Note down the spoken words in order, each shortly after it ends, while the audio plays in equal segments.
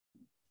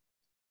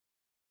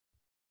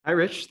Hi,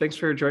 Rich. Thanks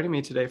for joining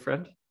me today,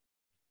 friend.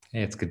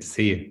 Hey, it's good to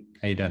see you.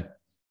 How you doing?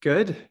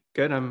 Good,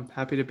 good. I'm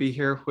happy to be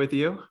here with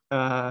you.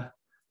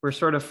 We're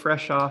sort of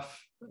fresh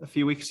off a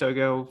few weeks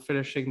ago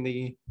finishing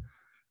the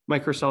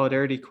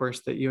microsolidarity course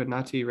that you and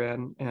Nati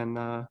ran, and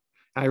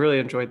I really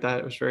enjoyed that.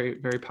 It was very,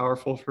 very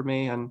powerful for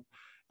me, and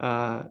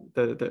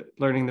the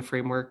learning the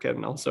framework,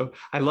 and also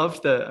I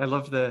love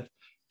the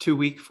 2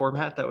 week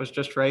format that was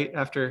just right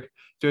after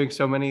doing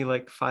so many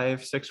like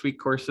 5, 6 week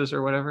courses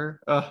or whatever.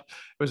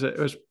 It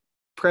was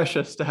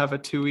precious to have a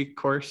 2 week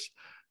course.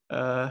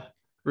 Uh,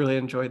 really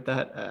enjoyed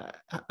that.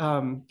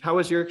 How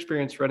was your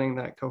experience running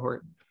that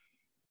cohort?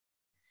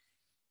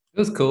 It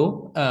was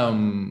cool.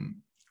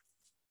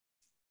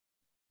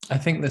 I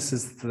think this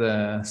is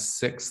the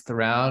sixth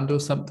round or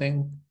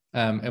something,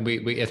 and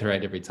we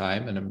iterate every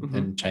time and Mm-hmm.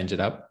 and change it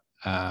up.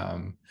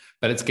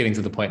 But it's getting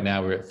to the point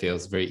now where it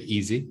feels very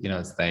easy.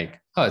 It's like,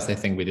 oh, it's the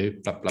thing we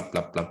do, blah blah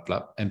blah blah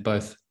blah, and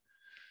both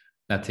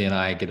Nati and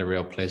I get a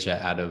real pleasure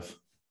out of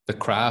the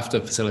craft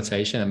of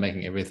facilitation and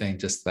making everything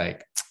just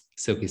like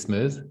silky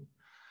smooth.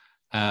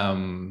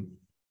 Um,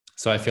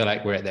 so I feel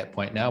like we're at that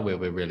point now where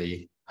we're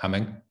really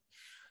humming.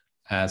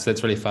 So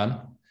it's really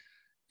fun.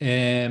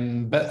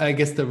 But I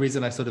guess the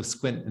reason I sort of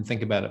squint and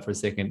think about it for a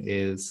second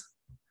is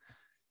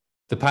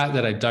the part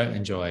that I don't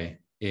enjoy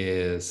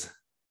is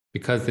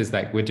because there's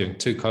like, we're doing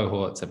two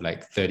cohorts of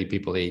like 30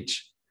 people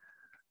each.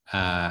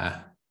 Uh,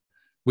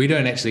 we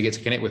don't actually get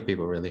to connect with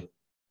people really.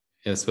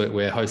 Yes,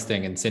 we're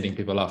hosting and sending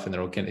people off and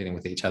they're all connecting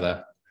with each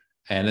other.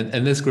 And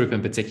in this group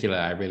in particular,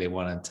 I really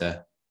wanted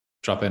to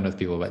drop in with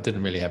people, but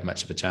didn't really have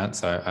much of a chance.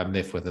 So I'm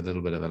left with a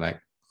little bit of a like,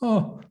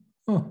 oh.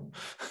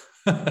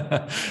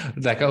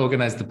 Like I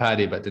organized the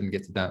party, but didn't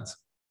get to dance.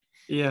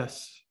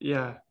 Yes,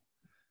 yeah.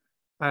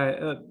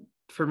 I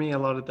For me, a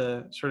lot of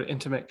the sort of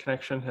intimate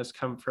connection has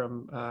come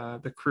from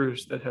the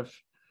crews that have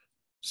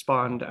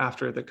spawned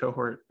after the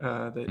cohort.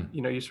 That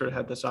Mm. you sort of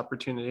had this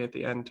opportunity at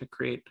the end to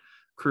create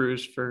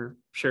crews for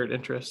shared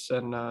interests,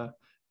 and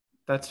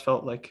that's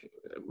felt like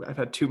I've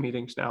had 2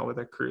 meetings now with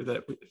a crew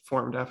that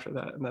formed after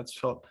that, and that's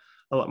felt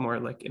a lot more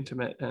like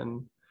intimate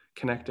and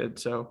connected.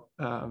 So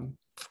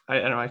I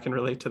know I can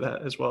relate to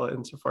that as well,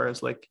 insofar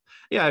as like,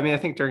 yeah, I mean, I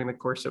think during the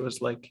course it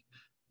was like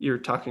you're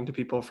talking to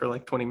people for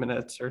like 20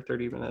 minutes or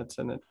 30 minutes,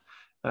 and it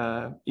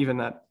even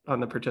that on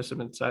the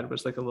participant side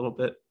was like a little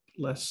bit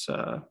less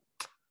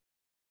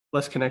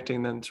less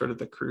connecting than sort of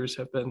the crews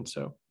have been.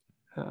 So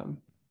um,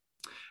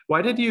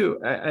 why did you?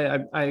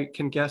 I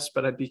can guess,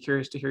 but I'd be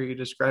curious to hear you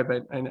describe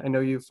it. I know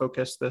you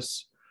focused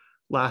this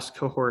last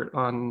cohort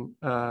on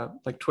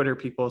like Twitter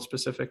people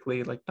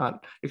specifically, like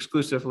not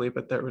exclusively,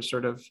 but there was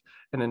sort of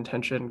an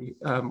intention.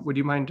 Would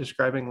you mind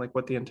describing like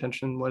what the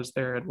intention was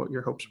there and what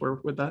your hopes were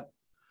with that?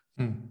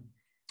 Mm.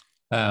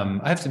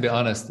 I have to be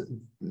honest,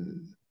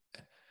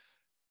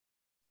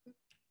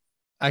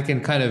 I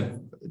can kind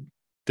of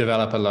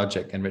develop a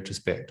logic in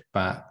retrospect,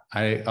 but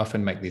I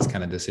often make these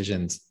kind of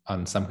decisions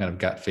on some kind of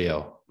gut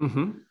feel.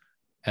 Mm-hmm.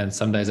 And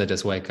some days I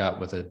just wake up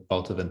with a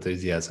bolt of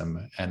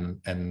enthusiasm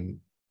and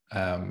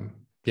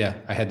yeah,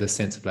 I had this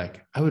sense of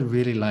like, I would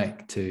really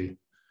like to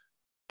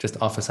just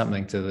offer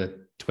something to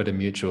the Twitter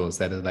mutuals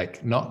that are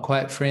like not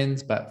quite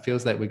friends, but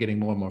feels like we're getting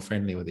more and more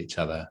friendly with each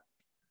other,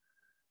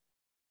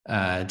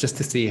 just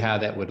to see how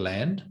that would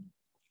land.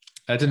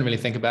 I didn't really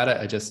think about it.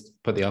 I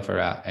just put the offer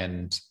out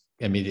and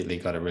immediately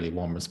got a really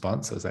warm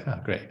response. I was like,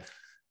 oh, great.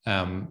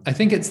 I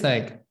think it's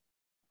like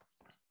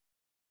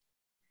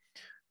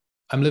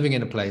I'm living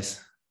in a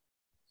place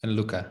in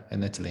Lucca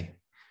in Italy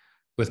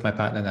with my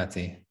partner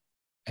Nati,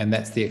 and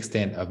that's the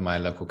extent of my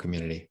local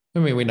community. I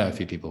mean, we know a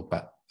few people,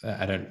 but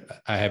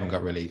I haven't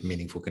got really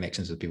meaningful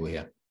connections with people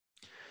here.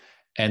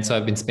 And so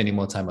I've been spending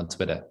more time on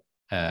Twitter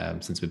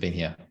since we've been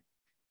here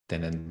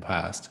than in the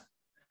past.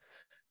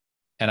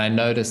 And I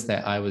noticed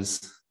that I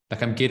was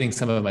like, I'm getting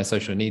some of my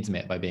social needs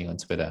met by being on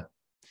Twitter.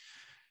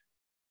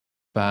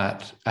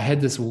 But I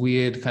had this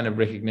weird kind of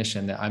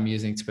recognition that I'm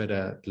using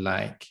Twitter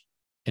like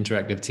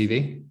interactive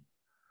TV.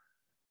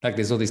 Like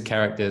there's all these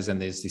characters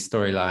and there's these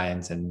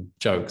storylines and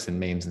jokes and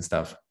memes and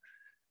stuff.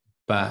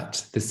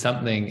 But there's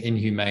something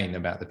inhumane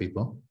about the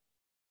people.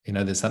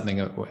 There's something,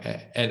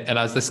 and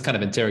I was just kind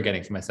of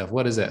interrogating for myself,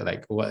 what is it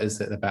like? What is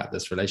it about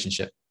this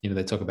relationship?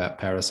 They talk about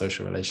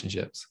parasocial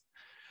relationships.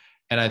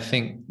 And I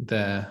think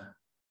the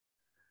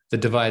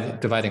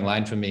dividing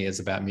line for me is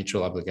about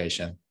mutual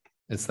obligation.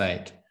 It's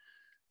like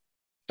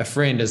a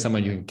friend is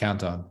someone you can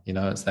count on.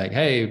 It's like,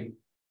 hey,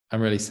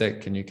 I'm really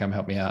sick. Can you come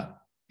help me out?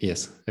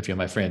 Yes, if you're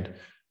my friend.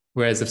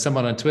 Whereas if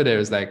someone on Twitter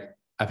is like,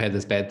 I've had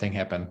this bad thing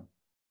happen,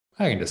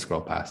 I can just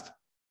scroll past.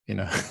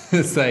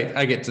 It's like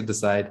I get to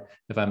decide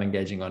if I'm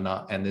engaging or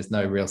not, and there's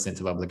no real sense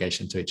of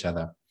obligation to each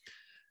other.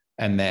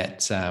 And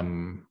that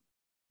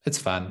it's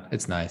fun,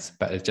 it's nice,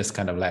 but it just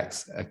kind of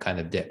lacks a kind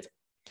of depth.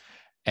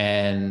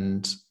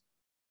 And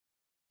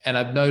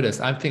I've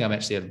noticed, I think I'm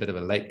actually a bit of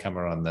a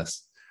latecomer on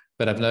this,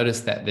 but I've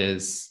noticed that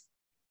there's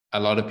a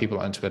lot of people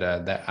on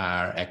Twitter that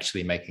are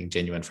actually making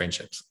genuine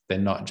friendships. They're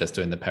not just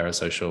doing the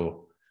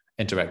parasocial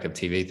interactive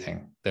TV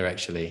thing. They're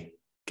actually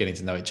getting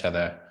to know each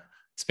other,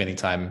 spending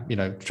time,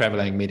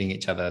 traveling, meeting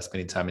each other,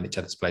 spending time in each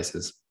other's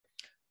places,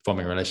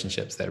 forming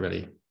relationships that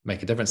really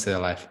make a difference to their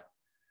life.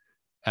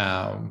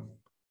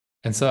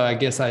 And so I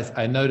guess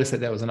I noticed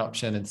that was an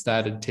option and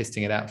started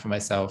testing it out for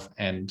myself,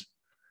 and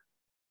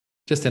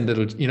just in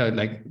little,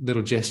 like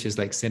little gestures,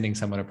 like sending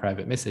someone a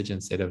private message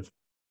instead of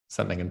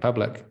something in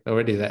public,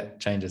 already that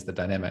changes the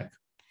dynamic.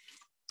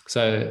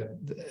 So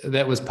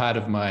that was part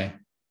of my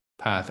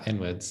path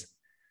inwards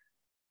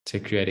to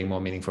creating more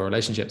meaningful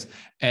relationships.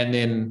 And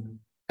then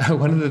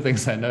one of the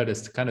things I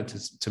noticed, kind of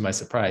to my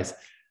surprise,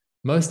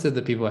 most of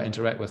the people I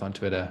interact with on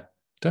Twitter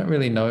don't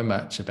really know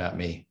much about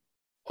me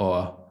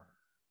or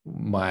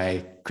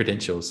my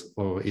credentials,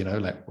 or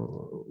like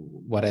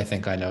what I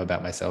think I know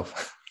about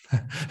myself.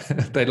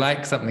 They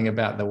like something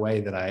about the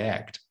way that I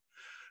act,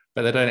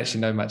 but they don't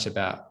actually know much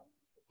about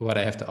what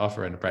I have to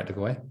offer in a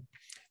practical way.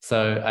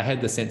 So I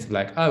had the sense of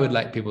like, I would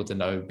like people to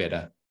know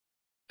better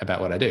about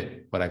what I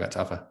do, what I got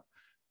to offer.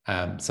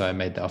 So I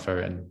made the offer,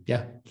 and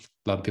yeah,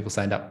 a lot of people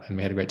signed up, and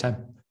we had a great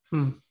time.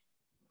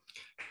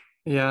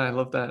 Yeah, I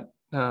love that.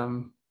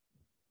 I'm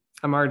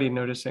already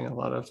noticing a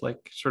lot of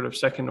like sort of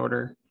second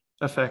order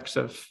effects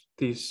of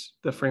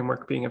the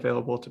framework being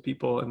available to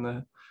people in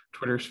the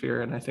Twitter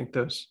sphere. And I think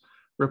those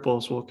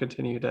ripples will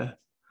continue to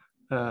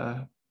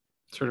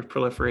sort of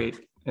proliferate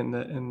in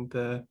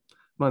the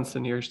months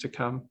and years to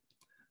come.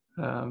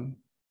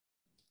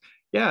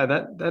 Yeah,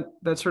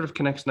 that sort of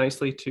connects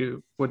nicely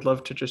to, would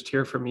love to just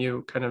hear from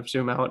you, kind of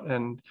zoom out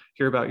and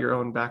hear about your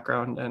own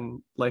background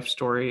and life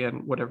story,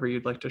 and whatever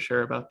you'd like to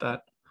share about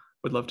that.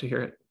 Would love to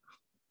hear it.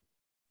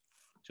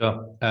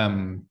 Sure.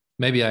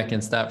 Maybe I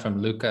can start from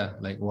Luca.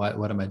 Like,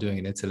 what am I doing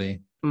in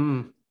Italy?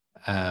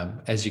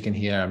 As you can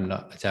hear, I'm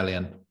not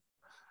Italian.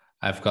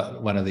 I've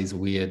got one of these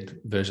weird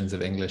versions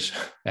of English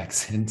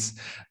accents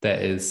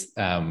that is,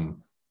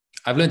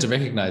 I've learned to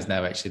recognize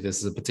now, actually, this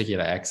is a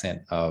particular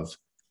accent of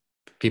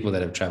people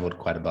that have traveled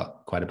quite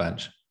a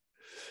bunch.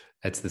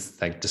 It's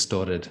this like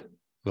distorted,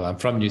 well, I'm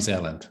from New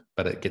Zealand,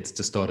 but it gets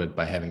distorted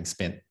by having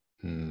spent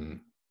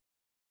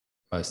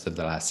most of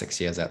the last 6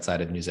 years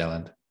outside of New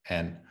Zealand.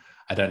 And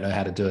I don't know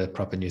how to do a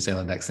proper New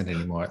Zealand accent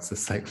anymore. It's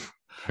this like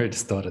very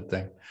distorted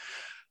thing.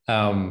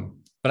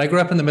 But I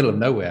grew up in the middle of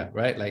nowhere,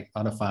 right? Like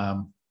on a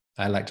farm.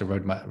 I like to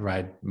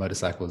ride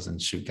motorcycles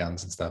and shoot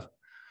guns and stuff.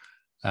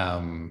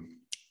 And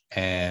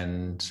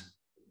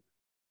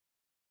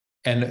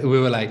we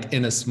were like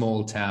in a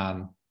small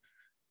town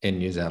in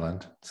New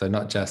Zealand. So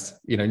not just,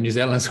 New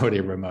Zealand's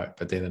already remote,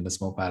 but then in a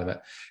small part of it.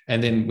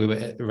 And then we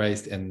were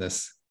raised in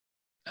this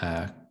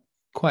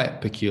quite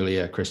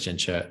peculiar Christian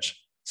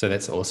church. So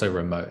that's also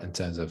remote in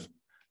terms of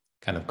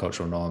kind of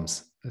cultural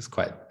norms. It's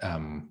quite,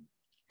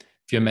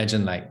 if you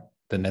imagine like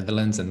the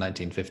Netherlands in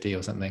 1950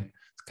 or something,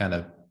 it's kind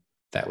of,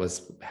 that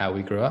was how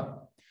we grew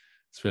up.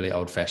 It's really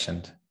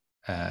old-fashioned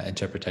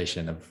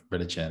interpretation of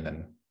religion,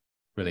 and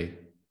really,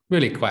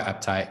 really quite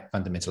uptight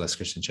fundamentalist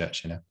Christian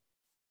church, and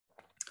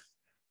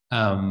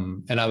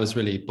I was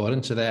really bought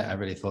into that. I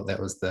really thought that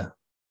was the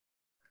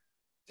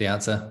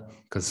answer,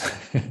 because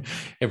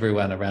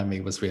everyone around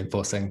me was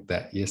reinforcing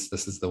that, yes,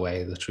 this is the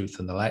way, the truth,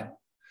 and the light.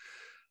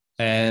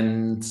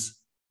 And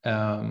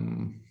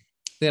then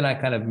I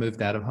kind of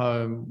moved out of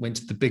home, went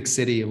to the big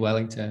city of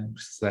Wellington,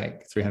 which is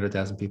like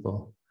 300,000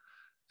 people.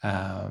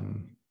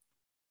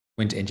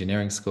 Went to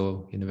engineering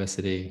school,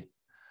 university,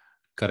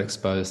 got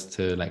exposed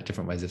to like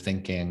different ways of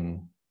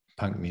thinking,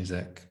 punk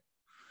music,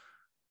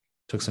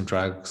 took some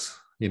drugs,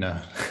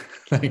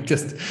 like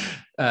just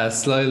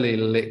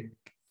slowly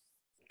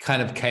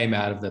kind of came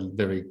out of the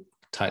very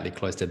tightly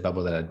cloistered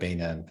bubble that I'd been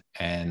in,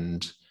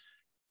 and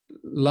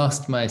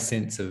lost my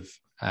sense of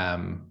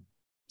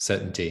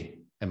certainty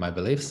in my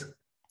beliefs,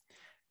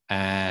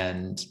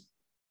 and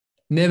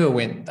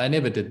I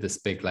never did this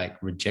big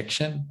like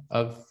rejection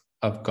of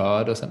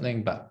God or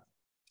something, but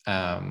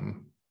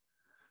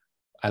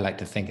I like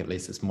to think at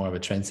least it's more of a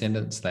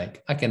transcendence.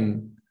 Like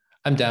I'm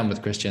down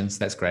with Christians,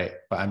 that's great,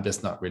 but I'm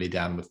just not really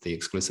down with the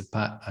exclusive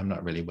part. I'm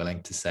not really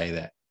willing to say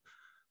that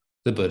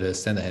the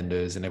Buddhists and the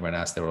Hindus and everyone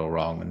else, they're all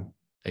wrong and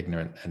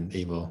ignorant and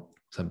evil,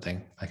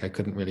 something. Like I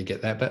couldn't really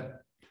get that bit.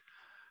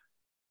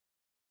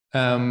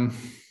 And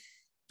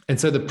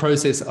so the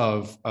process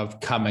of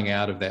coming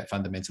out of that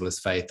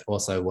fundamentalist faith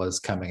also was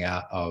coming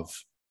out of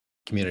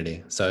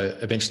community. So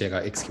eventually I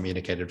got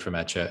excommunicated from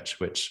our church,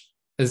 which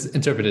is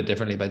interpreted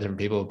differently by different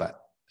people, but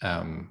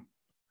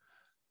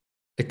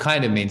it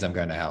kind of means I'm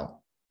going to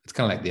hell. It's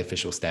kind of like the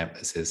official stamp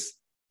that says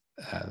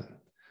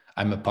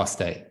I'm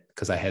apostate,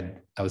 because I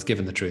was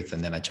given the truth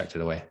and then I chucked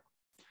it away.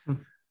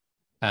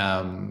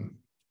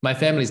 My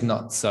family's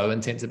not so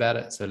intense about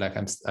it, so like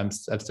I've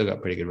still got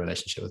a pretty good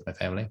relationship with my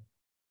family,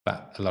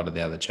 but a lot of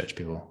the other church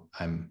people,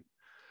 I'm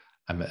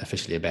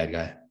officially a bad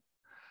guy.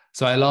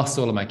 So I lost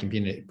all of my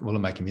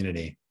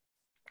community,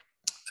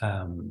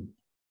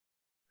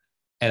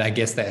 and I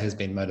guess that has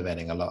been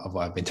motivating a lot of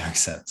what I've been doing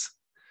since,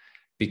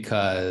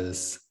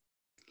 because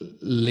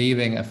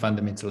leaving a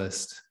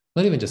fundamentalist,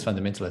 not even just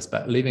fundamentalist,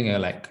 but leaving a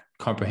like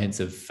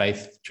comprehensive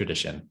faith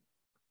tradition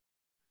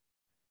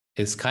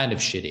is kind of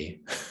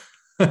shitty.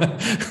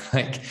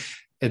 Like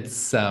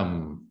it's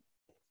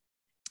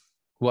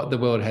what the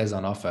world has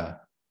on offer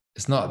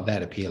is not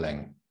that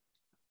appealing.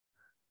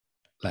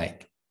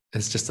 Like,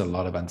 it's just a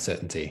lot of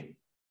uncertainty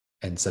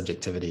and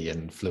subjectivity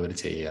and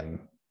fluidity and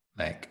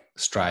like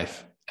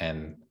strife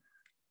and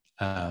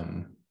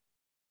kind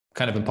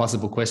of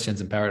impossible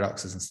questions and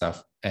paradoxes and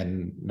stuff,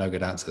 and no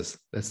good answers.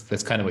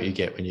 That's kind of what you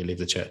get when you leave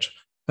the church.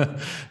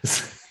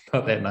 It's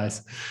not that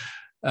nice.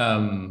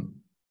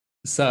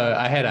 So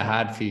I had a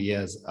hard few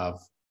years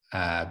of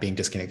being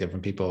disconnected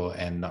from people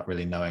and not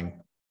really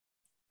knowing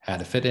how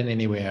to fit in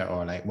anywhere,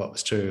 or like what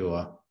was true,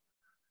 or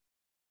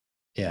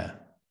yeah.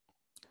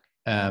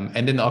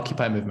 And then the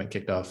Occupy movement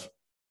kicked off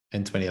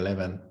in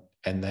 2011,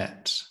 and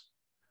that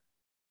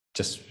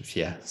just,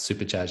 yeah,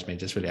 supercharged me,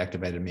 just really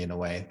activated me in a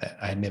way that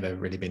I had never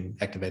really been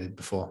activated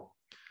before.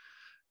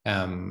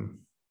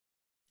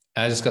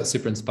 I just got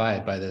super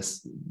inspired by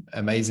this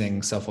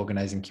amazing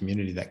self-organizing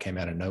community that came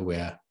out of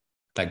nowhere,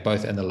 like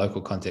both in the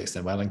local context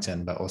in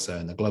Wellington, but also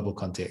in the global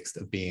context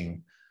of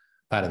being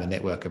part of a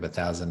network of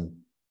 1,000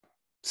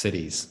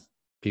 cities,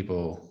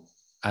 people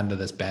under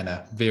this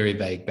banner, very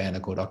vague banner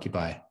called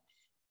Occupy.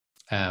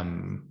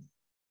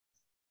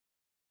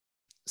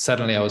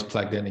 Suddenly I was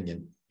plugged in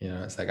again. You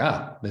know, it's like,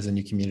 there's a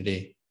new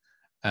community.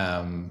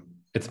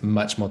 It's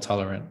much more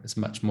tolerant. It's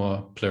much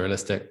more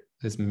pluralistic.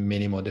 There's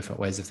many more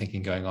different ways of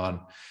thinking going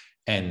on.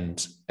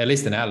 And at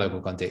least in our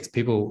local context,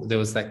 there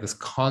was like this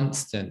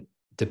constant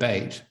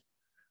debate,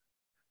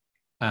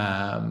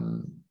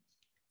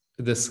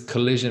 this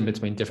collision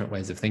between different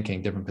ways of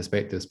thinking, different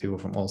perspectives, people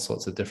from all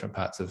sorts of different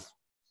parts of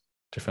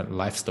different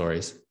life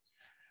stories.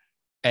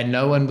 And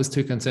no one was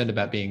too concerned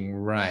about being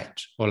right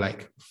or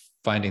like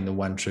finding the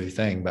one true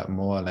thing, but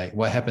more like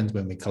what happens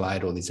when we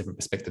collide all these different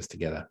perspectives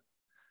together.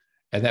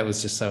 And that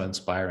was just so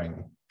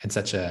inspiring and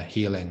such a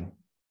healing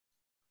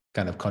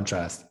kind of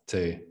contrast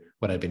to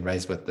what I'd been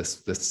raised with,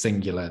 this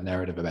singular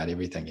narrative about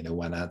everything, you know,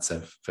 one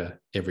answer for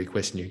every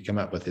question you come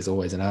up with, there's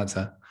always an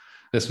answer.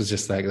 This was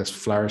just like this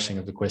flourishing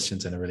of the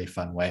questions in a really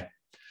fun way.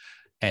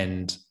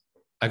 And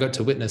I got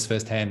to witness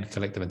firsthand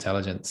collective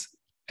intelligence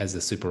as a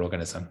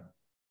superorganism,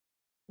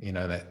 you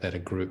know, that a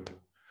group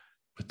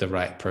with the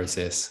right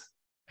process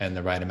and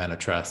the right amount of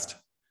trust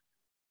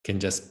can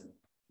just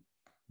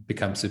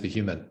become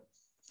superhuman.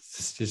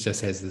 It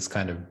just has this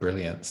kind of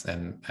brilliance,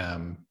 and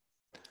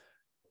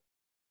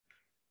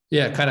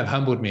it kind of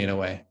humbled me in a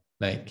way.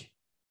 Like,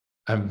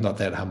 I'm not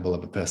that humble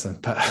of a person,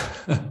 but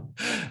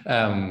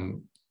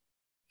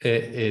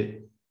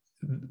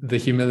the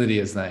humility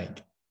is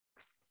like,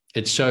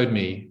 it showed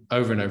me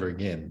over and over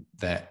again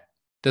that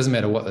it doesn't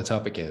matter what the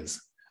topic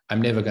is,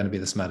 I'm never going to be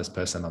the smartest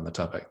person on the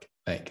topic.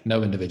 Like,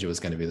 no individual is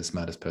going to be the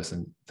smartest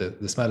person.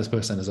 The smartest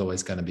person is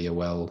always going to be a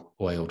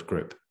well-oiled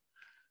group.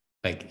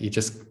 Like,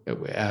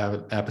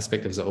 our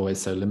perspectives are always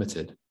so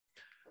limited.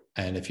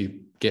 And if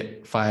you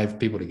get 5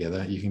 people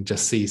together, you can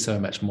just see so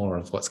much more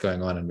of what's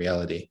going on in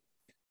reality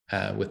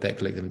with that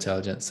collective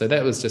intelligence. So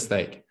that was just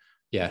like,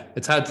 yeah,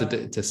 it's hard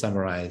to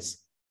summarize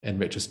in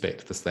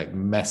retrospect, this like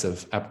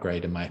massive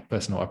upgrade in my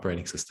personal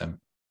operating system.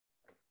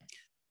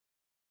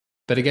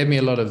 But it gave me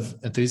a lot of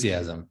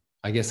enthusiasm.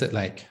 I guess it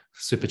like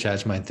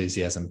supercharged my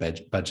enthusiasm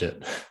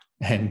budget.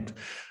 And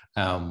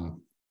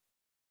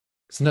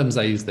sometimes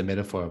I use the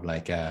metaphor of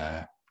like, you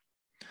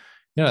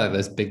know, like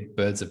those big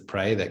birds of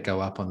prey that go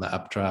up on the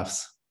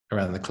updrafts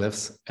around the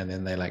cliffs, and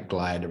then they like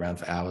glide around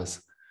for hours.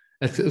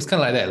 It was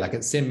kind of like that. Like,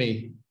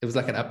 it was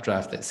like an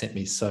updraft that sent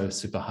me so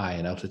super high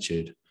in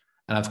altitude.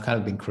 And I've kind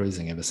of been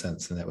cruising ever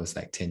since. And that was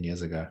like 10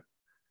 years ago.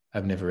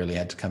 I've never really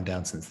had to come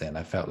down since then.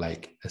 I felt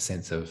like a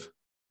sense of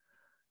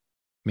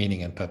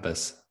meaning and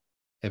purpose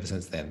ever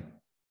since then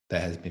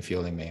that has been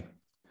fueling me.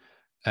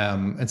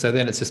 And so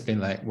then it's just been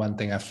like one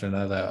thing after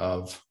another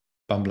of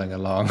bumbling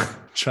along,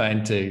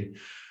 trying to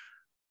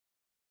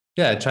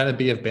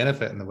be of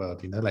benefit in the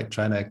world, you know, like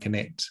trying to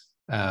connect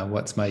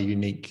what's my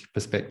unique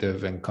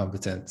perspective and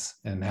competence,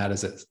 and how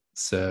does it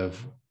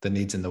serve the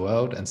needs in the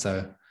world. And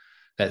so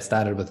that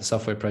started with a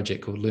software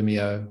project called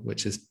Lumio,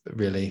 which is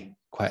really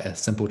quite a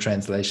simple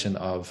translation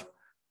of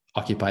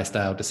Occupy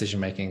style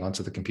decision-making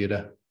onto the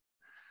computer.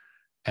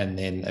 And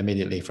then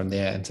immediately from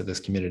there into this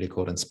community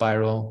called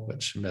Enspiral,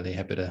 which I'm really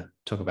happy to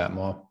talk about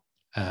more.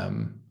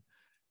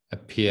 A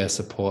peer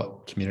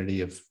support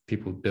community of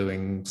people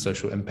doing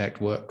social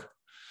impact work.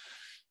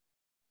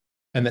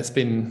 And that's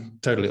been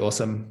totally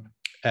awesome.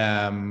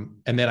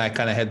 And then I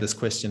kind of had this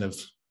question of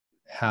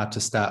how to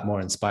start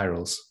more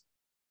Enspirals,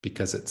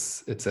 because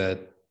it's a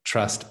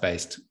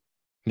trust-based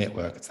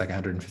network. It's like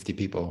 150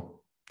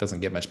 people. Doesn't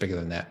get much bigger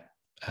than that,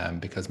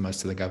 because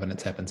most of the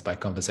governance happens by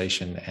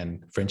conversation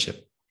and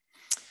friendship.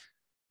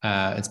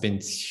 It's been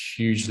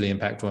hugely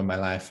impactful in my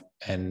life,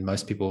 and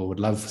most people would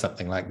love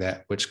something like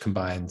that, which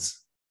combines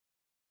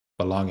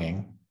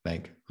belonging,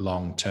 like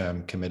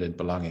long-term committed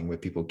belonging where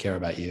people care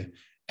about you,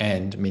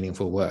 and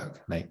meaningful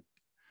work, like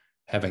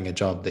having a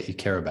job that you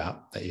care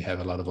about, that you have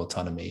a lot of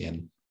autonomy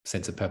and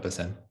sense of purpose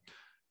in.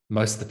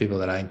 Most of the people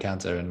that I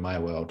encounter in my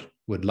world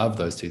would love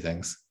those two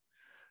things.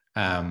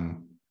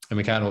 And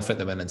we can't all fit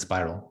them in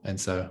Enspiral. And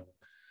so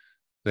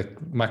the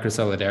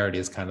microsolidarity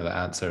is kind of the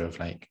answer of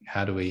like,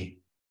 how do we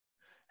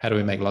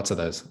make lots of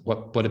those?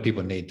 What do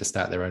people need to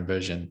start their own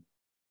version,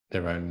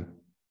 their own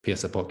peer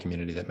support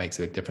community that makes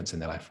a big difference in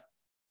their life?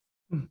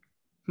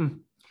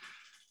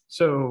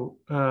 So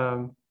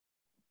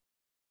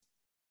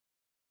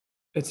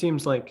it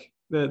seems like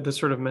the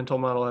sort of mental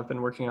model I've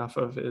been working off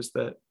of is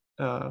that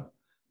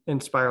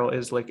Enspiral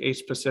is like a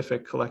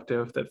specific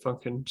collective that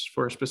functions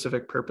for a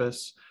specific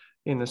purpose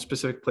in a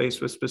specific place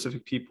with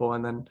specific people,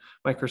 and then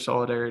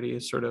microsolidarity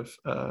is sort of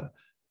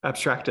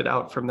abstracted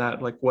out from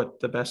that, like what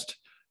the best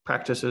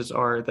practices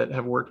are that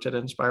have worked at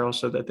Enspiral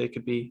so that they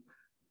could be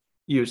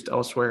used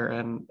elsewhere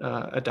and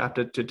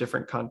adapted to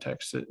different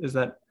contexts. Is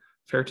that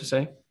fair to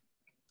say?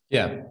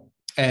 Yeah.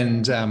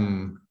 And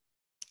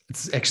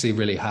it's actually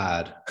really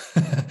hard.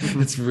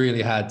 It's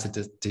really hard to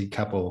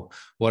decouple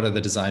what are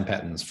the design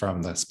patterns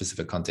from the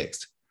specific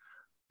context.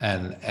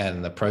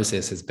 And the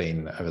process has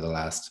been over the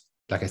last,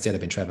 like I said,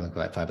 I've been traveling for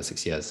like 5 or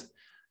 6 years.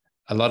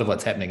 A lot of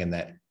what's happening in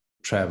that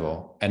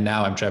travel, and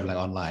now I'm traveling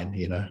online,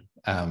 you know,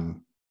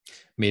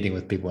 meeting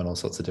with people in all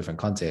sorts of different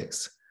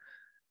contexts.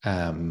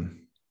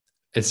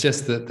 It's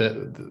just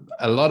that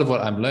a lot of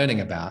what I'm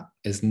learning about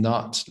is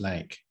not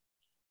like,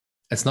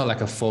 it's not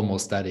like a formal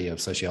study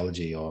of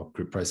sociology or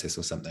group process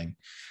or something.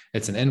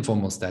 It's an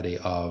informal study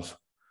of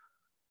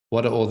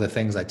what are all the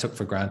things I took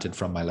for granted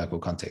from my local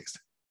context.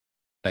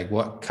 Like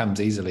what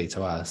comes easily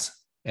to us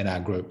in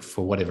our group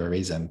for whatever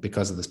reason,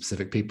 because of the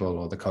specific people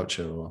or the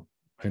culture or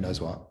who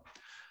knows what.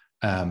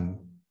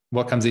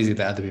 What comes easy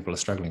that other people are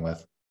struggling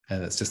with.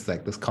 And it's just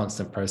like this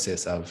constant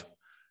process of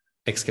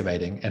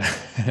excavating, and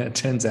it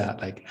turns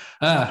out like,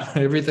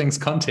 everything's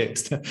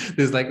context.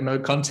 There's like no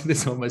content,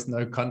 there's almost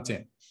no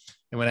content.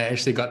 And when I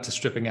actually got to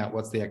stripping out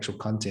what's the actual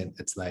content,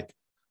 it's like,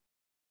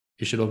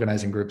 you should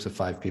organize in groups of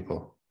 5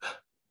 people.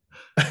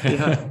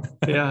 Yeah.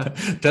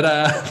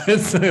 Ta-da!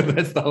 That's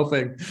the whole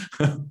thing.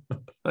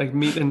 Like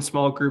meet in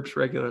small groups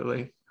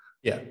regularly.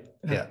 Yeah.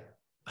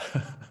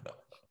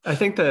 I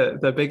think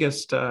the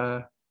biggest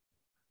sort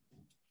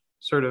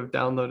of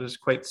download is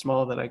quite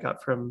small that I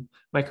got from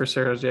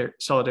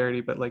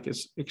microsolidarity, but like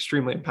is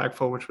extremely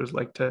impactful, which was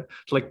like to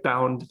like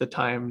bound the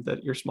time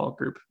that your small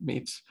group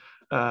meets.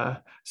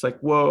 It's like,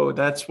 whoa,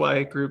 that's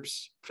why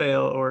groups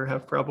fail or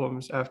have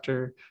problems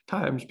after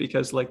times,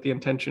 because like the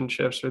intention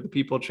shifts or the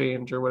people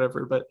change or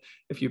whatever. But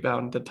if you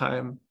bound the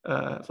time,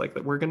 like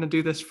that we're going to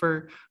do this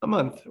for a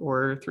month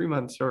or 3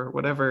 months or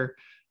whatever,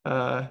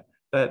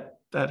 that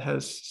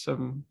has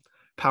some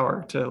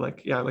power to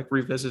like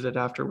revisit it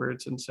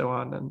afterwards and so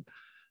on. And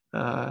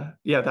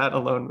that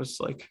alone was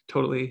like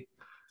totally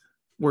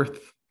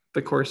worth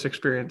the course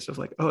experience of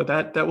like, oh,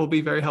 that will be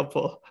very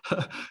helpful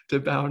to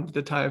bound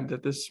the time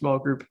that this small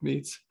group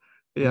meets.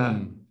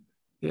 I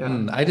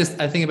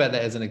think about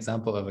that as an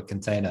example of a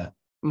container.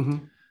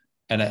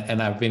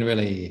 And I've been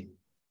really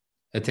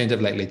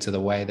attentive lately to the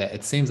way that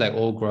it seems like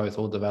all growth,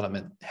 all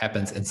development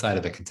happens inside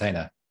of a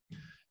container.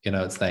 You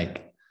know, it's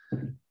like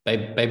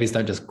babies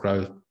don't just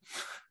grow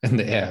in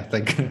the air,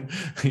 like,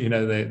 you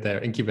know,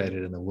 they're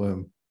incubated in the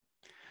womb.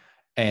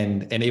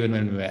 And even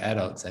when we're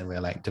adults and we're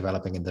like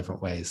developing in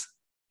different ways,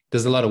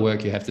 there's a lot of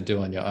work you have to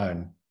do on your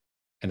own,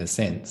 in a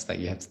sense. Like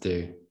you have to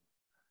do,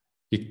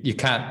 you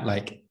can't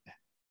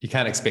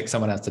expect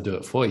someone else to do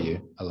it for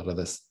you, a lot of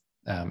this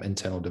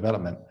internal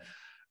development.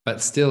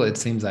 But still, it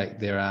seems like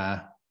there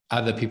are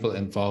other people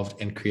involved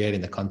in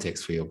creating the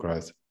context for your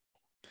growth.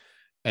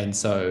 And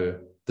so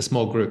the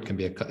small group can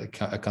be a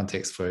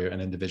context for an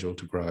individual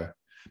to grow,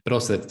 but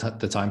also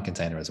the time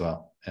container as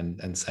well.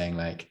 And saying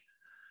like,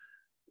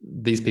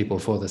 these people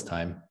for this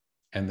time,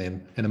 and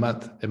then in a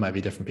month, it might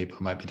be different people,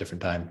 it might be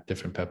different time,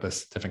 different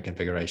purpose, different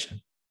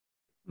configuration.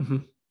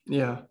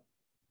 Yeah.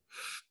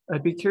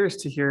 I'd be curious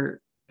to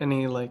hear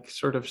any like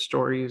sort of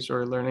stories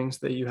or learnings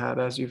that you had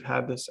as you've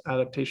had this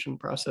adaptation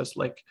process,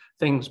 like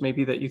things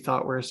maybe that you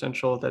thought were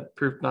essential that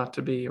proved not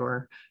to be,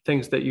 or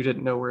things that you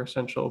didn't know were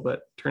essential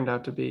but turned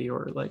out to be,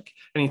 or like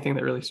anything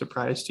that really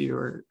surprised you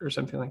or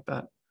something like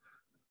that.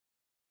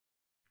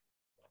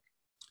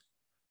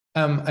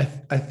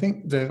 I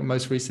think the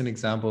most recent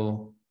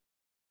example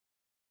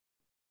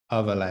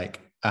of a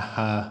like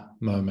aha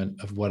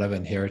moment of what I've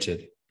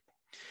inherited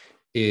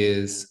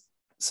is,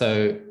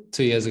 so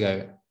 2 years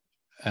ago,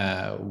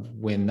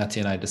 when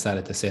Nati and I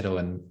decided to settle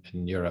in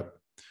Europe,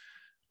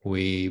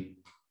 we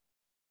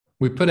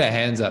put our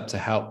hands up to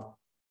help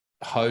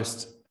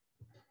host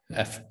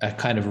a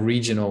kind of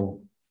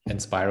regional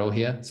Enspiral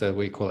here. So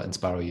we call it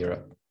Enspiral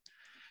Europe.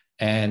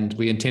 And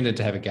we intended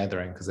to have a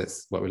gathering because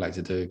that's what we like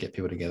to do, get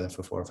people together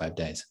for 4 or 5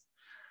 days.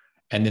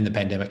 And then the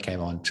pandemic came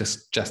on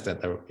just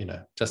at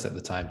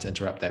the time to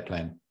interrupt that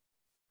plan.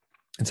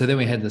 And so then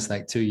we had this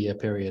like 2-year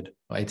period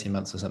or 18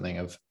 months or something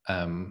of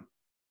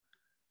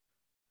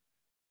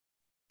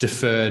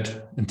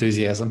deferred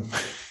enthusiasm,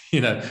 you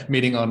know,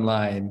 meeting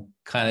online,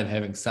 kind of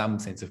having some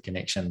sense of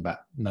connection, but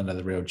none of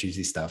the real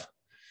juicy stuff.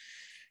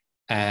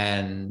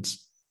 And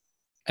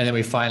then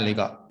we finally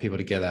got people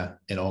together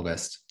in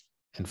August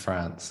in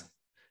France,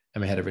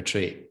 and we had a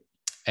retreat,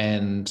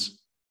 and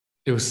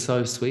it was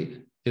so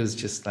sweet. it was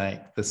just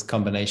like this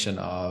combination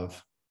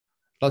of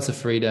lots of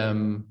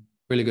freedom,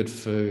 really good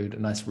food, a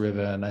nice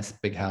river, a nice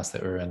big house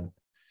that we're in,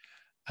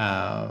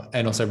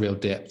 and also real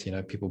depth, you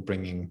know, people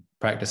bringing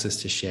practices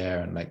to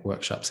share and like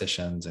workshop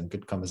sessions and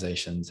good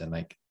conversations and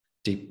like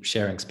deep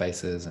sharing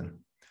spaces and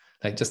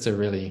like just a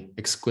really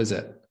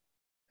exquisite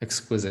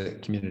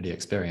community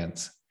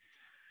experience.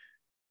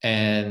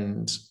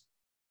 And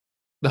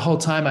the whole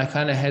time I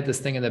kind of had this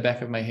thing in the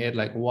back of my head,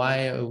 like,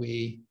 why are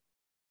we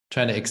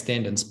trying to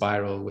extend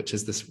Enspiral, which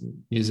is this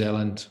New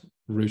Zealand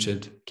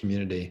rooted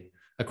community,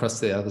 across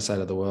the other side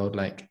of the world?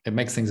 Like, it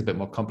makes things a bit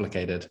more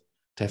complicated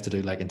to have to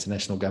do like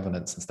international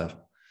governance and stuff.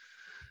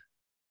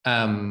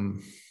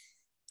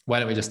 Why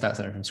don't we just start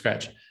something from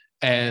scratch?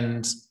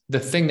 And the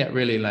thing that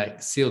really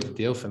like sealed the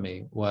deal for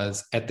me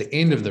was at the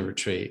end of the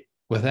retreat,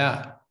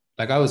 without,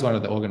 like, I was one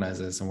of the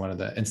organizers and one of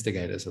the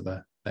instigators of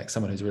the, like,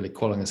 someone who's really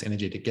calling this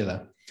energy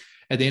together.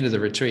 At the end of the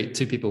retreat,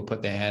 2 people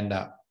put their hand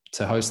up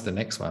to host the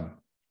next one.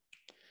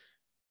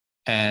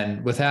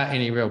 And without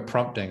any real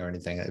prompting or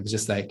anything, it was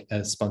just like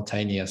a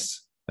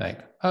spontaneous,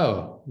 like,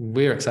 oh,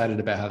 we're excited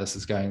about how this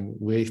is going.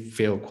 We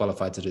feel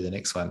qualified to do the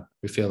next one.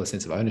 We feel a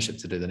sense of ownership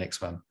to do the next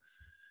one.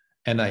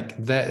 And like,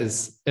 that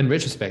is, in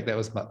retrospect, that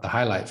was the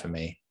highlight for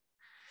me.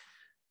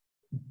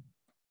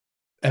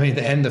 I mean,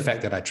 and the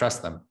fact that I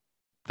trust them,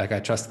 like I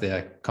trust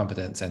their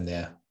competence and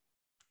their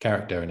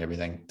character and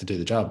everything to do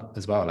the job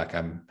as well. Like,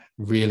 I'm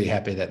really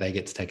happy that they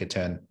get to take a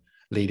turn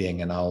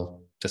leading and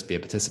I'll just be a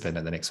participant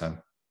in the next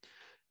one.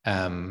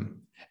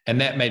 And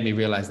that made me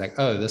realize, like,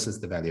 oh, this is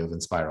the value of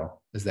Enspiral,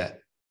 is that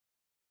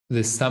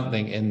there's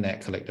something in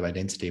that collective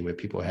identity where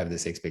people have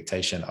this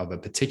expectation of a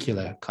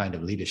particular kind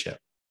of leadership,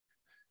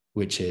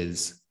 which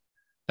is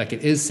like,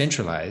 it is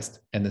centralized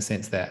in the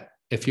sense that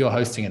if you're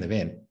hosting an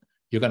event,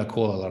 you're going to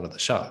call a lot of the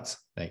shots.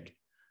 Like,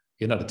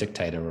 you're not a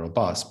dictator or a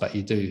boss, but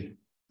you do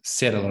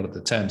set a lot of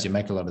the terms, you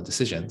make a lot of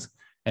decisions,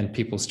 and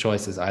people's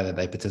choices, either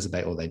they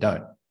participate or they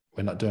don't.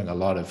 We're not doing a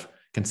lot of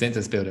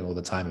consensus building all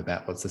the time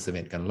about what's this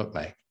event going to look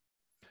like.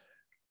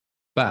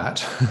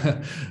 But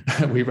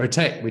we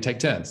rotate, we take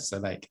turns. So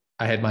like,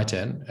 I had my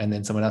turn and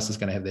then someone else is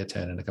going to have their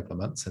turn in a couple of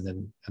months, and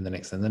then and the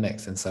next and the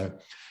next. And so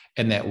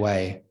in that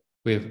way,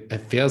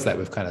 it feels like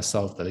we've kind of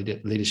solved the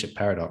leadership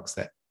paradox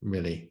that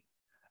really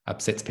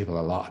upsets people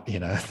a lot. You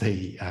know,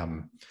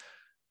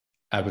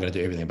 are we going to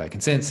do everything by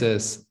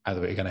consensus?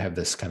 Either we're going to have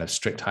this kind of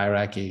strict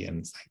hierarchy, and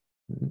it's like,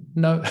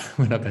 no,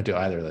 we're not going to do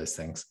either of those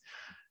things.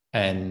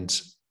 And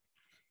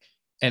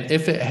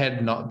if it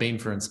had not been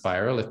for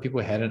Enspiral, if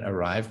people hadn't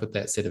arrived with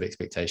that set of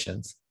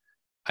expectations,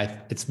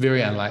 it's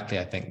very unlikely,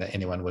 I think, that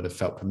anyone would have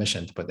felt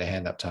permission to put their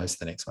hand up to host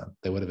the next one.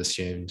 They would have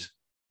assumed,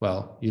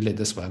 well, you led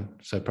this one,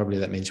 so probably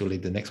that means you'll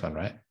lead the next one,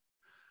 right?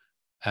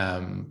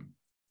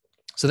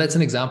 So that's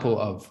an example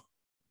of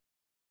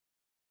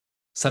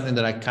something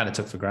that I kind of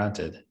took for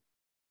granted,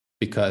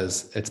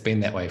 because it's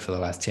been that way for the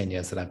last 10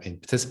 years that I've been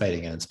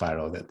participating in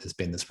Enspiral, that there's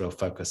been this real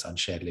focus on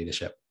shared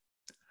leadership.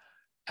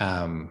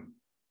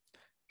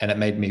 And it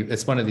made me,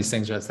 it's one of these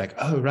things where it's like,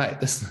 oh, right,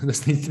 this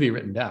needs to be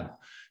written down.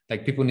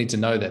 Like, people need to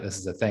know that this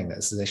is a thing, that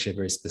this is actually a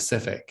very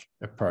specific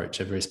approach,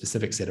 a very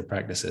specific set of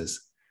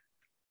practices.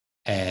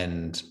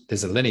 And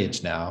there's a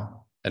lineage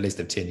now, at least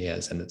of 10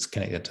 years, and it's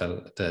connected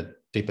to the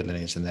deeper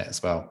lineage than that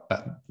as well.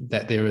 But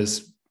that there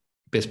is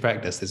best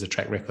practice, there's a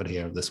track record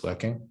here of this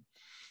working.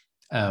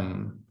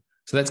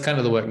 So that's kind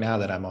of the work now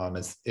that I'm on,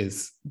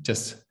 is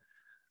just,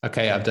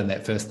 okay, I've done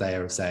that first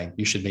layer of saying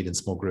you should meet in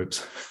small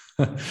groups.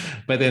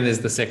 But then there's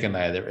the second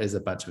layer. There is a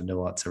bunch of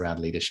nuance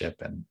around leadership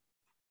and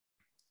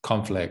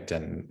conflict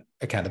and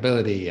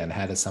accountability, and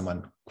how does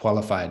someone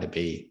qualify to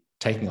be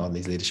taking on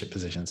these leadership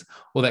positions.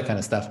 All that kind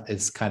of stuff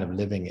is kind of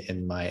living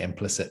in my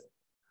implicit,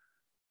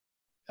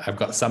 I've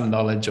got some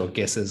knowledge or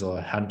guesses or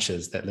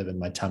hunches that live in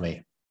my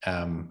tummy.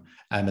 I'm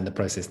in the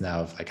process now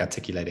of like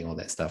articulating all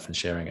that stuff and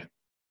sharing it.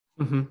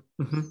 Mm-hmm,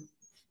 mm-hmm.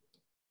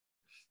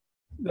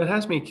 That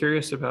has me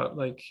curious about,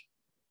 like,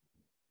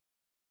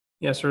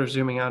 yeah, sort of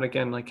zooming out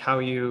again, like how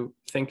you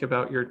think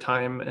about your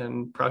time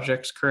and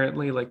projects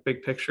currently, like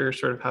big picture,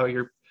 sort of how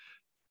you're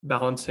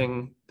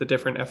balancing the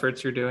different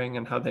efforts you're doing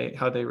and how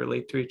they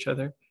relate to each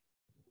other.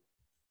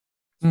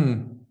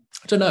 I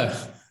don't know.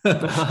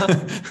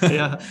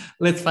 Yeah.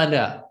 Let's find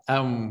out.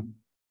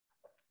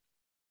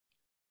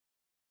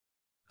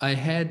 I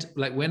had,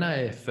 like, when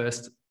I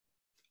first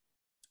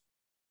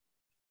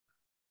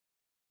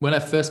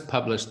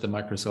published the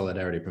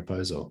microsolidarity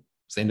proposal,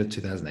 it's the end of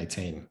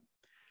 2018,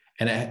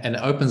 and it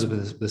opens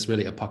with this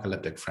really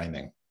apocalyptic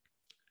framing.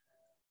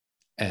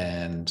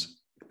 And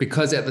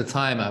because at the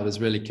time I was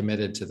really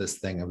committed to this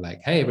thing of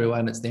like, hey,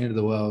 everyone, it's the end of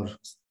the world.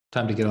 It's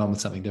time to get on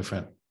with something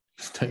different.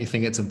 Don't you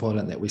think it's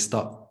important that we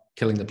stop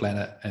killing the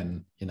planet?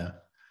 And, you know,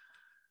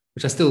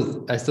 which I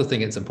still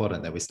think it's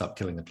important that we stop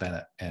killing the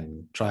planet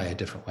and try a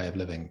different way of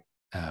living,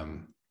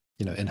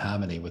 you know, in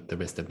harmony with the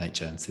rest of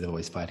nature instead of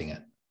always fighting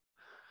it.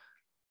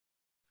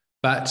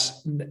 But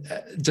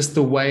just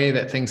the way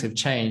that things have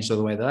changed, or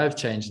the way that I've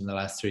changed in the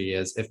last 3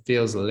 years, it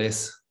feels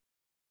less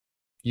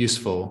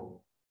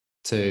useful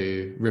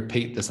to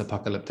repeat this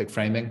apocalyptic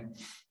framing.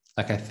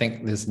 Like I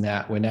think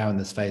we're now in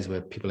this phase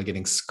where people are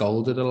getting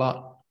scolded a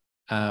lot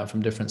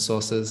from different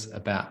sources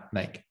about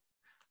like,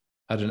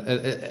 I don't know,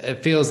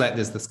 it feels like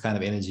there's this kind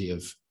of energy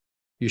of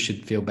you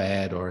should feel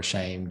bad or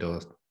ashamed or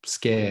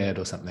scared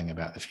or something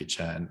about the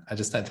future. And I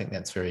just don't think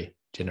that's very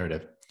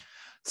generative.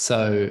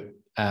 So,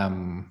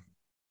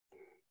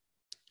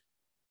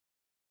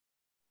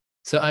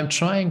 so I'm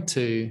trying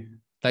to,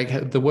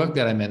 like, the work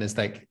that I'm in is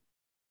like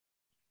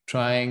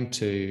trying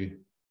to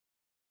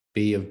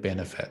be of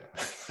benefit.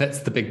 That's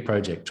the big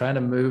project, trying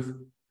to move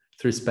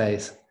through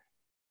space,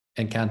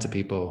 encounter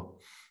people,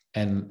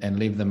 and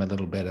leave them a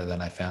little better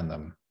than I found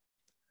them.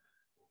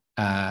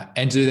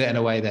 And do that in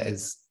a way that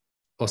is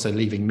also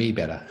leaving me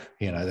better,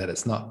 you know, that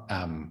it's not,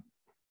 that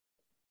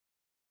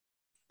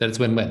it's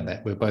win-win,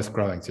 that we're both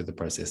growing through the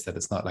process, that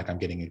it's not like I'm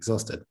getting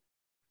exhausted.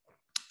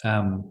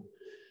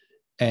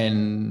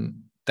 And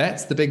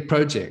that's the big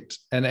project.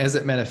 And as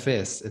it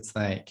manifests, it's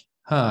like,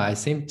 I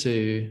seem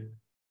to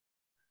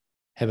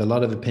have a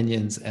lot of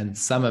opinions and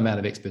some amount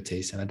of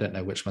expertise, and I don't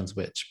know which one's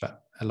which,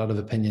 but a lot of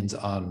opinions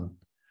on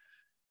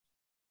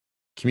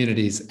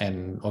communities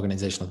and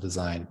organizational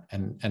design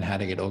and how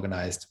to get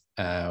organized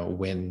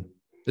when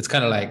it's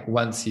kind of like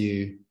once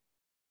you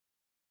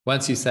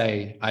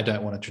say, I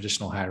don't want a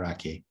traditional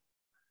hierarchy,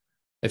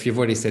 if you've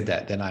already said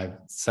that, then I've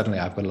got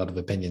a lot of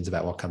opinions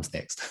about what comes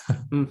next.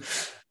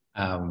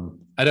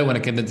 I don't want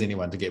to convince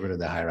anyone to get rid of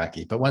the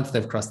hierarchy, but once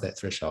they've crossed that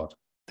threshold,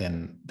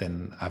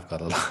 then I've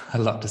got a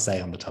lot to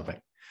say on the topic.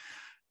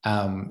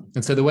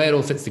 And so the way it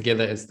all fits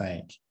together is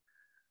like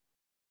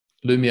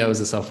Lumio is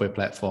a software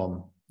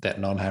platform that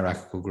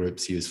non-hierarchical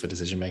groups use for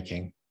decision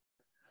making.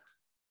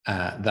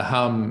 The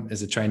Hum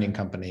is a training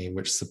company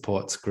which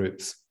supports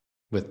groups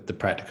with the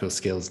practical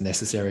skills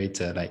necessary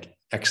to like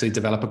actually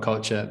develop a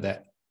culture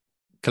that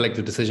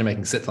collective decision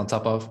making sits on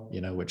top of,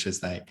 you know, which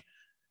is like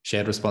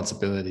shared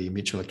responsibility,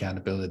 mutual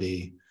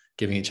accountability,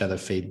 giving each other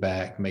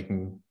feedback,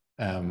 making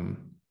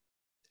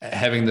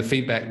having the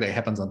feedback that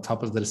happens on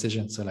top of the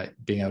decision. So like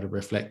being able to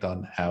reflect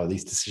on how are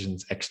these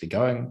decisions actually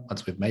going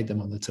once we've made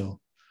them on the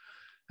tool.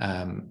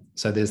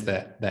 So there's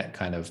that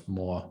kind of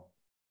more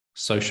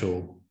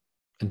social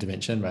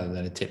intervention rather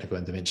than a technical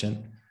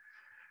intervention.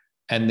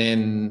 And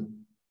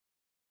then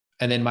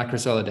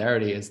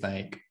microsolidarity is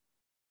like,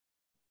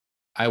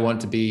 I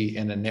want to be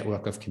in a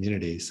network of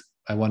communities.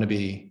 I want to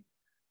be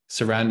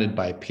surrounded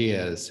by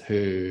peers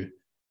who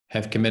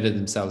have committed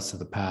themselves to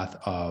the path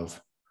of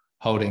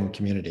holding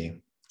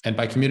community. And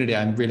by community,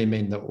 I really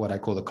mean what I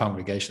call the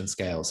congregation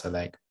scale. So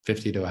like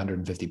 50 to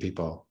 150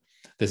 people.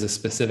 There's a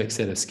specific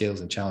set of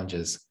skills and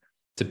challenges.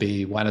 To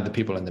be one of the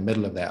people in the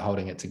middle of that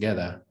holding it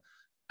together,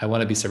 I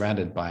want to be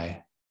surrounded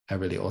by a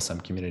really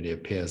awesome community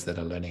of peers that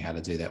are learning how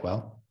to do that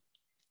well.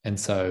 And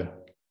so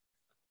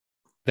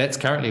that's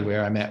currently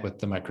where I'm at with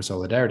the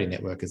microsolidarity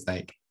network, is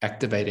like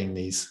activating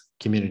these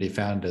community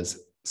founders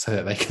so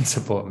that they can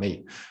support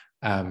me.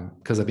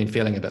 Because I've been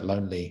feeling a bit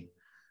lonely,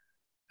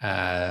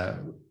 as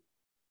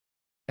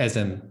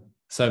in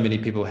so many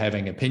people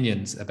having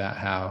opinions about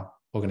how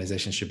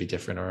organizations should be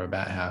different, or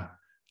about how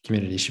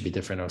communities should be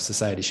different, or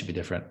society should be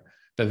different,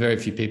 but very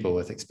few people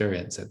with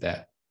experience at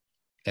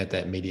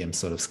that medium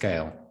sort of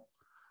scale.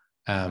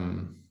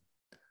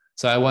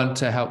 So I want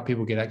to help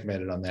people get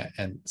activated on that,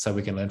 and so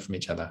we can learn from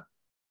each other,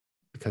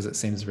 because it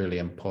seems really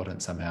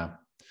important somehow.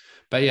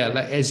 But yeah,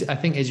 like I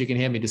think as you can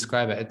hear me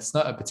describe it, it's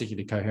not a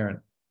particularly coherent,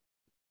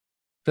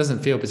 doesn't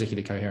feel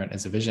particularly coherent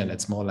as a vision.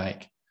 It's more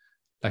like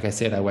I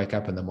said, I wake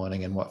up in the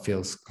morning and what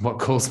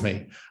calls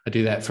me, I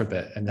do that for a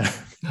bit, and then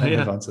I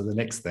move on to the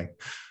next thing.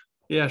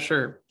 Yeah,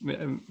 sure.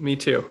 Me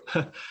too.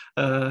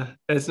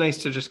 It's nice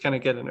to just kind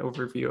of get an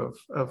overview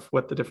of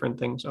what the different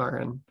things are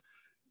and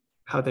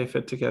how they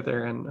fit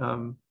together.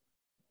 And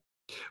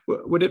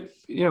would it,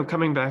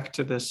 coming back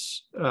to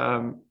this,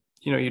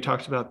 you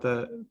talked about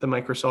the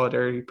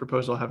microsolidarity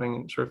proposal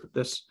having sort of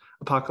this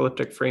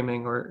apocalyptic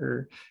framing,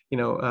 or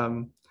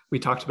we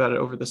talked about it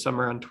over the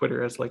summer on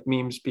Twitter as like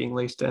memes being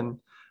laced in.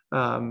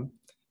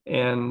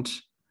 And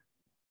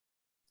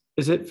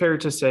is it fair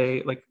to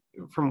say, like,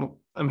 from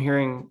I'm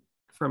hearing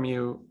from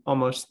you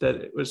almost that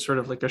it was sort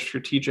of like a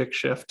strategic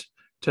shift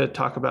to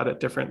talk about it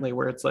differently,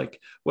 where it's like,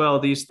 well,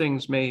 these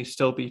things may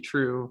still be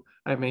true,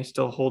 I may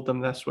still hold them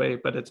this way,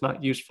 but it's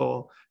not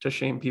useful to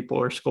shame people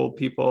or scold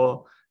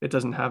people. It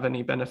doesn't have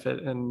any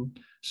benefit. And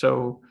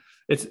so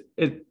it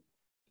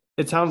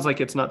sounds like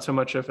it's not so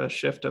much of a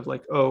shift of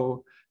like,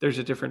 oh, there's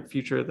a different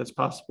future that's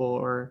possible,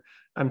 or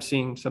I'm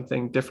seeing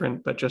something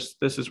different, but just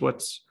this is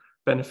what's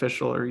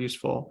beneficial or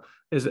useful.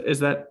 Is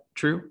that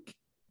true?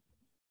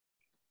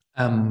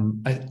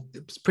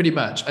 It's pretty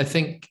much. I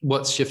think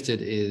what's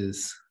shifted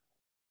is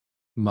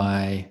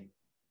my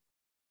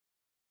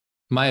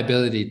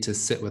ability to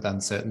sit with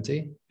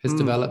uncertainty has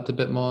developed a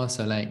bit more.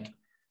 So like,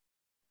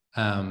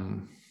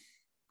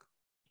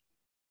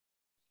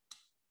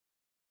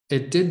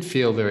 it did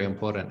feel very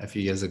important a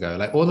few years ago,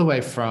 like all the way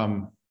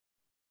from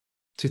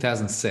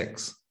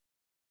 2006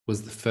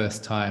 was the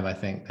first time I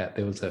think that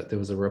there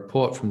was a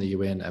report from the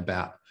UN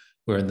about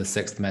we're in the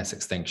 6th mass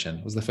extinction.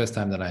 It was the first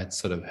time that I had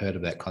sort of heard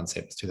of that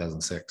concept,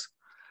 2006.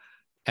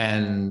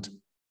 And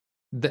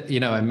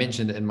I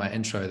mentioned in my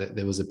intro that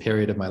there was a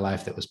period of my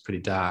life that was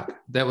pretty dark.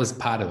 That was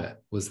part of it,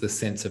 was the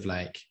sense of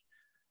like,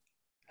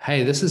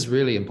 hey, this is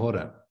really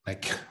important.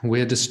 Like,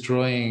 we're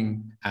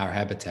destroying our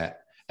habitat,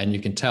 and you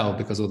can tell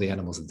because all the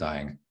animals are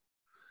dying.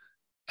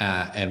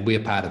 And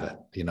we're part of it.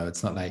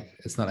 It's not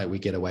like we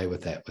get away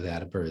with that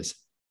without a bruise.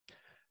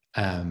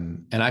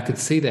 And I could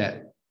see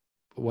that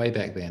way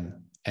back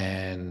then.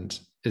 And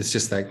it's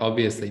just like,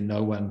 obviously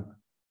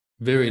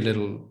very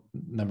little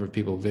number of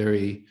people,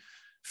 very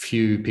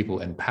few people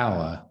in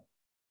power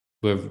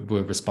were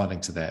responding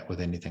to that with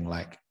anything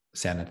like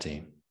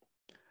sanity.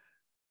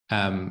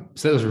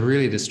 So it was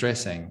really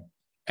distressing.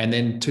 And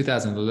then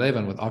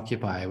 2011 with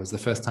Occupy was the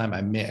first time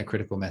I met a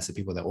critical mass of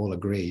people that all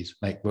agreed,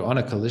 like, we're on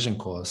a collision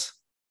course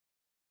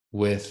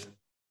with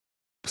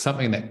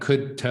something that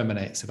could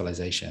terminate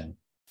civilization,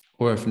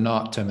 or if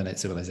not terminate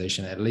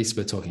civilization, at least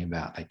we're talking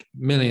about like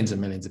millions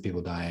and millions of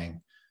people dying,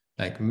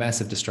 like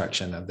massive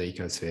destruction of the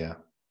ecosphere.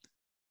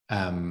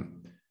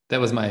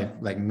 That was my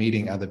like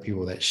meeting other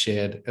people that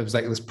shared, it was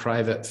like this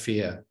private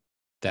fear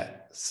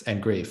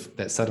and grief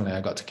that suddenly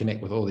I got to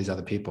connect with all these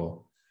other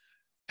people.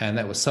 And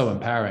that was so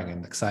empowering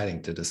and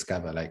exciting to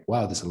discover, like,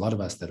 wow, there's a lot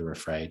of us that are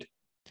afraid.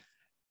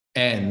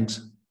 And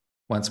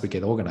once we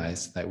get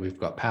organized, like, we've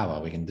got power,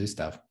 we can do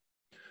stuff.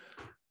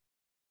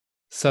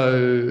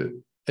 So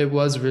it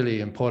was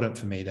really important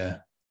for me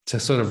to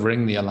sort of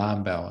ring the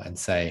alarm bell and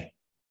say,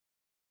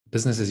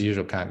 business as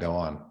usual can't go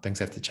on. Things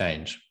have to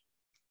change.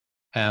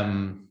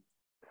 And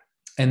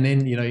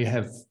then, you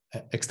have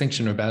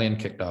Extinction Rebellion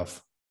kicked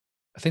off.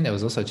 I think that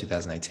was also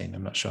 2018.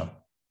 I'm not sure.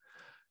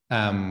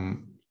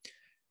 And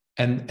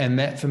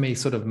that for me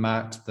sort of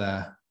marked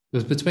it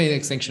was between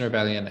Extinction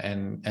Rebellion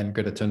and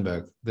Greta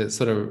Thunberg, that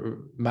sort of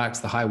marks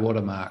the high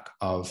water mark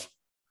of,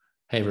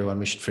 hey, everyone,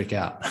 we should freak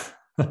out.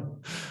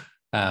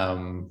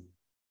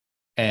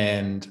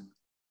 And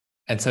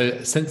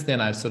so since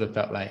then, I've sort of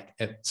felt like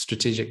it's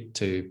strategic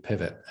to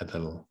pivot a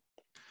little.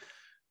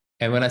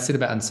 And when I said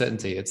about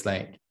uncertainty, it's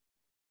like,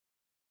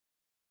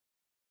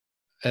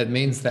 it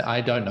means that I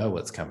don't know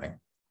what's coming.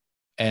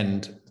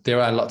 And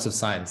there are lots of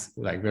signs,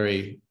 like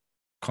very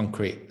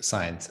concrete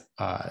signs,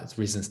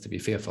 reasons to be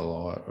fearful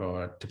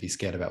or to be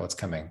scared about what's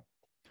coming.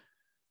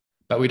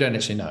 But we don't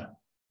actually know.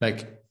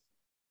 Like,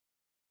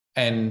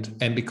 and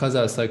because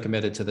I was so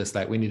committed to this,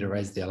 like, we need to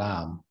raise the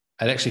alarm,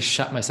 I'd actually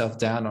shut myself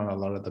down on a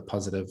lot of the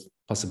positive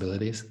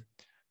possibilities.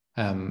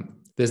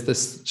 There's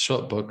this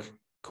short book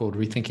called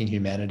Rethinking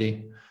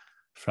Humanity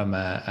from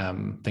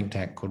a think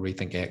tank called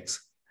Rethink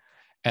X.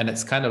 And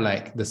it's kind of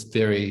like this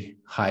very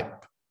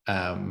hype,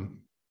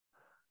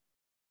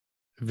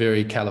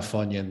 very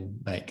Californian,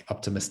 like,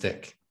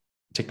 optimistic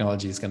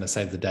technology is going to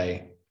save the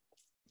day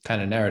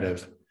kind of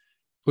narrative,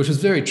 which was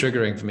very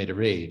triggering for me to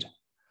read.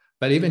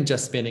 But even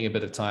just spending a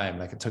bit of time,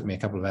 like, it took me a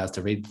couple of hours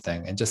to read the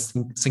thing, and just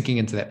sinking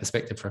into that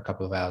perspective for a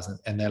couple of hours.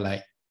 And they're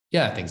like,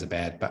 yeah, things are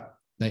bad, but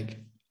like,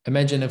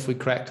 imagine if we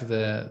cracked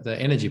the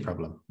energy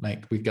problem.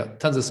 Like, we've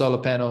got tons of solar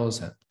panels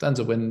and tons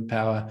of wind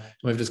power,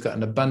 and we've just got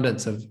an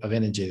abundance of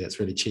energy that's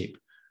really cheap.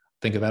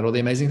 Think about all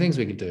the amazing things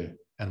we could do.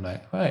 And I'm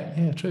like, right,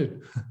 yeah,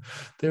 true.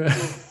 There are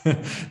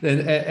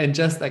and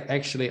just like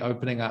actually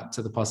opening up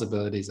to the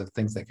possibilities of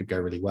things that could go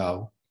really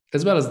well,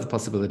 as well as the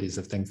possibilities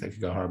of things that could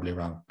go horribly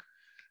wrong.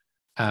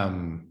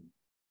 Again,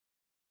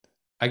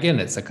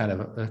 it's a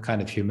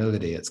kind of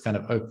humility. It's kind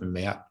of opened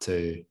me up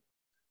to,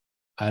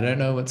 I don't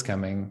know what's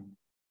coming.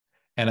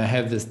 And I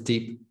have this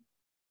deep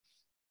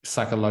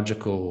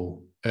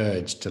psychological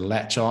urge to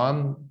latch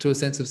on to a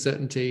sense of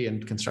certainty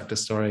and construct a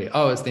story.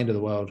 Oh, it's the end of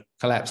the world.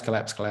 Collapse,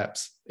 collapse,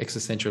 collapse.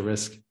 Existential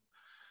risk.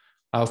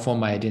 I'll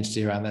form my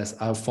identity around this.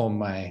 I'll form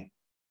my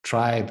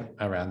tribe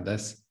around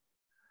this.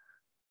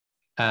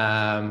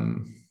 But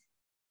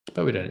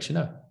we don't actually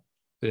know.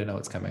 We don't know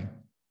what's coming.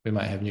 We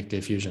might have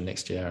nuclear fusion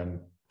next year, and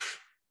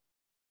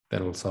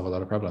that'll solve a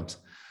lot of problems.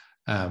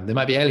 There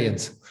might be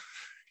aliens,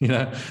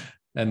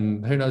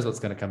 and who knows what's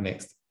going to come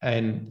next.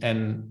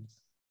 And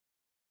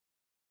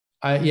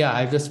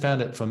I've just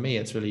found it, for me,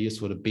 it's really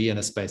useful to be in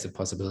a space of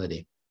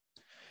possibility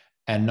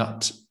and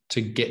not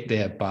to get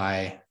there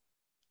by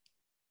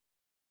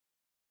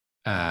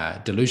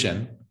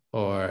delusion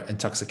or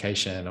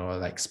intoxication or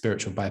like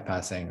spiritual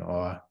bypassing,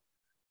 or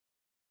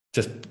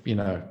just,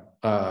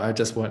 I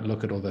just won't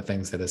look at all the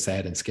things that are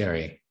sad and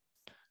scary.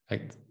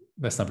 Like,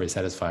 that's not very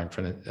satisfying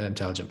for an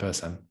intelligent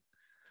person.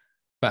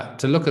 But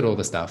to look at all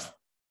the stuff,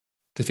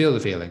 to feel the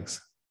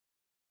feelings,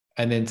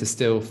 and then to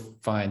still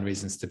find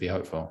reasons to be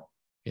hopeful.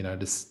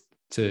 Just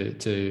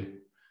to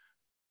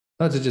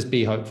not to just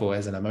be hopeful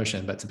as an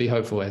emotion, but to be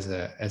hopeful as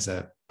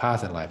a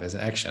path in life, as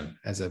an action,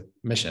 as a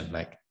mission.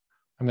 Like,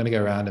 I'm going to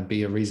go around and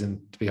be a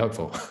reason to be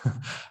hopeful.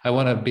 I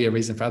want to be a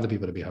reason for other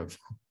people to be hopeful.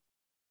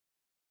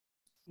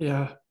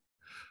 Yeah.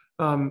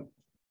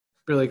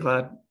 Really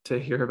glad to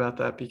hear about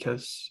that,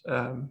 because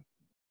I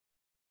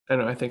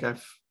think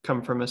I've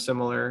come from a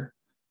similar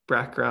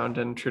background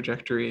and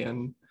trajectory,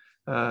 and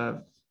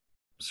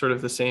sort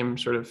of the same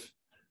sort of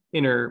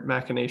inner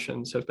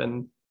machinations have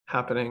been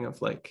happening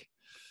of like,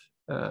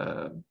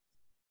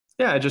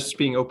 yeah, just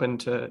being open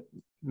to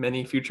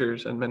many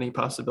futures and many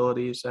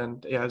possibilities,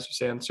 and yeah, as you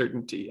say,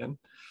 uncertainty. And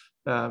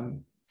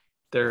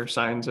there are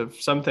signs of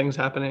some things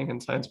happening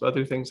and signs of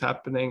other things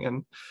happening,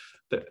 and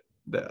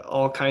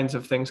all kinds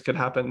of things could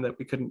happen that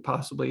we couldn't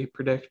possibly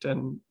predict.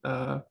 And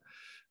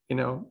you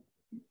know,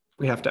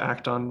 we have to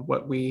act on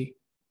what we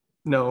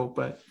know,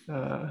 but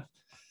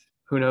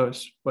who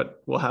knows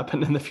what will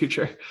happen in the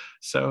future.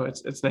 So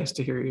it's nice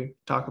to hear you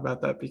talk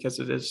about that, because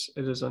it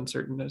is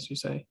uncertain, as you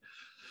say.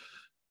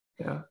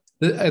 Yeah.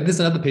 There's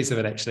another piece of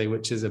it actually,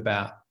 which is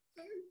about,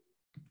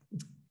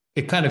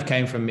 it kind of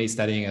came from me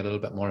studying a little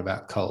bit more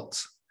about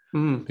cults,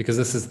 because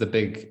this is the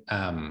big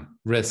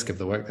risk of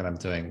the work that I'm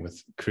doing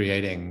with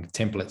creating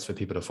templates for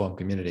people to form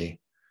community.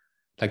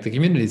 Like the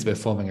communities we're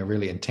forming are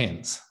really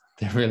intense.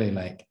 They're really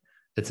like,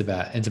 it's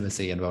about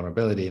intimacy and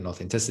vulnerability and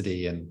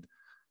authenticity and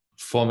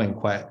forming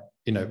quite,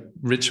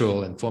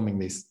 ritual and forming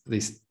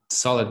these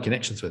solid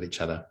connections with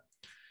each other,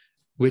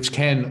 which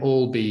can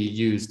all be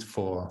used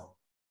for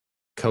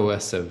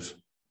coercive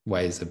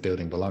ways of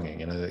building belonging,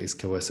 these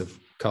coercive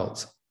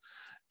cults.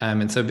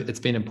 And so it's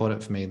been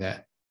important for me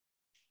that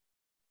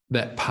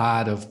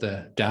part of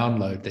the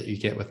download that you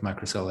get with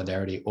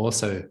microsolidarity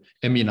also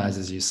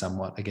immunizes you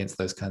somewhat against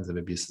those kinds of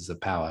abuses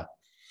of power.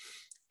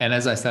 And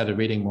as I started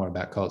reading more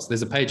about cults,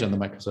 there's a page on the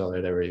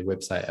microsolidarity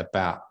website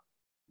about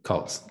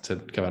cults to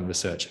go and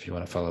research if you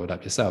want to follow it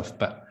up yourself.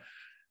 But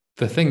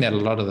the thing that a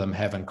lot of them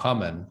have in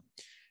common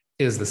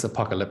is this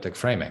apocalyptic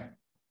framing.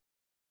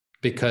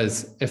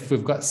 Because if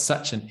we've got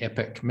such an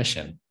epic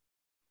mission,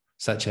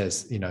 such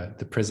as,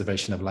 the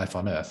preservation of life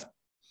on Earth,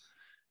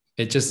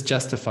 it just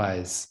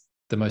justifies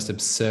the most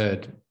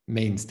absurd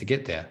means to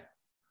get there.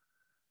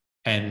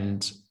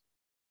 And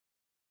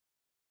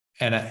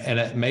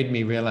it made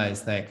me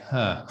realize like,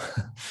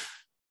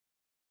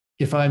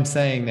 if I'm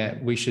saying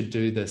that we should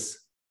do this,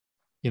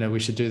 we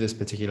should do this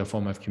particular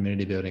form of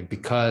community building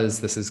because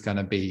this is going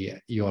to be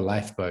your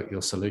lifeboat,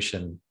 your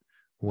solution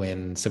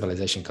when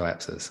civilization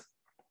collapses.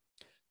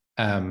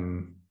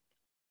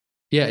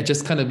 It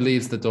just kind of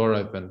leaves the door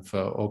open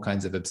for all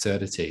kinds of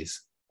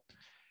absurdities.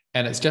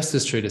 And it's just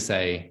as true to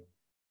say,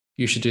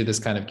 you should do this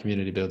kind of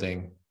community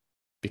building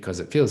because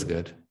it feels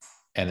good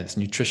and it's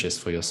nutritious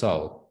for your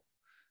soul.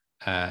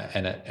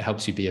 And it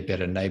helps you be a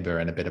better neighbor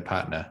and a better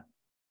partner.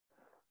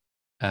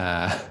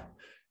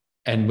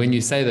 And when you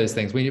say those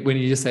things, when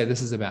you just say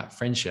this is about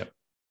friendship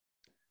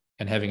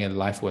and having a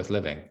life worth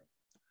living,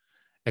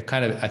 it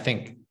kind of, I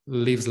think,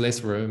 leaves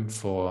less room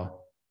for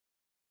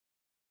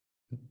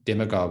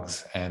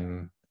demagogues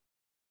and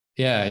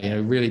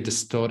really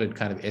distorted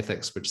kind of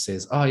ethics, which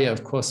says, oh yeah,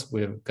 of course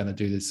we're going to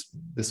do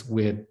this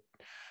weird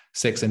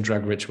sex and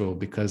drug ritual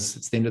because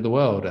it's the end of the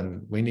world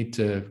and we need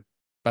to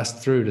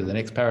bust through to the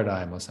next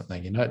paradigm or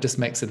something. It just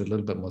makes it a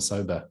little bit more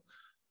sober,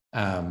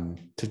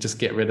 to just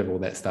get rid of all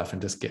that stuff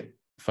and just get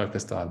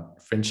focused on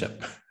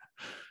friendship,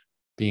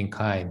 being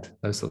kind,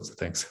 those sorts of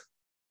things.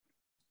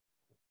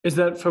 Is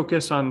that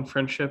focus on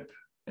friendship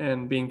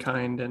and being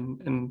kind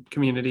and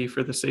community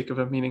for the sake of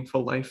a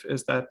meaningful life,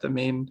 is that the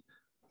main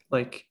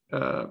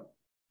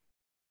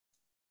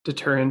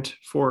deterrent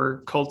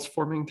for cults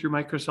forming through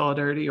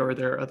microsolidarity, or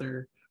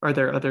are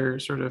there other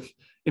sort of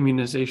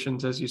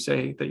immunizations, as you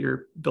say, that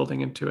you're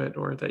building into it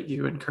or that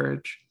you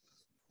encourage?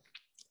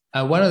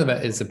 One of them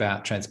is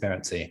about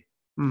transparency.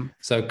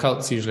 So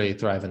cults usually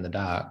thrive in the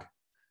dark.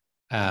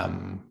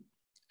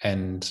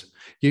 And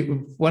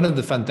one of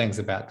the fun things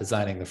about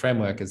designing the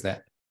framework is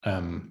that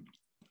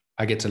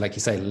I get to, like you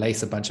say,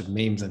 lace a bunch of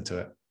memes into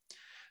it.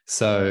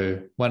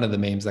 So one of the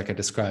memes, like I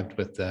described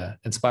with the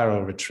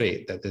Enspiral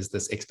retreat, that there's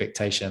this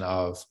expectation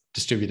of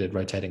distributed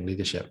rotating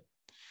leadership.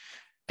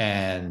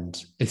 And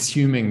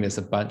assuming there's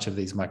a bunch of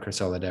these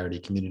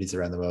microsolidarity communities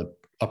around the world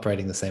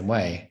operating the same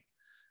way,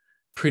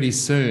 pretty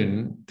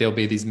soon there'll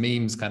be these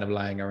memes kind of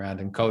lying around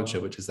in culture,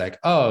 which is like,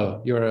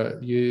 oh,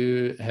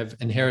 you have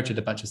inherited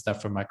a bunch of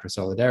stuff from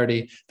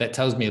microsolidarity. That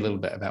tells me a little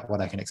bit about what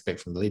I can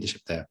expect from the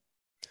leadership there.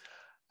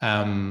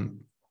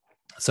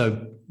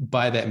 So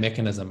by that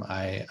mechanism,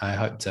 I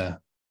hope to,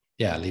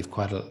 leave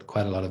quite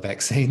a lot of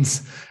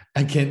vaccines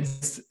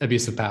against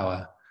abuse of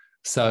power.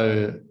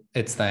 So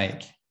it's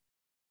like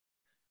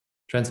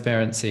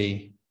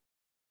transparency,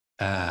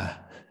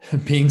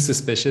 being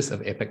suspicious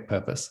of epic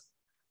purpose,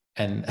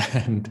 and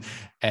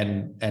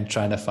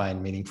trying to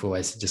find meaningful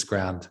ways to just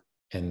ground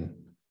in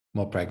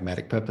more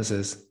pragmatic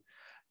purposes.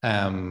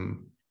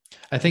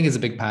 I think is a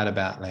big part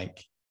about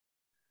like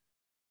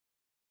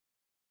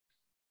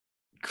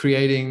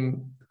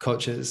creating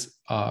cultures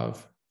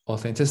of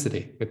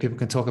authenticity where people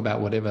can talk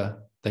about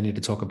whatever they need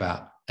to talk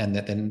about, and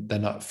that then they're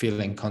not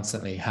feeling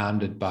constantly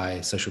hounded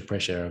by social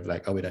pressure of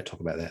like, oh, we don't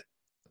talk about that,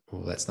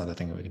 or that's not a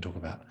thing that we can talk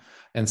about.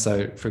 And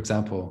so, for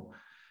example,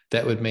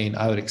 that would mean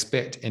I would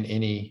expect in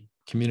any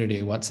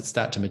community, once it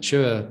starts to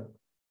mature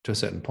to a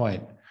certain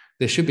point,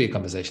 there should be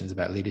conversations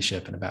about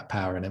leadership and about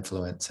power and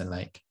influence, and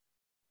like,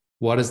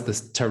 what does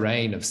this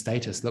terrain of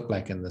status look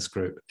like in this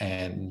group?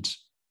 And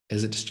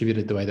is it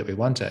distributed the way that we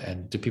want it?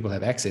 And do people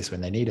have access when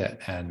they need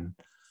it? And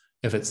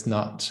if it's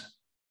not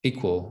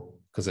equal,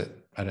 because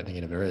I don't think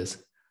it ever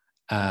is,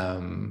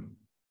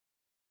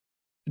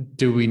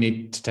 do we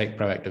need to take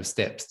proactive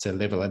steps to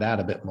level it out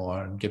a bit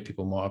more and give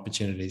people more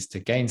opportunities to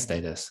gain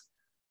status?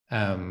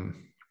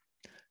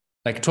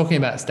 Like talking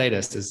about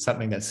status is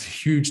something that's a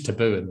huge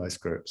taboo in most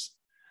groups.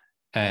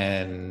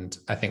 And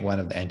I think one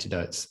of the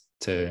antidotes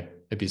to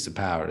abuse of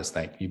power is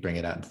like you bring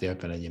it out into the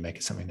open and you make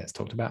it something that's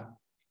talked about.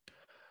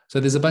 So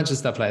there's a bunch of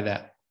stuff like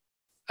that.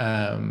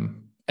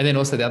 And then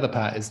also the other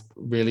part is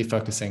really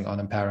focusing on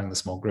empowering the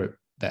small group.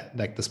 That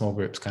like the small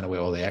group's kind of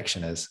where all the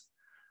action is,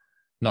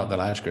 not the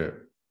large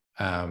group.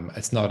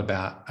 It's not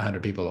about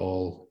 100 people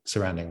all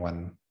surrounding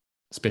one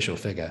special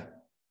figure.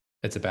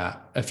 It's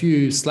about a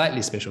few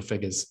slightly special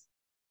figures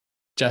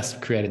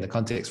just creating the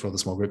context for all the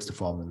small groups to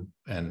form,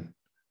 and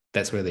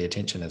that's where the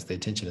attention is. The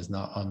attention is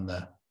not on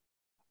the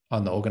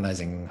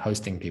organizing,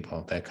 hosting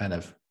people. They're kind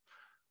of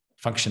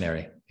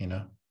functionary, you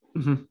know.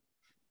 Mm-hmm.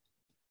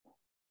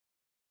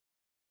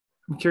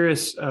 I'm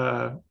curious.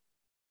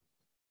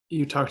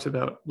 You talked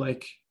about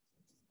like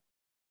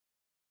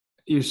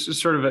you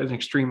sort of an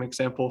extreme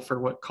example for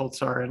what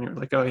cults are, and you're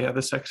like, oh yeah,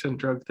 the sex and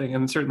drug thing,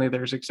 and certainly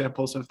there's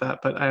examples of that.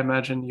 But I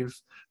imagine you've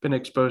been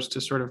exposed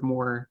to sort of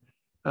more,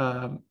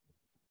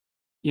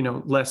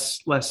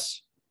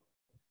 less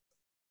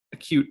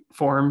acute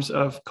forms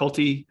of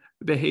culty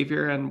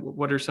behavior. And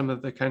what are some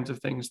of the kinds of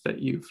things that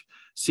you've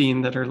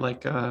seen that are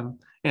like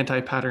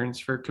anti-patterns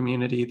for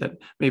community that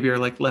maybe are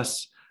like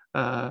less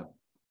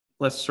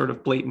sort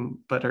of blatant,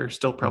 but are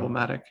still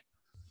problematic?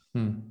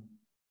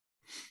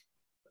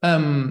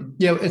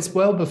 Yeah, it's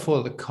well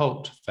before the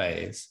cult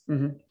phase.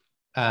 Mm-hmm.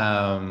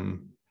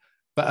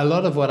 But a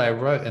lot of what I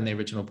wrote in the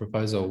original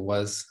proposal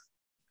was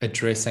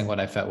addressing what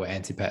I felt were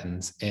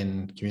anti-patterns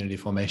in community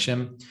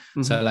formation.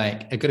 Mm-hmm. So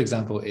like a good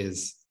example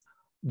is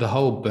the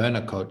whole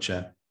burner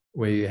culture,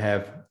 where you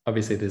have,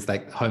 obviously there's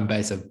like home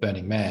base of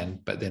Burning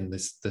Man, but then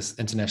this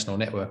international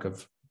network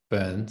of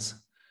burns.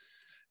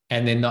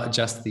 And then not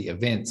just the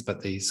events,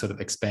 but the sort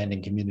of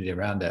expanding community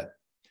around it.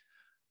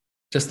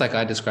 Just like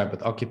I described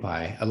with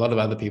Occupy, a lot of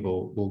other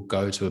people will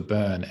go to a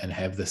burn and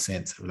have the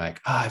sense of like,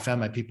 I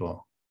found my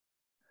people.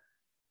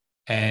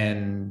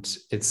 And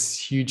it's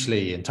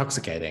hugely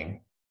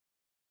intoxicating,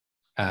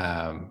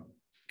 kind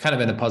of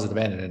in a positive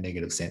and in a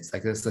negative sense.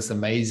 Like there's this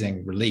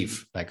amazing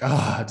relief, like,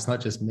 it's not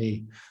just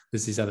me.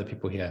 There's these other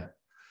people here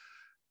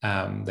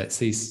that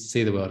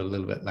see the world a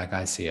little bit like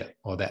I see it,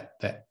 or that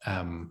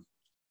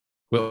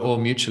we're all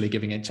mutually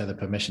giving each other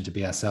permission to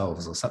be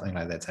ourselves, or something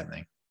like that's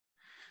happening.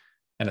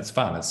 And it's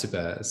fun. It's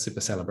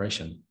super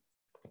celebration.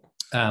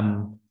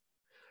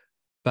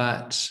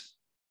 But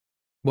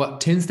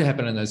what tends to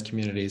happen in those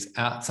communities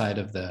outside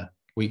of the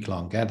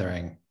week-long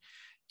gathering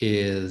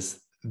is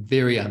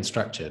very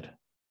unstructured.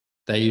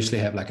 They usually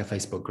have like a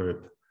Facebook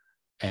group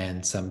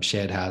and some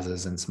shared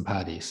houses and some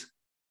parties.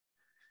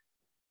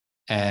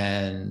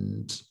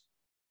 And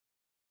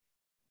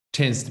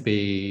tends to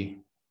be,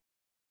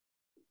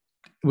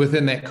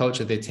 within that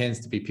culture, there tends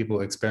to be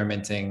people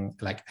experimenting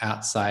like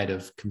outside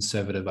of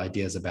conservative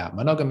ideas about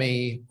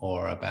monogamy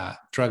or about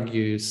drug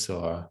use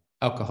or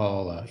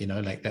alcohol, or,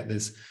 like that.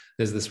 There's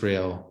this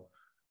real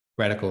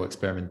radical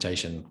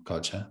experimentation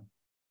culture.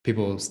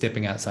 People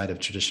stepping outside of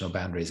traditional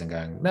boundaries and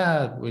going,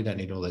 nah, we don't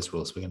need all those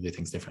rules. We're going to do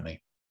things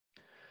differently.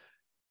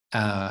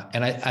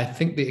 And I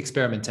think the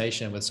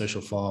experimentation with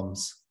social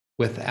forms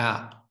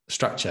without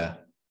structure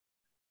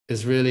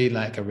is really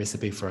like a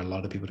recipe for a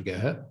lot of people to get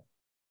hurt.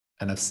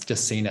 And I've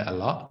just seen it a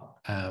lot.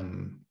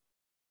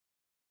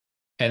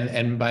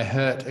 And by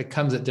hurt, it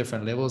comes at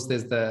different levels.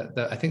 There's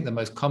I think the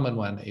most common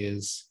one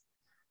is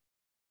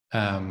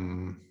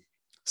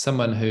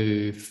someone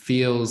who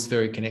feels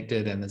very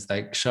connected and is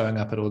like showing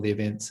up at all the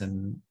events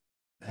and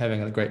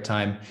having a great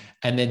time.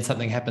 And then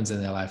something happens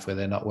in their life where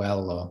they're not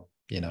well, or,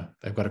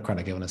 they've got a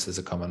chronic illness is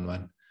a common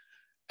one.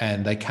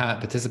 And they can't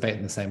participate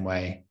in the same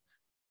way.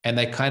 And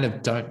they kind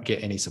of don't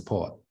get any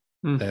support.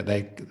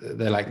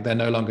 They're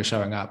no longer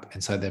showing up,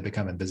 and so they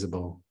become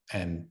invisible,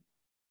 and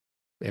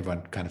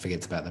everyone kind of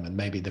forgets about them. And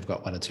maybe they've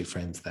got one or two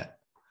friends that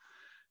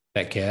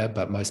care,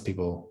 but most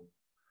people,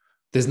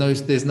 there's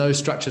no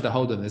structure to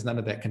hold them. There's none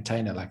of that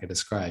container like I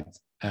described,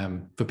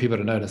 for people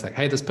to notice like,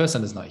 hey, this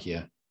person is not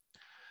here,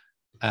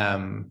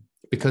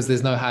 because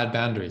there's no hard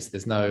boundaries.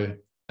 There's no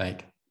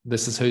like,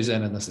 this is who's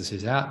in and this is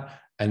who's out,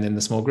 and then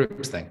the small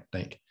groups thing.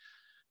 Like,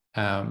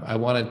 I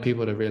wanted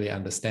people to really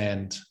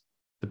understand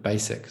the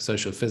basic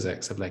social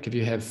physics of like, if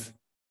you have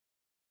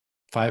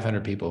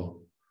 500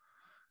 people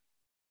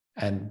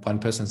and one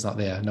person's not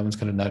there, no one's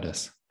going to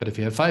notice. But if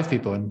you have 5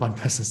 people and one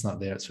person's not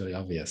there, it's really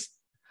obvious.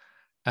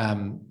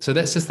 So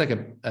that's just like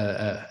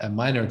a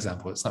minor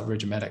example. It's not very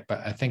dramatic, but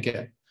I think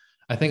a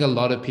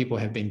lot of people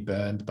have been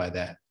burned by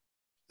that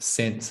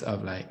sense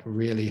of like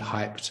really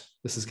hyped.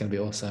 This is going to be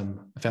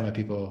awesome. I found my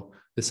people.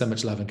 There's so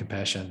much love and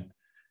compassion.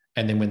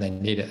 And then when they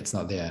need it, it's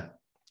not there.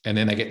 And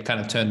then they get kind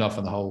of turned off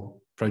on the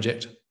whole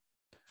project.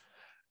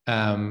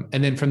 And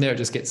then from there, it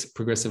just gets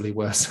progressively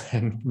worse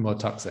and more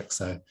toxic.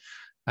 So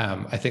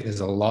I think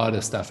there's a lot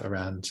of stuff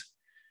around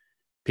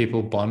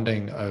people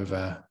bonding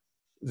over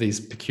these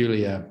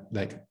peculiar,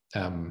 like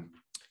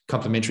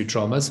complementary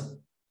traumas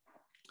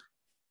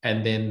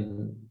And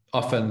then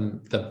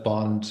often the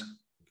bond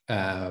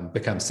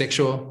becomes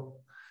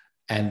sexual.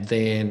 And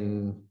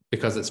then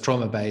because it's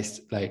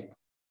trauma-based, like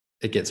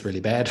it gets really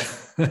bad.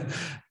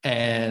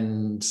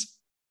 and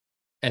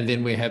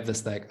then we have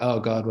this like, oh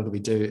God, what do we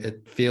do?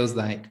 It feels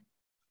like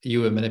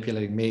you were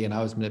manipulating me and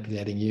I was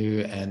manipulating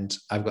you. And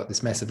I've got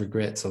this massive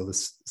regrets or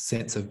this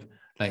sense of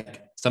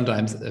like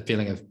sometimes a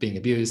feeling of being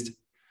abused.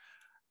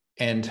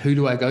 And who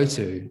do I go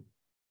to?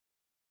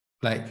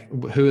 Like,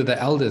 who are the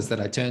elders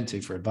that I turn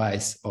to for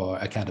advice or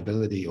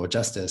accountability or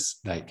justice?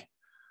 Like,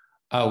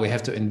 oh, we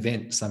have to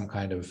invent some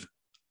kind of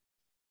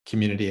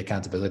community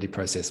accountability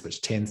process,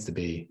 which tends to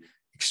be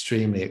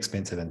extremely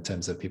expensive in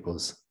terms of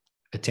people's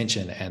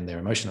attention and their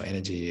emotional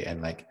energy,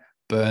 and like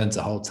burns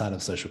a whole ton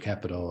of social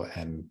capital.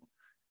 And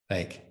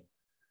like,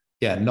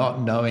 yeah,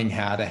 not knowing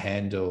how to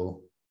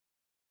handle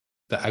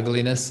the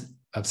ugliness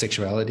of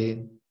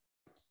sexuality,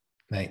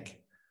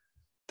 like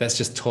that's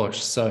just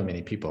torched so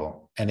many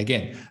people. And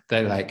again,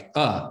 they're like,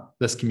 oh,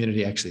 this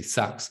community actually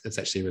sucks. It's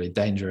actually really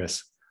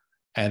dangerous.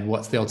 And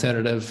what's the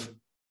alternative?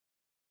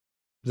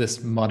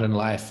 This modern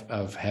life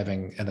of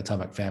having an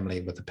atomic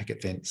family with a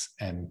picket fence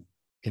and,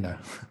 you know,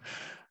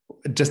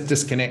 just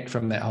disconnect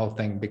from that whole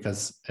thing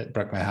because it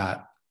broke my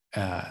heart.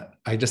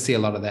 I just see a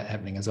lot of that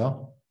happening as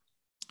well.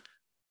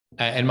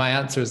 And my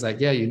answer is like,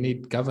 yeah, you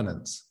need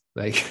governance.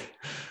 Like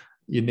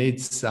you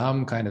need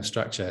some kind of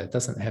structure. It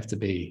doesn't have to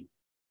be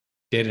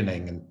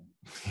deadening and,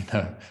 you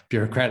know,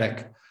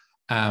 bureaucratic.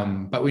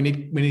 But we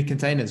need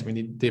containers. We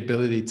need the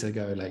ability to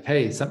go like,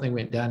 hey, something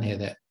went down here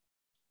that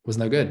was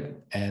no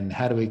good. And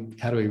how do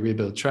we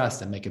rebuild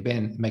trust and make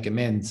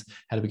amends?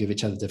 How do we give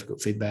each other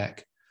difficult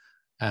feedback?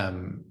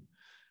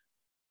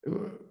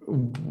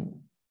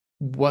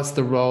 What's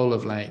the role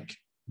of like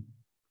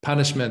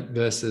punishment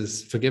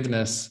versus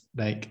forgiveness?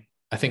 Like,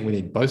 I think we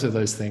need both of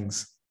those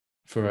things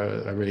for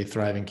a really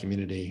thriving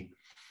community.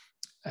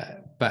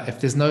 But if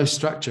there's no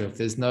structure, if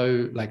there's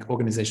no like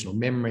organizational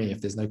memory,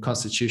 if there's no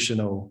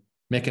constitutional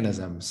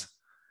mechanisms,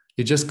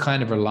 you're just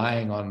kind of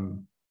relying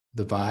on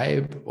the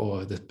vibe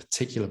or the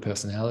particular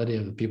personality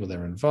of the people that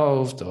are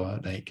involved, or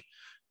like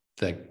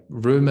the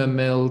rumor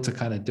mill to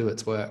kind of do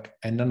its work.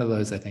 And none of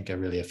those I think are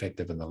really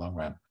effective in the long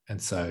run.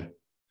 And so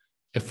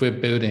if we're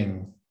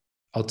building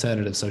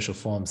alternative social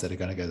forms that are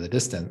going to go the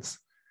distance,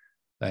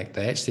 like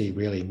they actually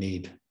really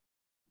need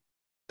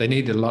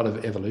a lot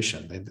of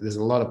evolution. There's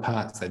a lot of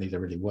parts that need to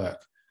really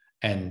work.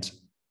 And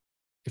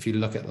if you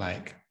look at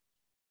like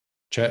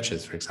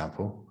churches, for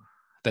example,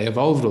 they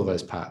evolved all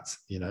those parts,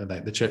 you know,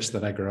 like the church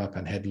that I grew up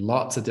in had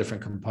lots of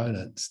different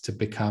components to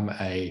become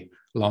a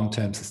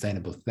long-term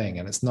sustainable thing.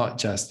 And it's not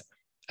just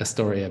a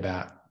story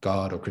about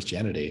God or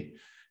Christianity.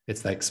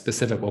 It's like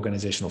specific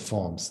organizational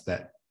forms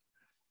that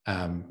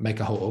make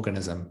a whole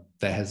organism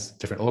that has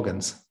different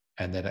organs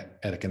and that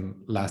it can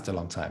last a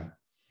long time.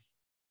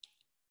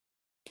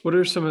 What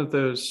are some of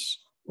those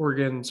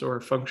organs or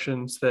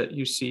functions that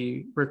you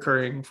see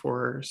recurring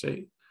for,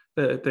 say,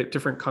 the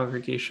different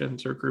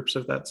congregations or groups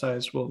of that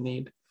size will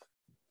need?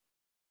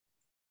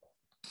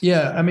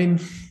 Yeah, I mean,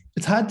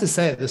 it's hard to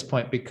say at this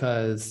point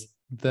because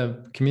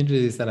the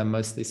communities that I'm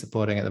mostly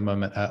supporting at the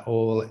moment are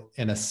all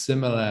in a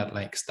similar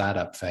like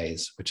startup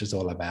phase, which is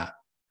all about,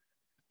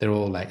 they're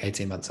all like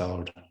 18 months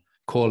old,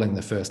 calling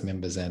the first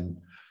members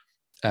in.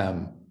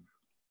 They'll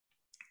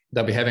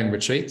be having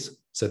retreats.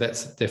 So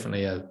that's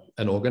definitely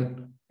an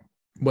organ.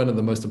 One of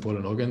the most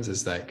important organs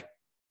is like,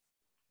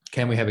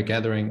 can we have a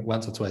gathering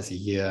once or twice a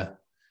year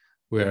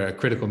where a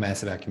critical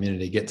mass of our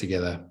community get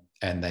together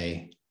and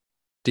they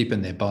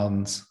deepen their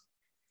bonds.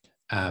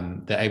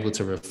 They're able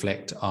to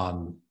reflect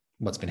on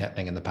what's been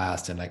happening in the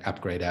past and like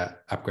upgrade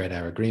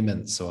our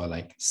agreements, or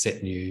like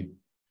set new,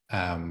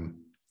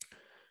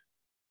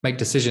 make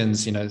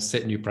decisions, you know,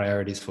 set new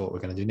priorities for what we're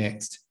going to do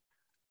next,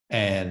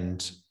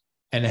 and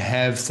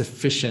have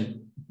sufficient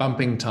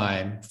bumping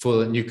time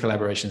for new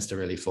collaborations to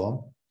really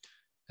form.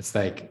 It's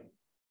like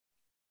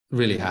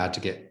really hard to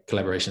get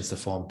collaborations to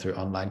form through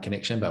online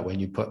connection, but when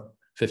you put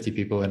 50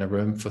 people in a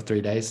room for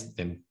 3 days,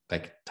 then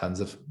like tons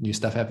of new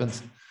stuff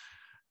happens.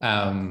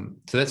 So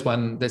that's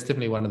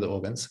definitely one of the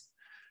organs.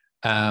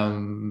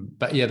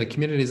 But yeah, the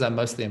communities I'm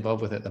mostly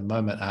involved with at the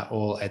moment are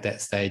all at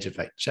that stage of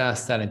like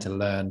just starting to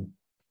learn,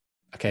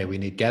 okay, we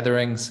need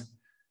gatherings,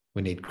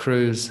 we need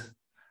crews.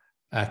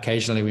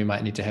 Occasionally we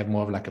might need to have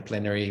more of like a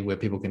plenary where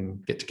people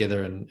can get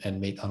together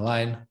and meet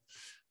online.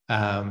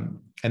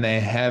 And they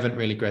haven't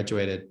really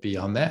graduated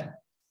beyond that.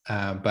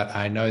 But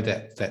I know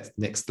that that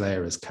next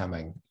layer is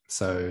coming.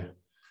 So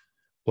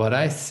what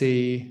I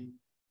see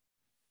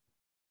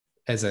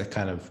as a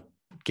kind of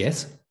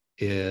guess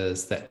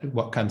is that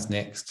what comes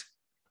next,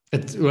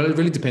 it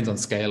really depends on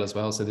scale as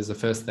well. So there's the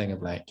first thing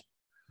of like,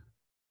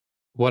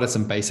 what are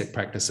some basic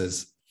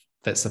practices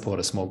that support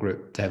a small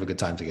group to have a good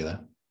time together?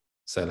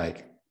 So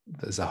like,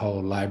 there's a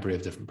whole library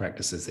of different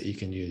practices that you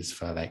can use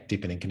for like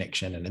deepening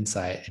connection and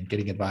insight and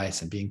getting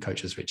advice and being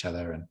coaches for each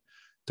other and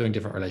doing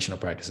different relational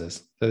practices.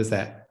 So there's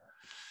that.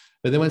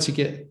 But then once you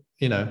get,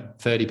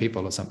 30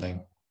 people or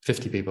something,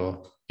 50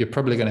 people, you're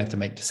probably going to have to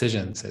make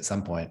decisions at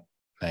some point,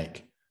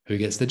 like who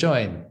gets to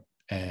join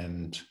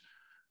and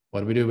what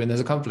do we do when there's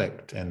a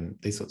conflict, and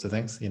these sorts of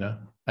things,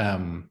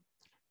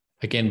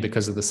 again,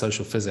 because of the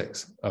social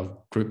physics of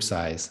group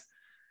size.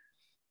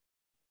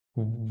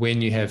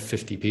 When you have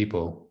 50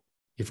 people,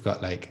 you've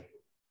got like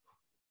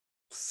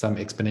some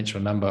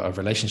exponential number of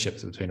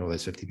relationships between all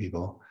those 50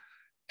 people.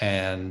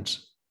 And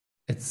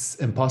it's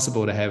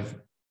impossible to have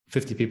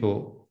 50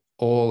 people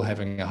all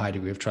having a high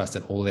degree of trust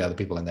in all the other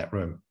people in that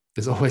room.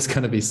 There's always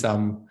going to be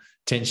some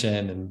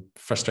tension and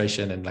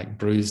frustration and like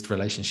bruised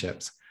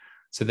relationships.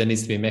 So there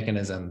needs to be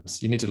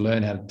mechanisms. You need to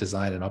learn how to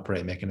design and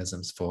operate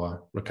mechanisms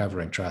for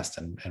recovering trust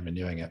and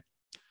renewing it.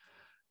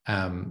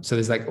 So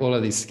there's like all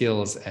of these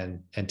skills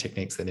and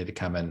techniques that need to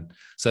come in,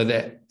 so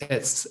that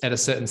it's at a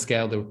certain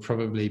scale, there will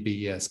probably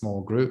be a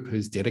small group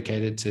who's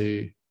dedicated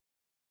to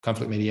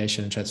conflict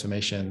mediation and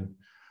transformation,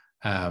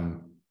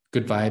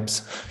 good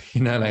vibes,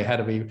 like how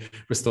do we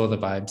restore the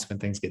vibes when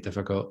things get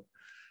difficult?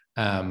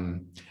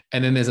 And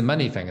then there's a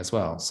money thing as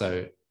well.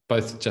 So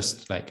both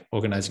just like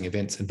organizing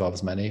events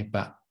involves money,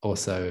 but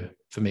also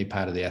for me,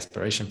 part of the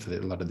aspiration for a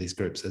lot of these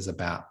groups is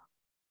about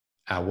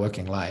our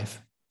working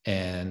life.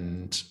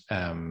 And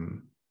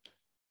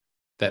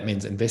that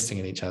means investing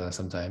in each other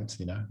sometimes,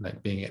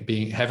 like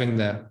having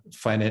the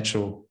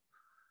financial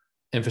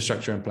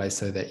infrastructure in place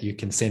so that you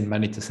can send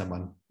money to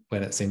someone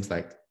when it seems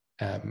like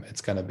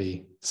it's going to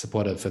be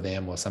supportive for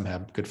them or somehow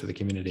good for the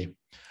community.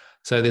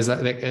 So there's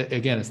like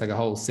again, it's like a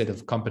whole set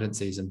of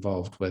competencies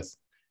involved with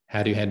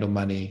how do you handle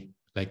money?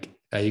 Like,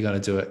 are you going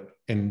to do it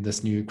in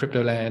this new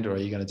crypto land, or are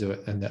you going to do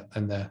it in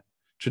the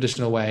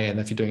traditional way? And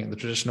if you're doing it the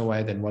traditional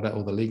way, then what are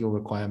all the legal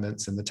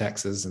requirements and the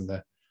taxes and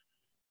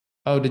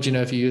did you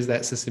know if you use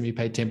that system, you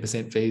pay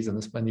 10% fees, and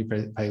this one you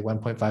pay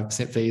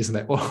 1.5% fees,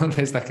 and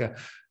there's like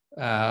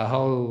a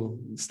whole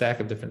stack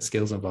of different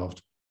skills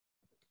involved.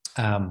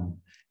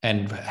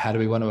 And how do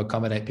we want to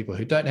accommodate people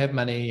who don't have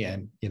money?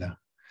 And,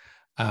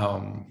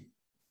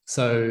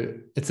 so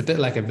it's a bit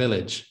like a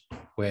village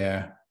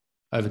where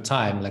over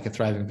time, like a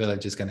thriving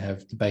village is going to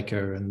have the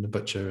baker and the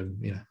butcher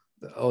and,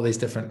 all these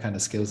different kind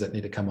of skills that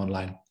need to come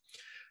online.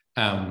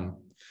 And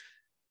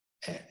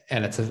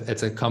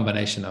it's a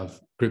combination of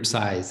group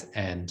size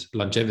and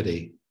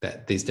longevity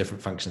that these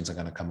different functions are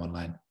going to come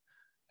online.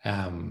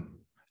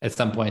 At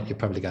some point, you're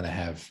probably going to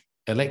have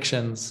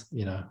elections,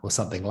 or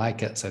something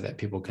like it, so that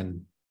people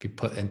can be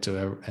put into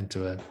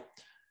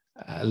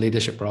a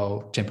leadership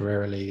role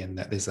temporarily, and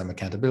that there's some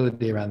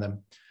accountability around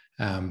them.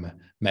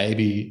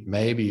 Maybe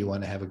you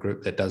want to have a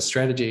group that does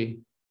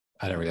strategy.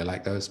 I don't really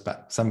like those,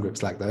 but some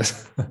groups like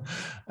those.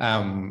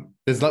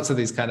 There's lots of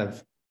these kind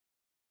of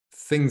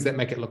things that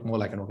make it look more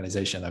like an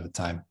organization over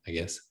time, I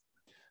guess.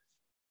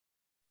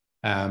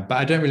 But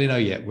I don't really know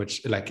yet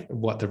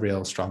what the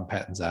real strong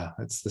patterns are.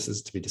 This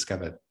is to be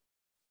discovered.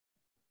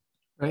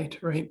 Right.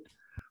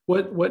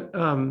 What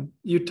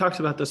you talked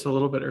about this a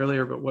little bit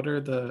earlier, but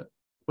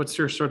what's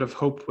your sort of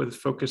hope with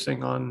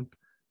focusing on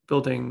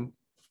building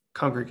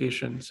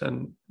congregations,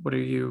 and what are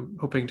you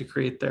hoping to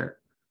create there?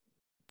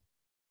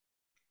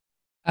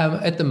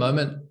 At the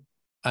moment,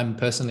 I'm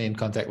personally in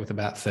contact with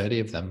about 30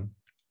 of them.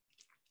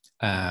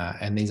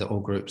 And these are all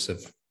groups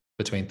of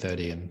between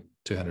 30 and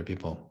 200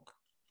 people.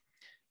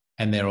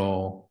 And they're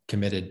all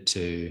committed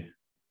to,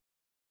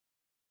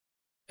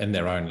 in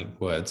their own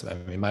words, I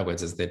mean, my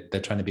words is they're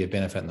trying to be a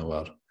benefit in the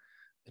world.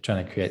 They're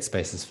trying to create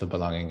spaces for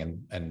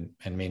belonging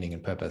and meaning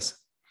and purpose.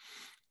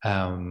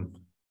 That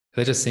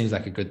just seems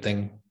like a good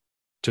thing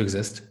to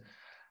exist.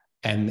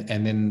 And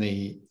then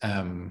the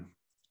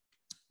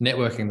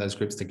networking those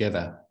groups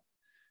together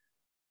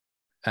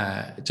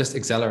just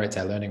accelerates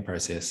our learning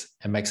process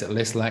and makes it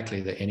less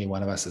likely that any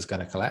one of us is going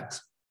to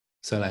collapse.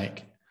 So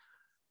like,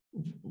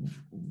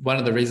 one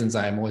of the reasons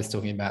I'm always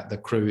talking about the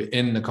crew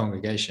in the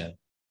congregation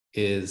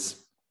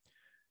is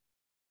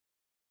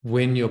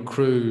when your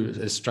crew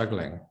is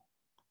struggling,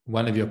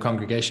 one of your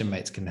congregation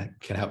mates can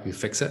help you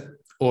fix it.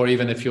 Or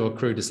even if your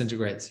crew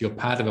disintegrates, you're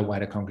part of a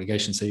wider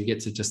congregation. So you get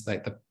to just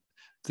like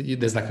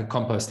there's like a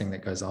composting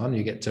that goes on.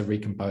 You get to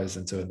recompose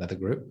into another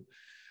group.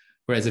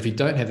 Whereas if you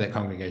don't have that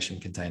congregation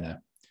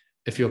container,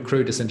 if your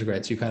crew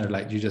disintegrates, you kind of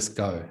like, you just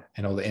go,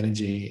 and all the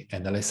energy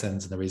and the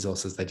lessons and the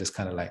resources, they just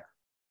kind of like,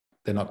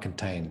 they're not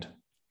contained.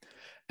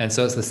 And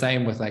so it's the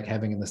same with like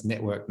having this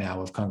network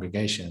now of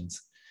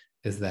congregations,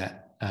 is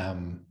that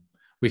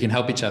we can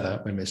help each other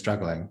when we're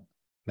struggling.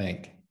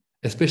 Like,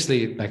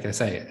 especially, like I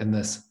say, in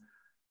this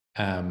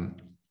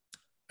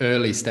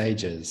early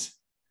stages,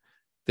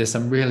 there's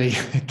some really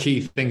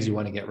key things you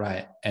want to get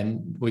right,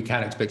 and we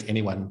can't expect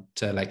anyone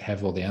to like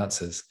have all the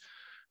answers.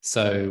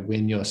 So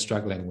when you're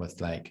struggling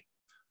with like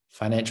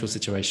financial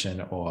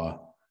situation or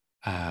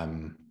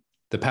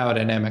the power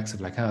dynamics of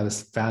like, oh,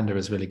 this founder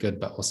is really good,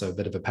 but also a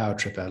bit of a power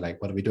tripper,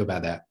 like what do we do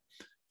about that?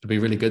 It'd be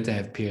really good to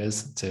have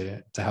peers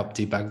to help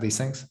debug these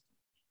things.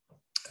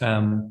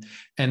 And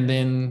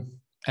then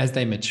as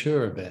they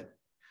mature a bit,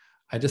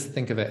 I just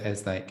think of it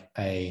as like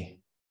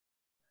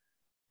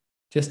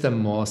just a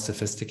more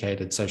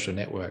sophisticated social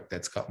network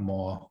that's got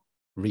more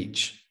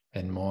reach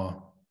and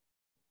more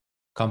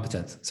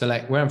competence. So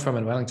like where I'm from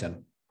in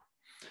Wellington,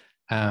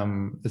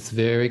 It's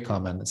very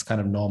common. It's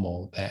kind of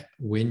normal that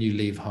when you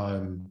leave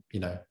home, you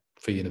know,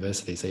 for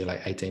university, so you're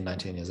like 18,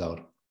 19 years old,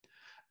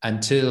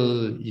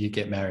 until you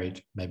get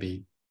married,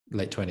 maybe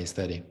late 20s,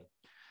 30,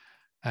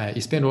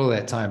 you spend all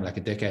that time, like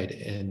a decade,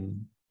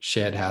 in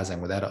shared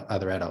housing with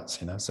other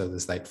adults, you know, so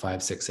there's like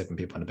 5, 6, 7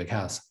 people in a big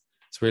house.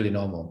 It's really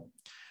normal.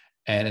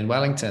 And in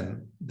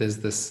Wellington, there's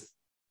this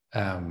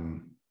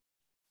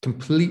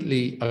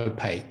completely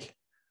opaque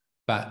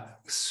but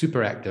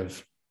super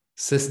active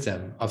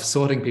system of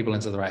sorting people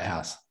into the right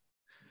house.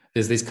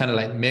 There's these kind of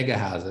like mega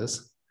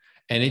houses,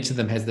 and each of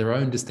them has their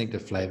own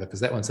distinctive flavor,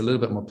 because that one's a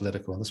little bit more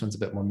political, and this one's a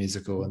bit more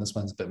musical, and this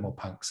one's a bit more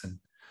punks.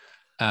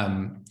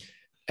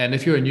 And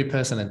if you're a new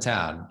person in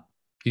town,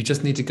 you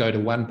just need to go to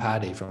one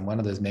party from one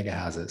of those mega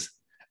houses,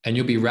 and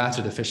you'll be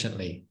routed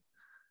efficiently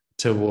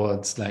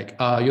towards like,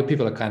 oh, your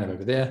people are kind of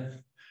over there,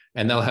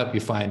 and they'll help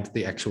you find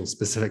the actual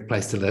specific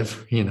place to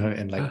live, you know,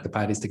 and like the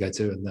parties to go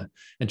to and the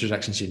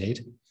introductions you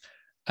need.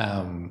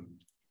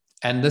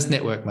 And this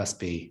network must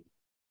be,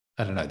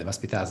 I don't know, there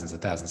must be thousands and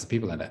thousands of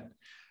people in it.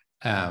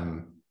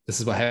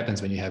 This is what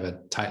happens when you have a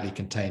tightly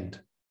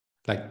contained,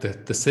 like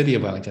the city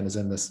of Wellington is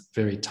in this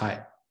very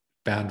tight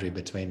boundary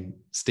between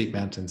steep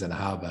mountains and a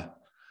harbour.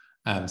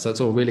 So it's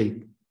all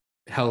really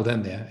held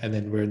in there. And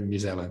then we're in New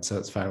Zealand, so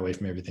it's far away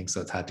from everything, so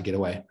it's hard to get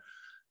away.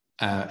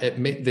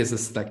 There's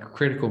this like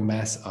critical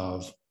mass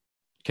of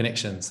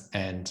connections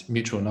and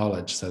mutual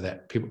knowledge, so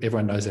that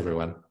everyone knows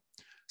everyone.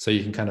 So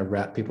you can kind of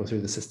route people through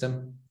the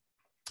system.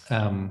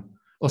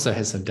 Also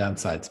has some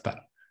downsides, but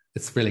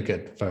it's really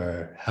good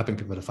for helping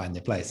people to find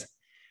their place.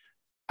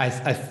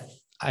 I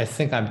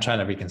think I'm trying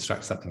to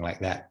reconstruct something like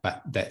that,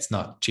 but that's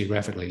not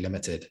geographically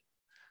limited.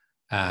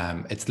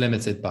 It's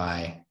limited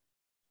by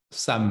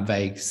some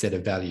vague set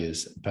of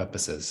values and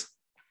purposes,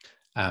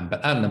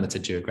 but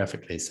unlimited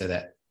geographically, so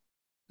that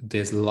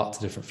there's lots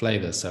of different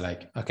flavors. So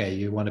like, okay,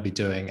 you want to be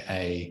doing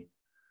a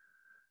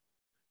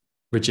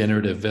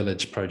regenerative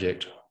village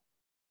project.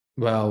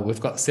 Well, we've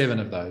got 7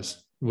 of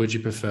those. Would you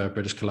prefer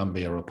British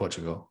Columbia or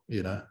Portugal,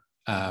 you know?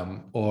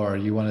 Or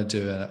you want to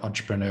do an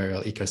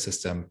entrepreneurial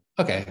ecosystem.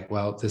 Okay,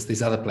 well, there's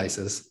these other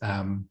places,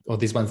 or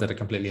these ones that are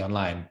completely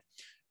online,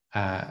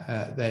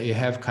 that you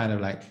have kind of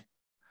like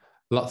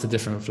lots of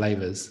different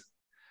flavors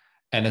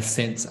and a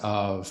sense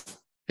of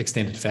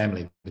extended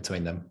family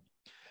between them.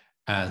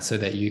 So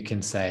that you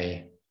can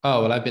say,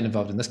 oh, well, I've been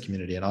involved in this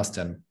community in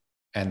Austin,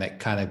 and that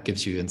kind of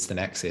gives you instant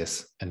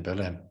access in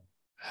Berlin,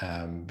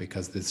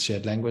 because there's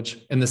shared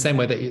language. In the same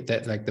way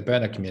that like the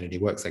burner community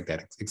works like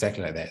that,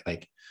 exactly like that.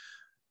 Like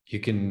you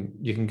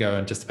can go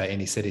in just about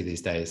any city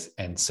these days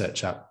and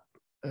search up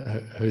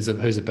who's a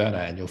burner,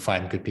 and you'll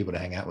find good people to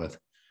hang out with.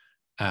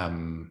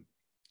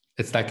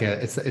 It's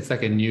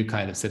like a new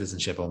kind of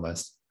citizenship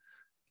almost.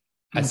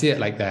 I see it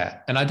like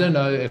that. And I don't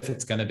know if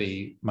it's going to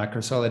be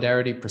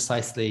microsolidarity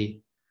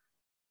precisely,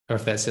 or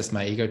if that's just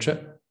my ego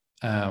trip.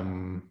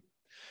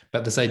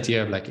 But this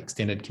idea of like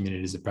extended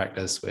communities of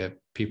practice where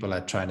people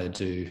are trying to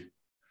do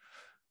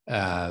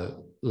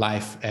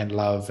life and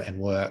love and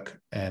work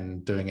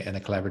and doing it in a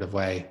collaborative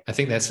way, I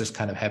think that's just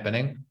kind of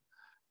happening.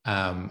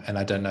 And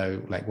I don't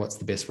know like what's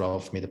the best role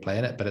for me to play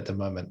in it. But at the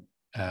moment,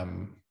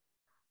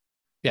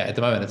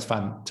 it's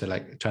fun to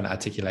like trying to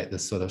articulate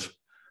this sort of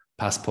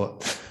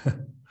passport.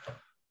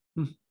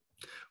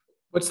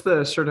 What's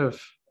the sort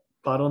of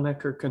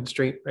bottleneck or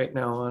constraint right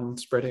now on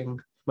spreading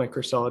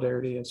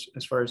microsolidarity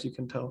as far as you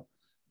can tell?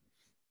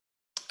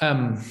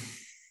 I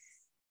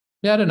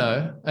don't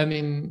know. I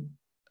mean,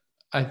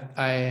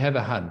 I have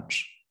a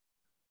hunch,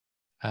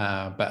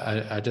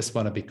 but I just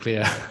want to be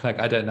clear. Like,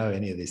 I don't know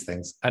any of these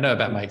things. I know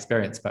about my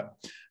experience, but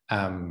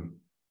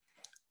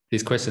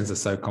these questions are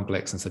so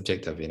complex and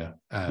subjective, you know.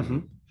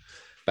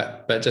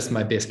 But just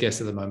my best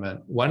guess at the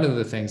moment. One of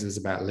the things is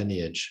about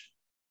lineage.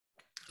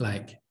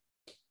 Like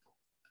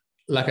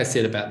I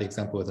said about the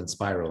example with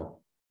Enspiral,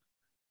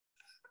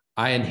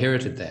 I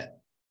inherited that.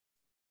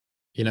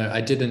 You know,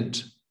 I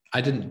didn't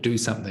do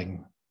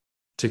something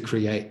to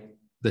create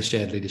the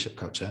shared leadership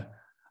culture.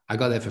 I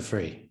got that for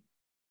free.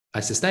 I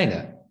sustained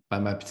it by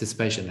my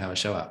participation, how I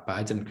show up, but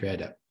I didn't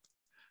create it.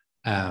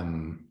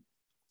 And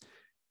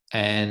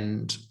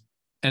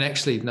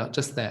actually, not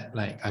just that,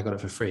 like I got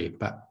it for free,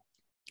 but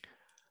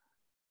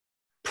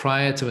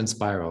prior to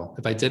Enspiral,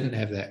 if I didn't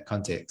have that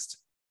context,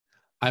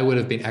 I would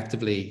have been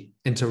actively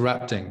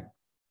interrupting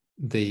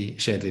the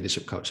shared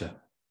leadership culture.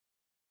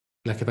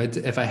 Like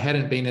if I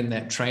hadn't been in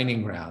that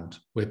training ground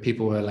where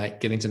people were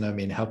like getting to know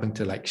me and helping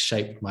to like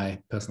shape my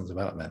personal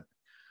development,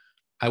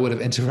 I would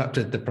have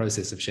interrupted the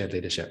process of shared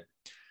leadership.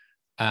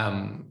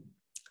 And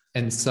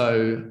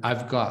so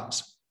I've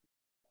got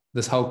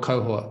this whole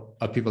cohort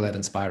of people at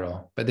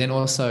Enspiral, but then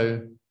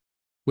also,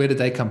 where did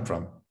they come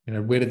from? You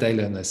know, where did they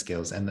learn those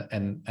skills? And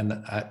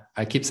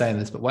I keep saying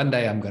this, but one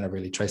day I'm going to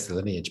really trace the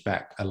lineage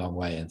back a long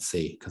way and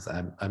see, because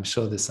I'm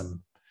sure there's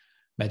some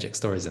magic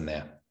stories in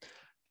there.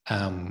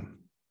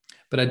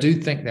 But I do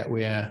think that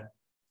we're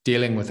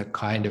dealing with a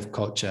kind of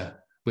culture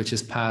which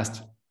is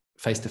passed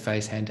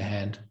face-to-face,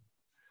 hand-to-hand,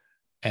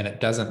 and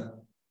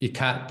you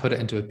can't put it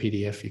into a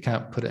PDF, you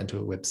can't put it into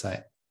a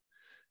website.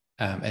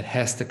 It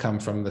has to come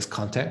from this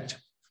contact.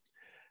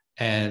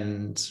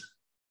 And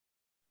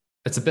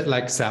it's a bit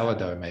like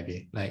sourdough,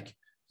 maybe. Like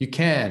you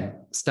can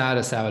start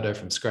a sourdough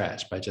from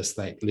scratch by just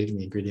like leaving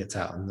the ingredients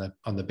out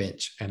on the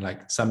bench, and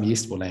like some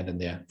yeast will land in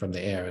there from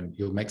the air and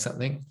you'll make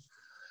something.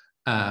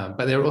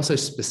 But there are also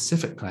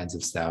specific kinds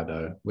of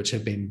sourdough, which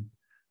have been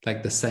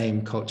like the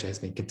same culture has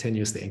been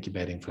continuously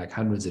incubating for like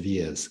hundreds of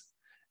years.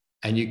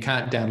 And you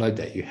can't download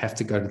that. You have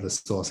to go to the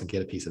source and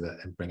get a piece of it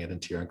and bring it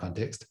into your own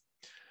context.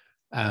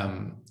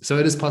 So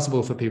it is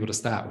possible for people to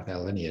start with our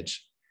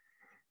lineage.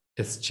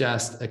 It's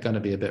just going to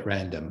be a bit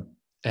random.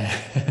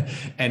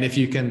 And if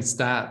you can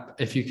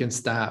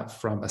start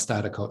from a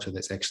starter culture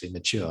that's actually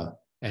mature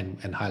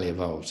and highly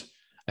evolved,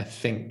 I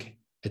think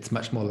it's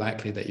much more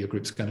likely that your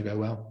group's going to go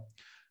well.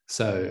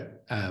 So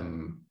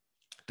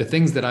the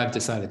things that I've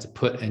decided to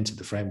put into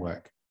the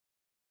framework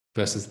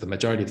versus the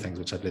majority of things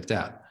which I've left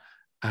out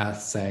are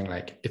saying,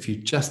 like, if you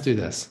just do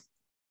this,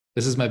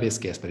 this is my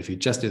best guess, but if you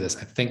just do this,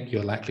 I think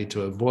you're likely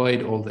to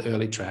avoid all the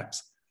early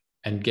traps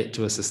and get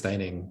to a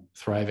sustaining,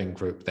 thriving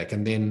group that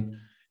can then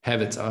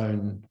have its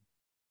own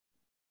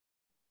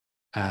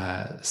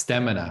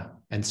stamina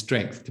and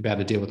strength to be able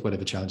to deal with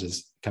whatever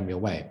challenges come your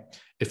way.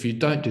 If you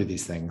don't do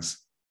these things,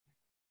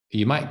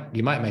 you might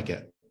make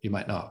it, you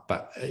might not,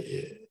 but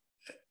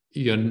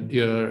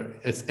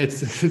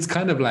it's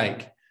kind of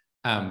like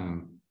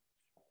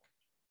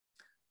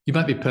you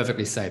might be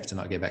perfectly safe to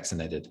not get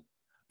vaccinated,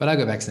 but I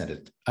got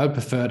vaccinated. I'd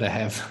prefer to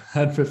have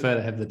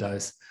the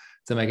dose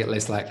to make it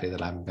less likely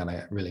that I'm going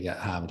to really get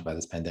harmed by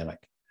this pandemic.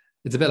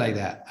 It's a bit like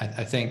that.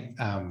 I think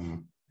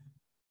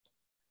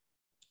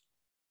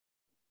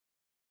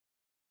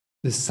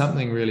there's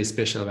something really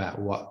special about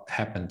what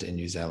happened in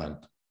New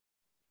Zealand.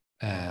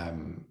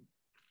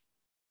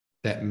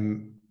 That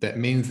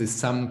means there's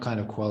some kind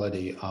of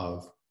quality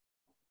of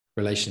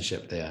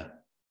relationship there,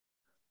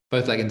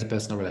 both like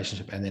interpersonal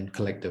relationship and then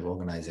collective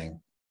organizing,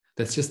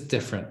 that's just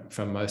different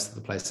from most of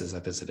the places I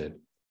visited.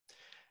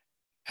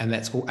 And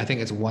I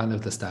think it's one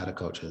of the starter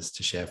cultures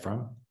to share from.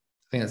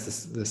 I think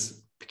it's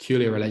this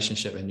peculiar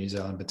relationship in New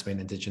Zealand between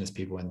Indigenous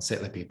people and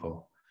settler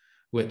people,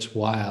 which,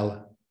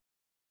 while,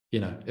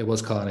 it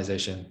was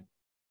colonization,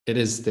 it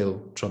is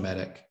still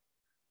traumatic.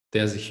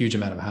 There's a huge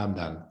amount of harm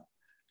done.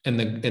 In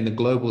the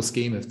global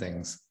scheme of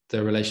things,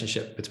 the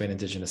relationship between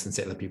Indigenous and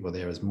settler people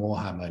there is more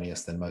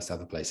harmonious than most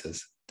other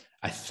places.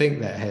 I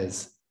think that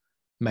has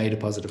made a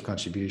positive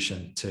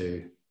contribution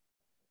to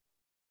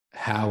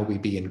how we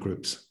be in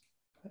groups.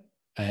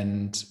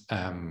 And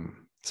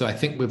so I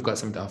think we've got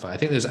something to offer. I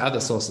think there's other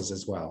sources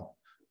as well.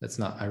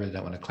 I really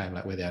don't want to claim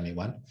like we're the only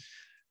one.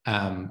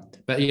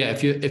 But yeah,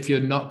 if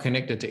you're not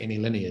connected to any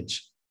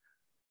lineage,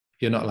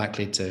 you're less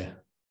likely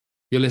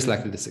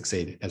to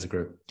succeed as a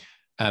group.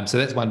 So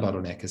that's one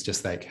bottleneck, is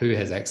just like who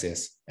has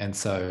access. And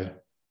so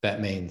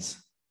that means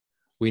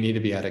we need to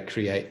be able to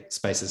create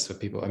spaces for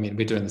people. I mean,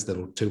 we're doing this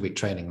little 2-week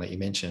training that you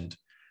mentioned.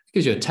 It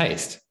gives you a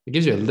taste. It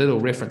gives you a little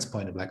reference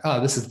point of like, oh,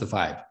 this is the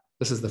vibe.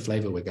 This is the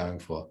flavor we're going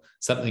for.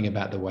 Something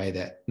about the way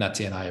that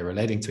Ngati and I are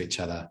relating to each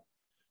other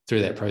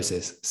through that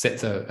process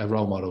sets a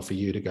role model for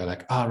you to go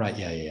like, oh, right,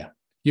 yeah.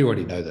 You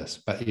already know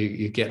this, but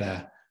you get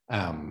a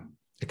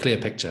clear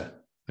picture.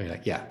 You're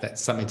like, yeah,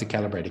 that's something to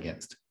calibrate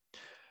against.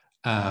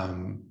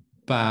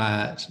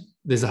 But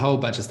there's a whole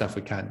bunch of stuff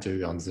we can't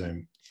do on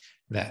Zoom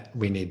that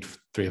we need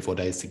 3 or 4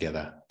 days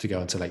together to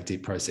go into like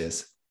deep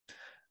process.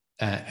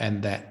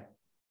 And that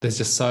there's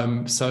just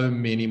so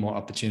many more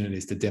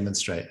opportunities to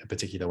demonstrate a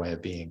particular way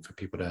of being for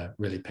people to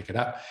really pick it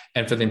up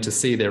and for them to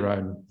see their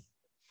own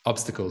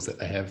obstacles that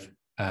they have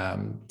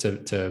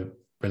to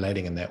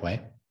relating in that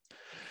way.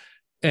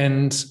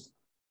 And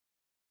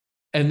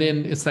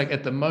then it's like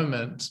at the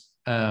moment,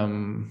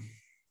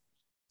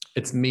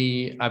 it's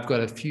me. I've got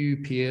a few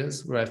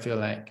peers where I feel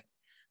like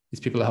these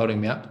people are holding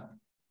me up,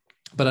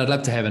 but I'd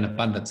love to have an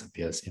abundance of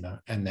peers,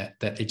 and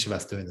that each of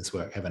us doing this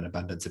work have an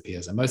abundance of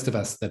peers. And most of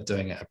us that are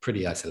doing it are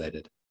pretty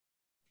isolated,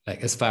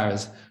 like as far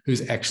as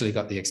who's actually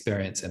got the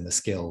experience and the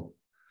skill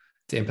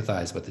to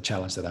empathize with the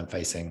challenge that I'm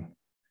facing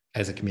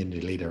as a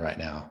community leader right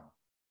now.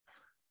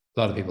 A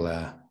lot of people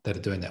that are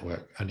doing that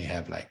work only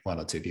have like 1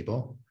 or 2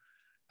 people,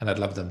 and I'd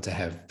love them to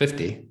have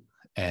 50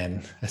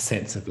 and a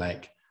sense of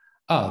like,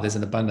 oh, there's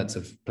an abundance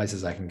of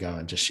places I can go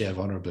and just share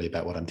vulnerably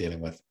about what I'm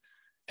dealing with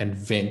and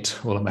vent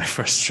all of my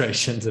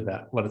frustrations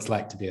about what it's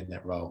like to be in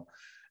that role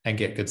and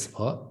get good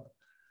support.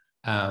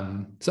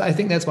 So I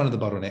think that's one of the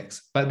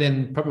bottlenecks, but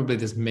then probably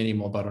there's many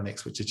more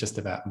bottlenecks, which is just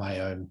about my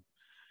own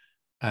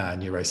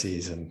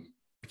neuroses and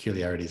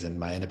peculiarities and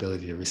my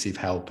inability to receive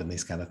help and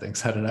these kind of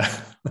things. I don't know.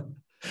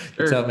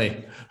 Sure. Tell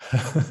me.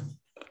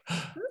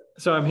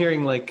 So I'm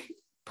hearing like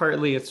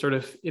partly it's sort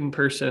of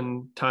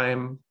in-person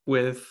time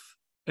with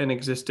an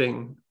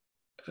existing,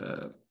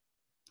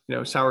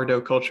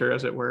 sourdough culture,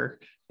 as it were,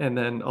 and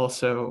then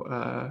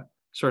also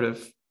sort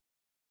of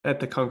at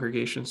the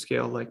congregation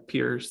scale, like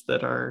peers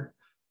that are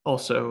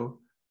also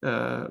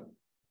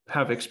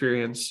have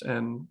experience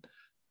and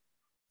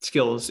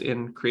skills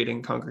in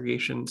creating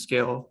congregation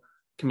scale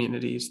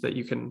communities that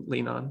you can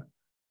lean on.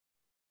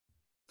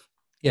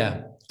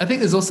 Yeah. I think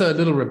there's also a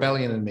little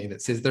rebellion in me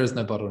that says there is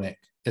no bottleneck.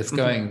 It's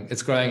Mm-hmm.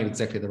 it's growing at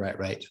exactly the right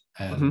rate.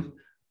 And Mm-hmm.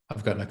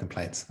 I've got no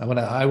complaints. I want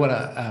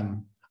to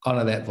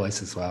honor that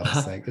voice as well.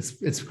 It's like,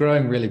 it's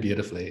growing really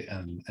beautifully,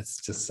 and it's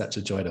just such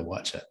a joy to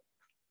watch it.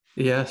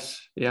 Yes.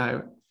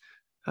 Yeah.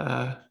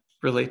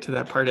 Relate to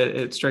that part.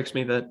 It strikes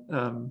me that,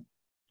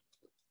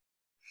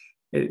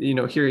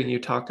 hearing you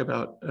talk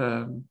about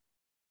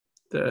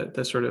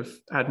the sort of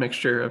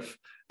admixture of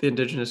the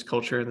indigenous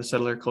culture, the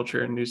settler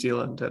culture in New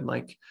Zealand, and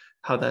like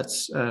how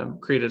that's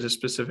created a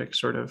specific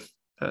sort of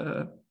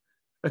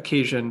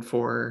occasion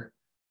for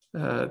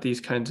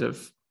these kinds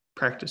of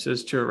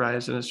practices to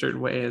arise in a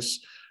certain way is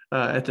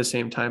at the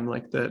same time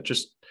like the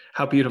just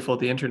how beautiful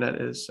the internet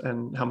is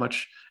and how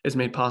much is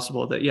made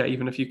possible that yeah,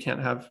 even if you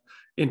can't have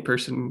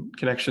in-person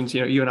connections,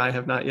 you and I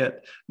have not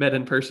yet met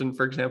in person,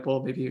 for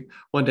example, maybe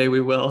one day we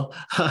will.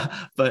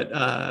 But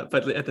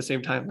at the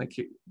same time, like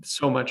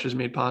so much is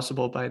made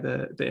possible by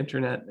the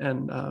internet,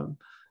 and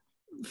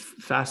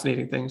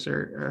fascinating things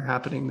are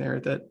happening there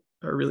that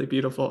are really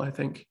beautiful, I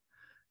think.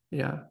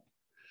 Yeah.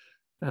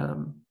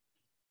 um,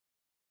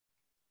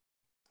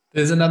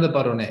 There's another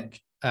bottleneck,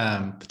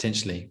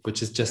 potentially,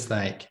 which is just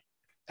like,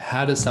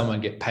 how does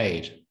someone get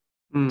paid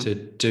to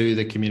do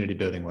the community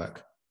building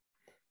work?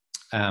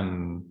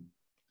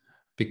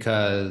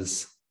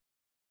 Because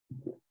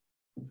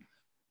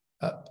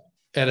at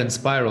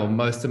Enspiral,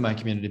 most of my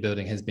community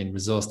building has been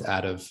resourced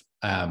out of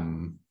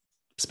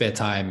spare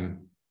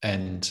time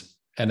and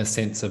a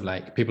sense of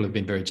like, people have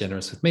been very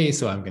generous with me,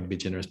 so I'm going to be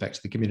generous back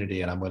to the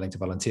community, and I'm willing to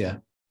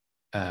volunteer,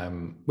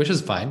 which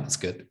is fine. It's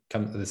good.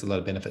 There's a lot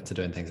of benefit to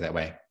doing things that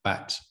way.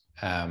 But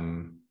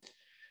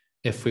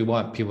if we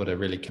want people to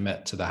really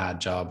commit to the hard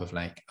job of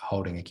like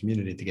holding a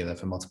community together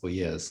for multiple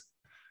years,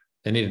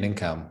 they need an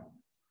income.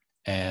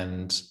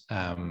 And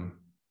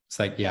it's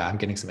like, yeah, I'm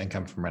getting some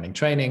income from running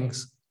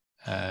trainings.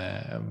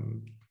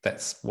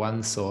 That's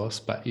one source,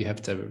 but you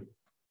have to,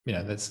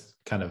 that's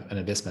kind of an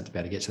investment to be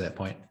able to get to that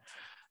point.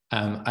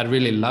 I'd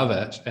really love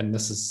it, and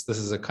this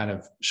is a kind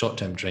of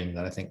short-term dream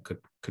that I think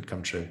could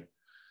come true.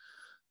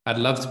 I'd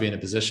love to be in a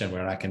position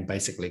where I can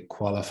basically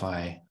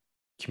qualify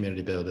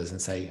community builders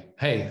and say,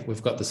 hey,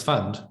 we've got this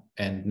fund,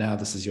 and now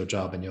this is your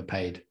job, and you're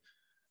paid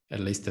at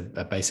least a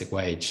basic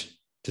wage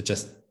to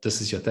just,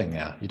 this is your thing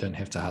now. You don't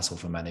have to hustle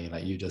for money.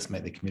 Like, you just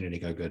make the community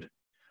go good.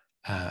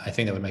 I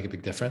think that would make a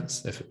big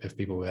difference if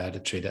people were able to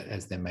treat it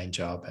as their main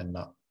job and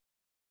not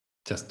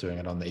just doing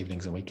it on the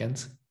evenings and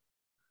weekends.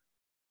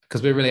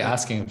 Because we're really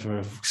asking for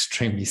an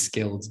extremely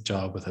skilled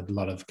job with a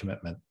lot of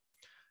commitment.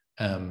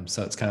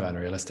 So it's kind of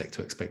unrealistic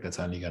to expect that's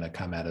only going to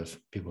come out of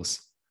people's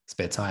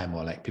spare time,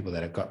 or like people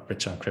that have got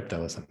rich on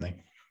crypto or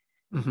something.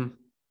 Mm-hmm.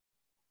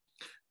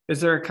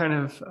 Is there a kind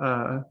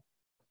of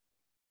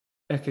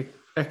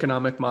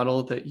economic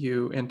model that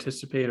you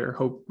anticipate or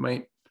hope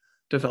might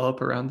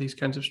develop around these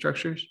kinds of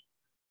structures?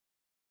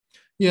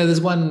 Yeah,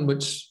 there's one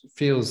which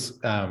feels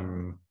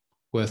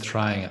worth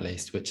trying at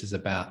least, which is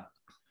about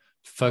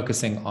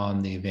focusing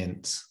on the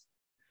events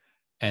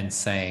and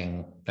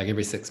saying, like,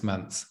 every 6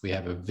 months we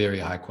have a very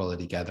high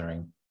quality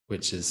gathering,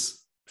 which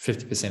is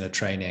 50% of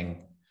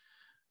training,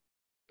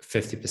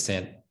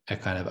 50% a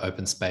kind of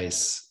open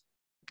space,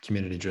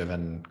 community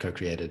driven,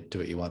 co-created, do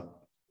what you want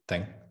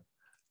thing.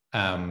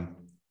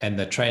 And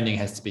the training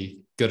has to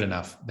be good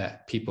enough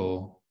that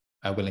people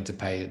are willing to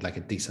pay like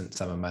a decent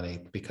sum of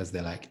money, because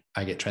they're like,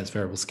 I get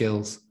transferable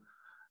skills.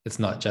 It's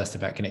not just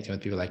about connecting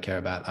with people I care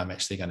about. I'm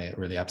actually going to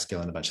really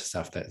upskill in a bunch of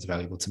stuff that is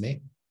valuable to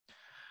me.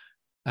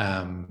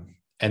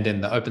 And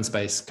then the open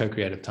space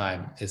co-creative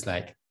time is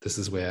like, this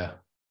is where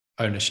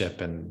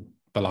ownership and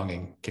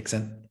belonging kicks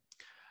in.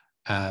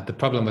 The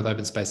problem with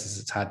open space is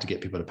it's hard to get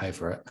people to pay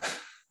for it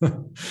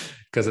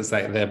because it's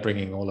like they're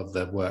bringing all of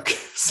the work.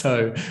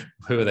 So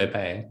who are they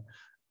paying?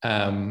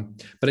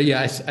 But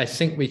yeah, I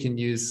think we can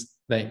use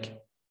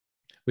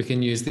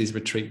these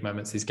retreat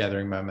moments, these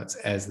gathering moments,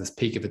 as this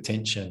peak of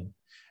attention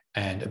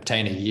and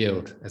obtain a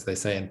yield, as they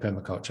say in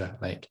permaculture,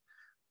 like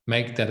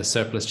make that a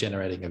surplus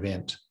generating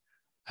event.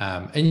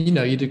 And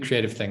you do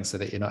creative things so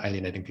that you're not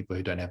alienating people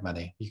who don't have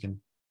money. You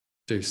can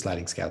do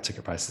sliding scale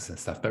ticket prices and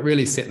stuff, but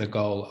really set the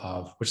goal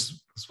of, which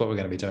is what we're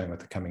going to be doing with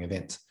the coming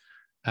events.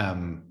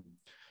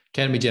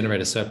 Can we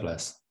generate a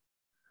surplus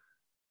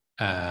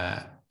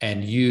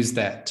and use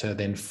that to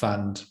then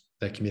fund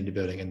the community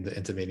building in the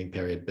intervening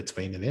period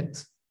between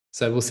events?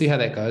 So we'll see how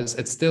that goes.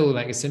 It's still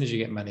like, as soon as you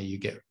get money, you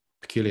get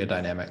peculiar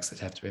dynamics that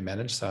have to be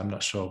managed. So I'm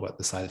not sure what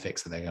the side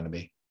effects of that are going to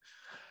be.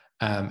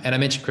 And I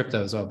mentioned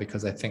crypto as well,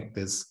 because I think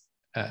there's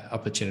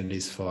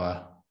opportunities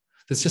for,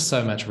 there's just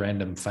so much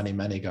random funny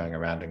money going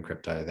around in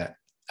crypto that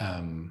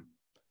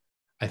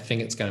I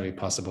think it's going to be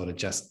possible to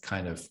just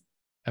kind of,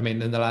 in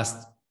the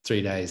last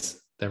 3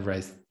 days, they've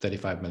raised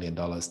 $35 million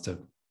to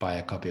buy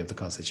a copy of the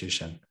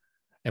Constitution.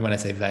 And when I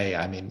say they,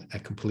 I mean a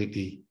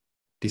completely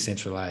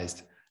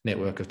decentralized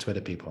network of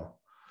Twitter people,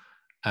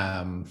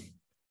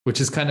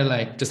 which is kind of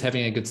like just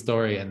having a good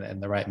story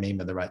and the right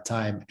meme at the right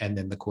time, and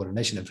then the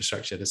coordination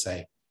infrastructure to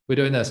say, we're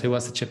doing this, who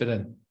wants to chip it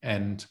in?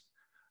 And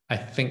I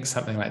think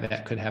something like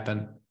that could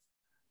happen.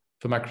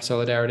 for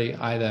microsolidarity,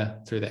 either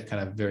through that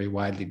kind of very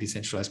widely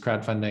decentralized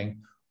crowdfunding,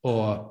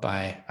 or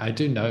by, I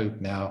do know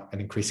now, an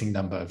increasing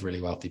number of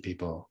really wealthy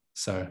people.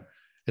 So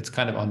it's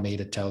kind of on me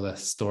to tell the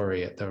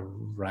story at the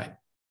right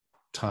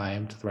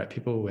time to the right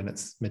people when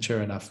it's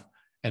mature enough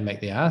and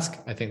make the ask.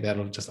 I think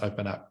that'll just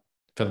open up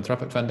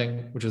philanthropic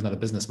funding, which is not a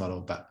business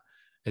model, but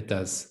it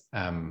does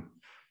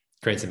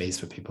create some ease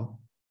for people.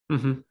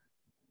 Mm-hmm.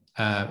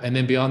 And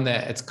then beyond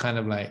that, it's kind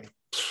of like,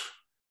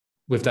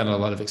 we've done a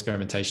lot of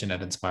experimentation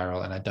at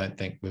Enspiral, and I don't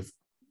think we've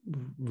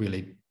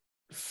really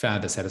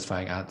found a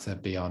satisfying answer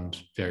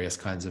beyond various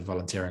kinds of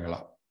volunteering a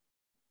lot.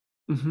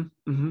 Mm-hmm.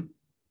 Mm-hmm.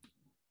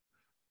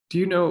 Do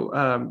you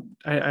know,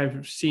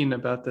 I've seen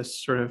about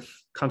this sort of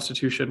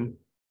constitution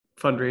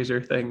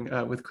fundraiser thing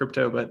with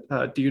crypto,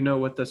 but do you know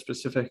what the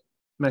specific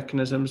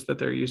mechanisms that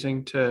they're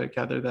using to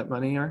gather that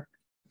money are?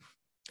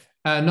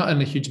 Not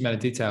in a huge amount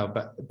of detail,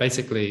 but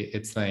basically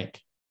it's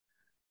like,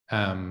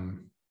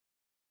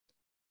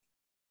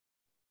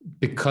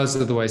 because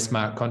of the way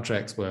smart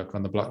contracts work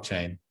on the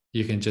blockchain,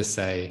 you can just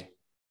say,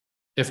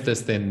 if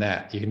this, then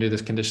that. You can do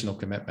this conditional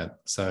commitment.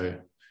 So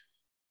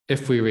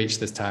if we reach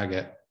this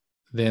target,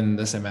 then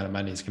this amount of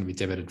money is going to be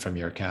debited from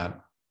your account,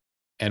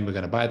 and we're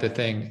going to buy the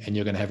thing, and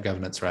you're going to have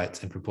governance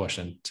rights in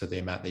proportion to the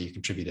amount that you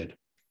contributed.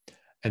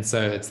 And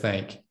so it's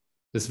like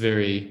this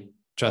very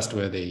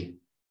trustworthy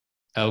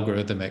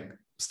algorithmic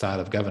style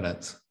of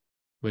governance,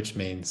 which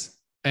means,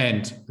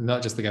 and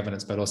not just the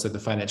governance, but also the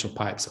financial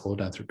pipes are all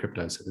done through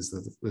crypto. So there's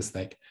this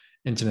like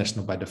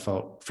international by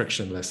default,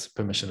 frictionless,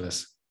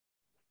 permissionless.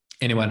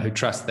 Anyone who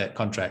trusts that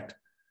contract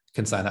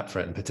can sign up for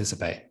it and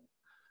participate.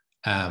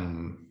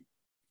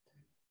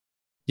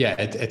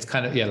 It's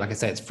kind of, like I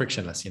say, it's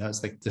frictionless,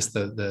 it's like just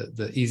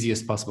the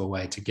easiest possible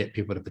way to get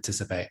people to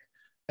participate.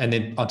 And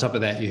then on top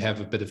of that, you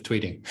have a bit of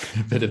tweeting,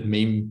 a bit of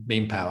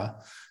meme power.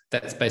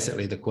 That's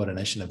basically the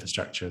coordination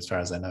infrastructure, as far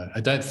as I know.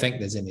 I don't think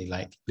there's any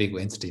like legal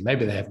entity.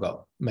 Maybe they have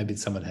got, maybe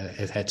someone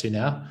has had to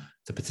now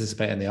to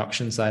participate in the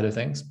auction side of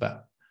things,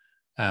 but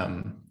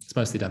it's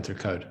mostly done through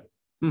code.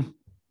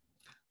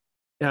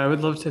 Yeah, I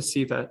would love to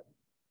see that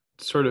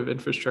sort of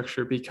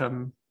infrastructure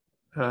become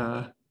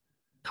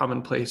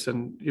commonplace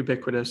and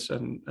ubiquitous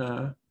and,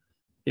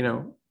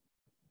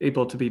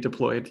 able to be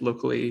deployed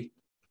locally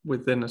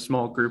within a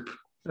small group,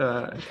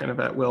 kind of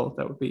at will.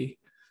 That would be,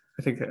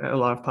 I think, a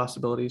lot of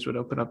possibilities would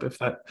open up if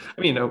that.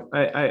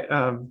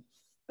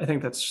 I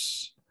think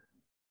that's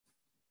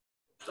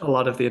a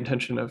lot of the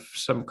intention of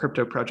some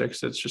crypto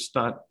projects. It's just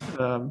not,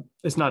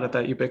 it's not at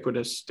that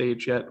ubiquitous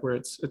stage yet where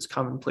it's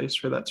commonplace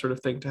for that sort of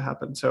thing to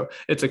happen. So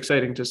it's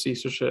exciting to see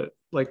such a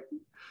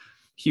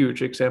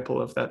huge example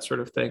of that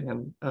sort of thing,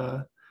 and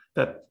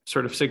that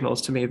sort of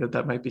signals to me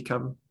that might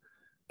become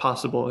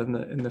possible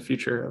in the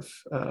future of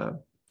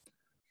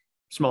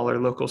smaller,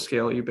 local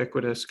scale,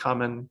 ubiquitous,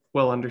 common,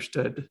 well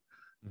understood,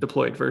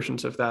 deployed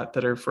versions of that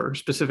are for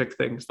specific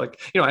things.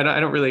 Like, I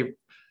don't really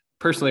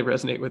personally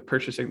resonate with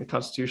purchasing the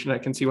Constitution. I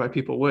can see why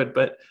people would,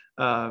 but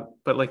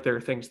like there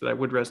are things that I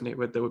would resonate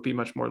with that would be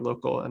much more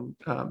local, and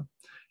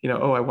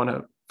I want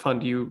to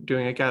fund you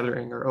doing a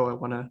gathering, or I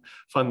want to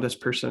fund this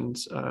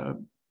person's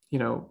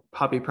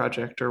hobby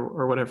project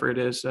or whatever it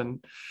is.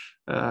 And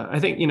I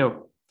think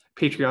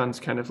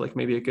Patreon's kind of like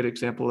maybe a good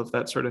example of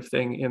that sort of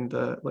thing in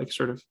the like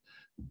sort of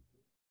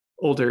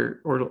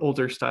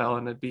older style,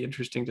 and it'd be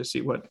interesting to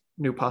see what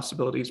new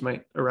possibilities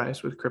might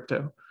arise with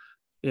crypto.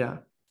 Yeah,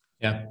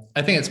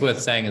 I think it's worth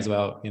saying as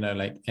well,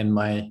 like in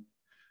my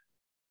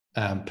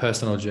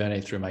personal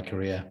journey through my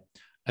career,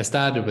 I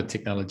started with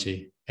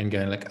technology and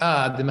going like,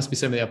 there must be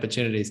so many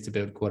opportunities to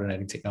build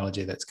coordinating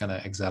technology that's going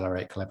to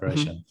accelerate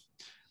collaboration,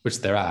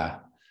 which there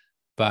are,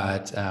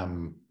 but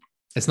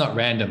it's not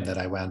random that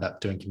I wound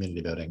up doing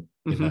community building.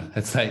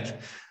 It's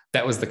like,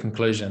 that was the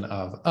conclusion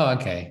of,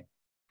 okay,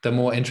 the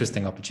more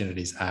interesting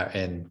opportunities are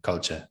in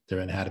culture.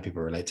 They're in how do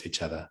people relate to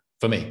each other.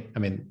 For me,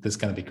 there's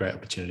going to be great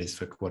opportunities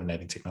for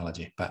coordinating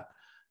technology, but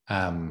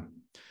I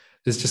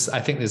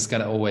think there's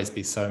going to always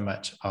be so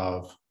much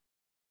of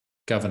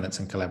governance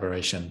and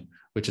collaboration,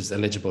 which is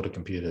illegible to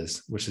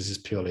computers, which is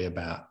just purely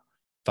about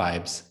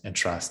vibes and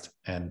trust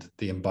and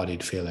the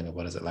embodied feeling of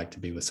what is it like to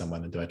be with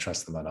someone, and do I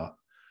trust them or not?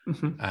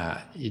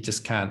 You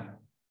just can't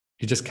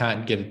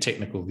get a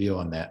technical view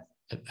on that.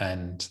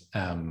 And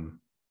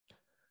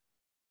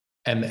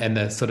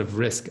the sort of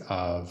risk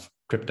of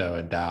crypto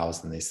and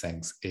DAOs and these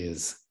things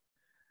is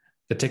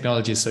the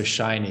technology is so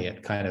shiny,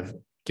 it kind of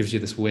gives you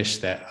this wish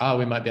that,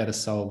 we might be able to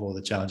solve all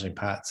the challenging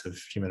parts of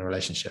human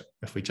relationship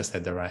if we just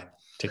had the right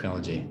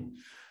technology.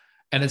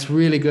 And it's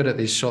really good at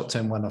these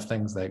short-term one-off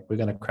things, like we're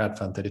going to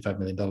crowdfund $35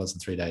 million in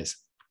 3 days.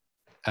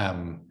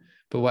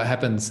 But what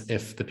happens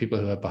if the people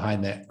who are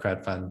behind that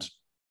crowdfund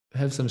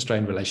have some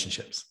strained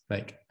relationships?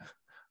 Like,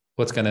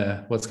 what's going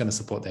to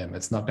support them?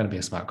 It's not going to be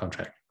a smart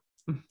contract.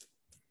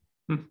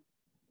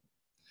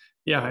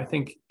 Yeah, I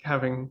think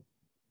having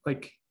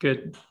like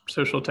good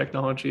social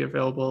technology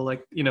available,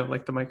 like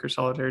like the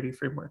microsolidarity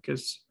framework,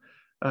 is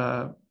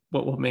what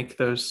will make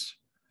those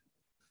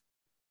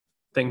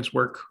things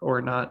work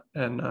or not.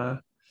 And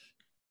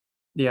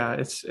yeah,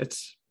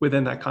 it's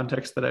within that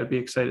context that I'd be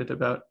excited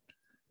about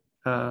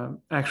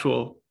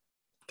actual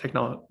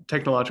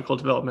technological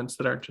developments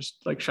that aren't just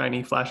like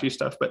shiny, flashy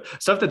stuff, but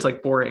stuff that's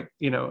like boring.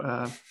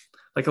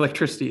 Like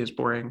electricity is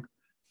boring.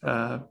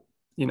 Uh,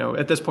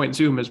 at this point,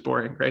 Zoom is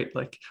boring, right?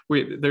 Like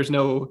there's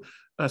no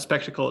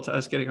spectacle to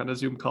us getting on a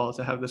Zoom call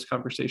to have this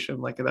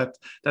conversation. Like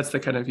that's the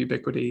kind of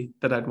ubiquity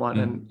that I'd want.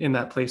 And in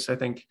that place, I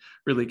think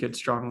really good,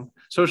 strong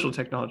social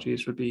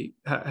technologies would be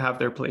have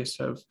their place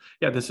of,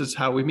 yeah, this is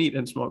how we meet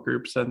in small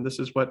groups, and this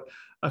is what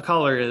a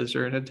caller is,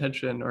 or an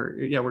intention, or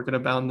yeah, we're going to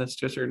bound this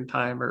to a certain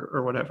time,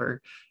 or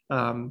whatever.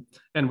 And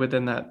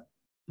within that,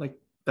 like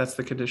that's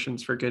the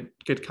conditions for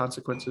good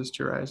consequences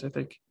to arise, I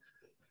think.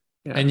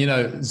 Yeah.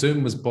 And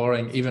Zoom was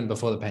boring even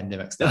before the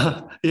pandemic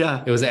started.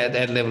 Yeah, it was at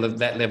that level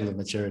of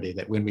maturity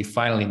that when we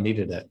finally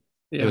needed it,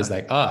 it was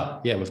like,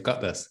 oh yeah, we've got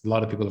this. A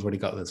lot of people have already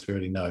got this. We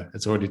already know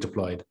it's already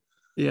deployed.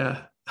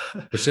 Yeah,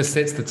 which just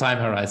sets the time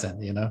horizon.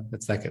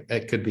 It's like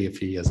it could be a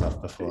few years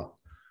off before.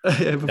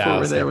 Yeah, before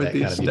we're there with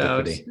these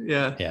DAOs.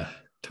 Yeah,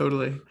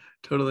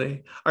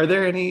 totally. Are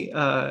there any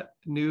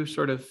new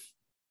sort of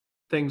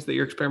things that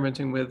you're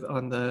experimenting with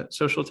on the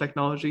social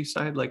technology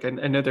side? Like I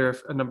know there are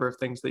a number of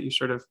things that you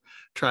sort of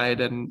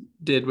tried and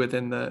did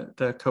within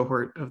the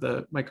cohort of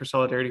the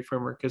microsolidarity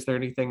framework. Is there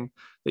anything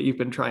that you've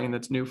been trying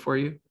that's new for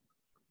you?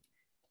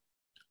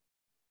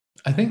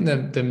 I think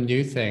the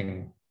new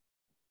thing,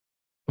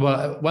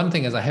 well, one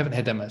thing is I haven't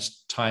had that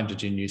much time to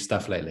do new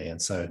stuff lately.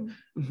 And so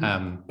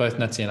both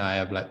Nutty and I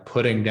are like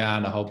putting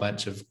down a whole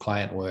bunch of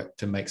client work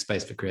to make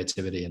space for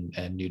creativity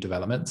and new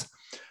developments.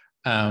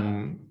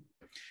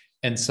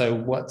 And so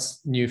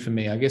what's new for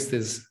me? I guess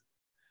there's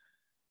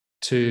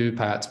two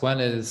parts. One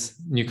is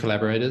new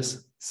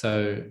collaborators.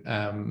 So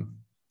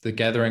the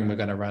gathering we're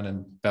going to run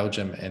in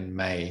Belgium in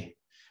May,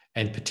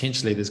 and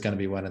potentially there's going to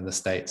be one in the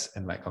States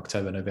in like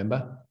October,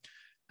 November.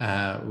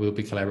 We'll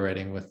be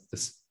collaborating with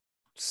this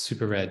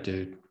super rad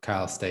dude,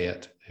 Carl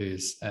Stayet,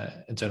 who's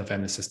an internal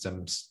family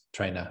systems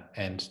trainer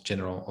and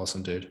general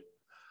awesome dude.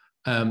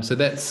 So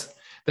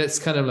that's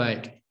kind of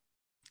like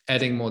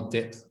adding more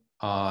depth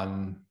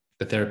on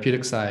the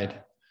therapeutic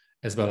side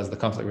as well as the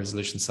conflict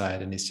resolution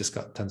side, and he's just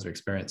got tons of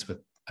experience with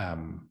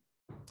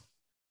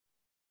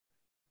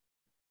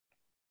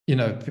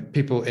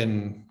people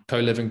in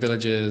co-living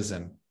villages,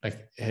 and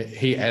like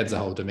he adds a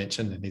whole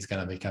dimension, and he's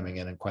going to be coming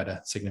in quite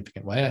a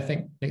significant way, I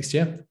think, next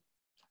year.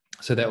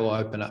 So that will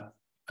open up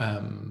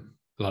a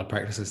lot of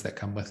practices that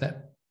come with it.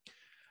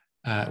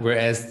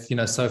 Whereas,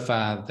 so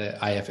far the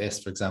IFS,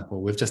 for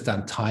example, we've just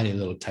done tiny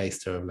little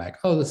taster of like,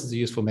 oh, this is a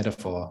useful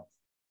metaphor,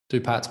 do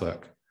parts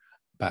work.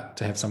 But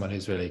to have someone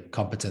who's really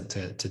competent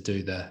to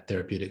do the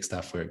therapeutic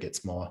stuff where it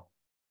gets more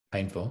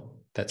painful,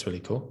 that's really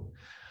cool.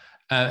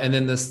 And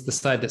then the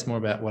side that's more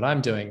about what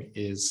I'm doing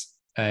is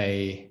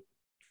I'm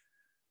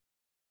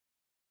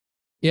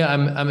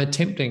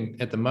attempting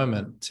at the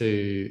moment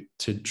to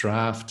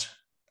draft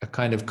a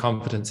kind of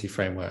competency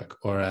framework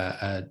or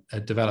a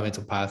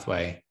developmental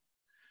pathway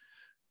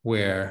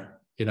where,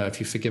 if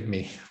you forgive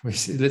me,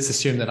 let's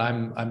assume that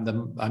I'm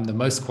the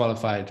most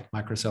qualified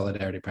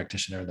microsolidarity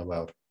practitioner in the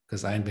world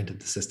because I invented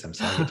the system,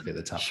 so I get to be at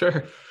the top.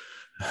 Sure.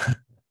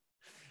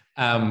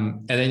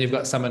 And then you've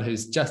got someone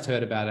who's just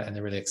heard about it and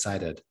they're really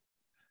excited.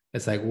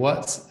 It's like,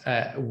 what's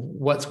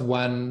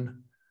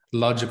one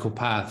logical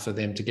path for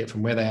them to get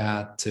from where they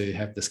are to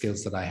have the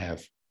skills that I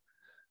have?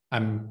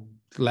 I'm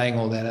laying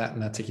all that out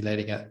and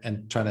articulating it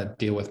and trying to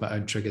deal with my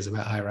own triggers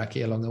about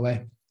hierarchy along the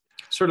way.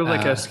 Sort of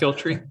like a skill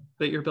tree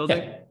that you're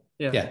building.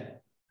 Yeah.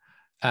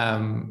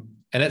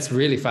 And it's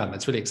really fun.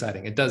 It's really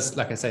exciting. It does,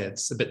 like I say,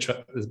 it's a bit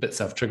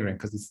self-triggering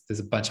because there's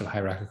a bunch of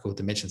hierarchical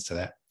dimensions to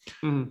that.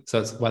 So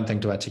it's one thing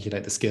to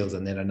articulate the skills,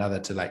 and then another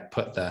to like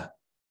put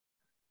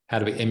how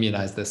do we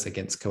immunize this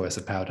against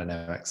coercive power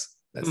dynamics?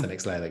 That's the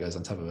next layer that goes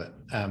on top of it.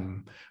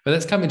 But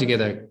that's coming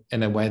together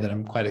in a way that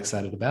I'm quite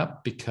excited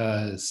about,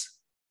 because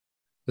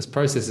this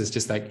process is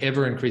just like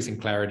ever increasing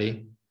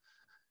clarity,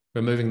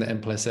 removing the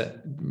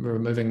implicit,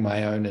 removing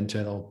my own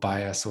internal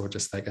bias or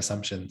just like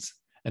assumptions,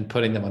 and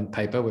putting them on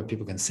paper where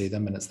people can see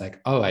them. And it's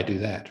like, oh, I do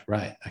that.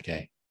 Right.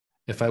 Okay.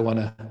 If I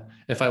want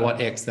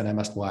X, then I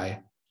must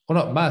Y.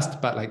 Well, not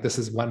must, but like, this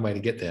is one way to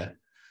get there.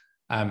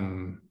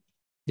 I'm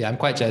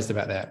quite jazzed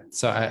about that.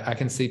 So I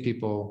can see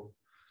people,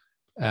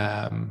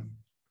 I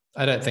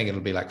don't think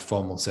it'll be like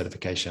formal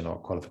certification or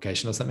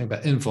qualification or something,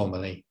 but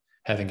informally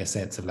having a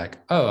sense of like,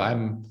 oh,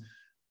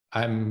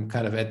 I'm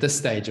kind of at this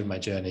stage of my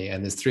journey,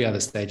 and there's 3 other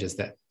stages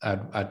that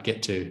I'd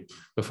get to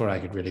before I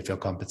could really feel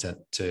competent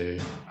to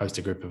host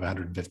a group of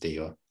 150,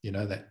 or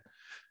that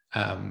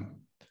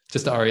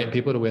just to orient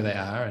people to where they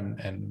are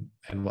and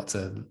what's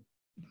a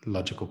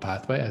logical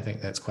pathway. I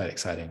think that's quite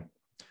exciting.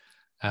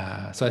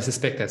 So I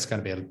suspect that's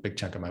going to be a big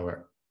chunk of my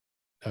work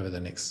over the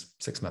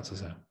next 6 months or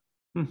so.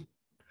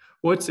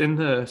 What's in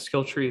the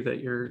skill tree that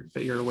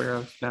you're aware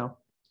of now?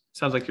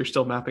 Sounds like you're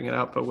still mapping it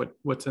out, but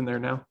what's in there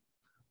now?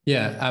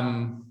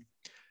 Yeah,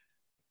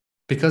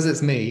 because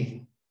it's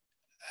me,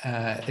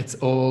 it's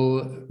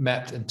all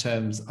mapped in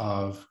terms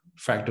of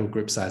fractal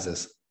group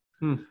sizes.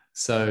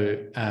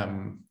 So,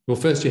 well,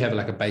 first you have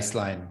like a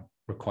baseline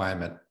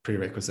requirement,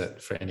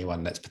 prerequisite for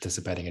anyone that's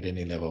participating at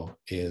any level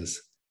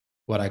is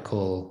what I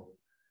call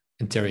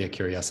interior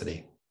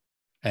curiosity.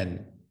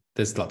 And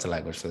there's lots of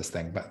language for this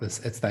thing, but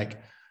it's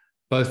like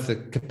both the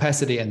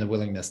capacity and the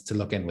willingness to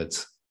look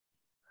inwards.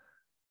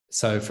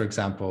 So, for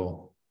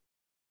example,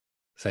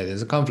 say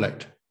there's a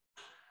conflict.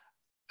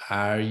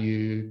 Are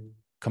you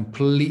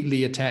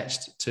completely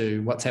attached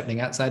to what's happening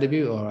outside of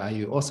you, or are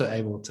you also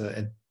able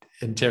to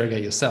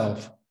interrogate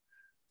yourself?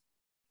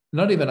 I'm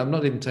not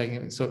even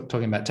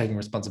talking about taking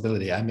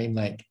responsibility. I mean,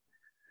 like,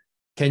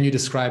 can you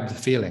describe the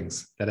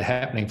feelings that are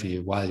happening for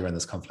you while you're in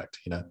this conflict?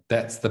 You know,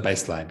 that's the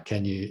baseline.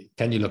 Can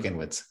you look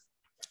inwards?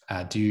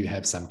 Do you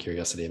have some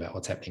curiosity about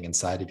what's happening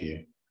inside of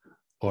you,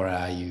 or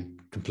are you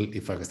completely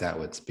focused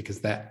outwards?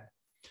 Because that,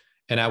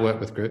 in our work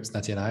with groups,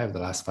 Nati and I, over the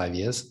last 5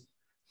 years,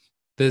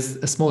 there's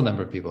a small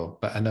number of people,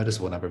 but a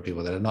noticeable number of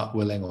people that are not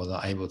willing or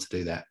not able to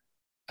do that,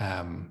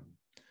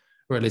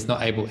 or at least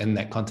not able in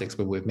that context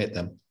where we've met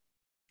them.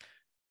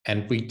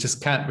 And we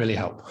just can't really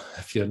help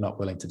if you're not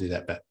willing to do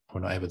that bit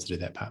or not able to do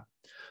that part.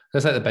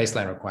 That's like the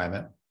baseline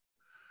requirement,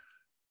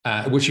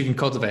 which you can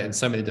cultivate in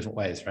so many different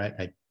ways, right?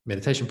 Like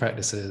meditation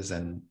practices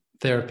and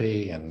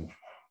therapy and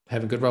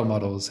having good role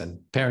models and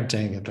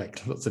parenting and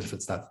like lots of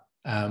different stuff.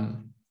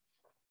 And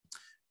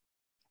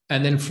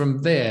then from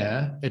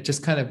there, it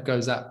just kind of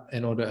goes up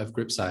in order of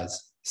group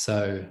size.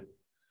 So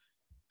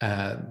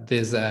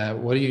there's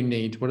what do you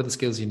need? What are the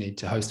skills you need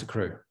to host a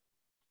crew?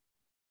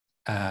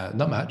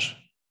 Not much.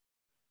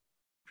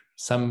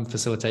 Some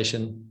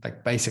facilitation,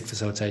 like basic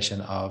facilitation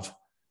of,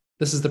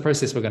 this is the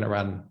process we're going to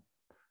run.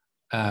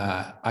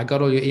 I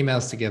got all your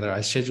emails together.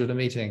 I scheduled a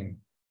meeting.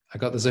 I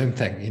got the Zoom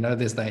thing. You know,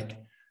 there's like,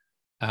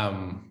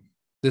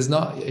 there's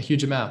not a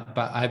huge amount,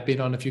 but I've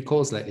been on a few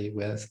calls lately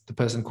where the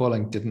person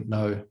calling didn't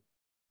know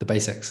the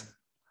basics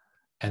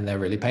and they're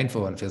really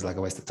painful and it feels like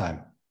a waste of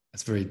time.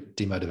 It's very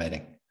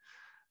demotivating.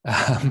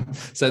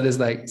 So there's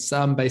like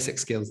some basic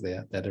skills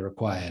there that are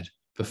required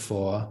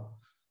before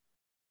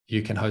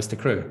you can host a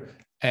crew.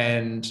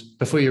 And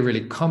before you're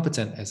really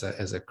competent as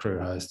a crew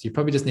host, you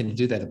probably just need to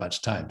do that a bunch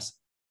of times.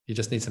 You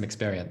just need some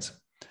experience.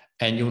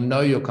 And you'll know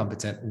you're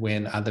competent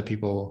when other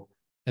people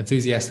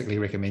enthusiastically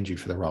recommend you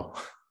for the role.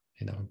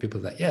 You know,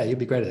 people are like, yeah, you'll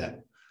be great at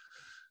that.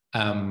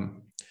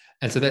 And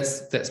so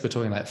that's we're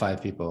talking like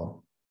 5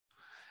 people.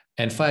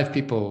 And 5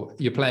 people,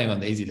 you're playing on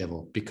the easy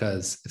level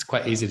because it's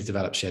quite easy to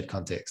develop shared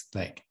context.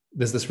 Like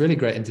there's this really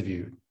great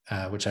interview,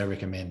 which I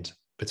recommend,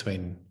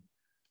 between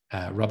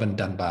Robin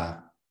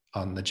Dunbar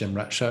on the Jim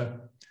Rutt show,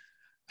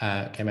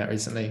 came out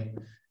recently.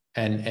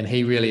 And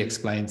he really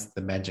explains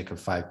the magic of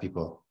 5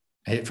 people.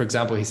 For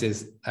example, he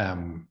says,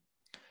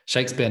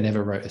 Shakespeare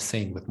never wrote a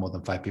scene with more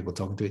than 5 people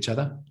talking to each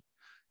other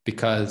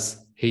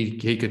because he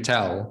could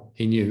tell,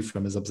 he knew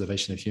from his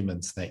observation of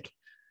humans, like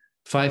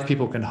 5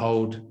 people can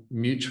hold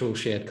mutual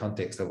shared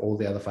context of all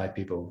the other 5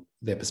 people,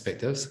 their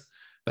perspectives,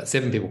 but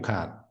 7 people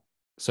can't.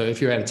 So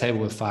if you're at a table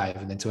with 5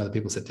 and then 2 other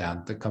people sit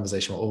down, the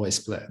conversation will always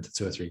split into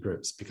 2 or 3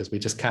 groups because we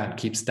just can't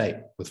keep state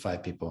with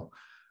 5 people.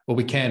 Well,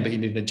 we can, but you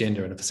need an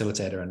agenda and a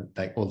facilitator and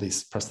like all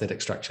these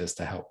prosthetic structures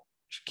to help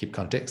keep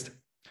context.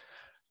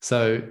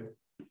 So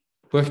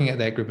working at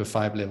that group of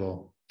 5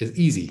 level is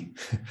easy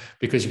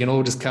because you can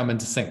all just come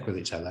into sync with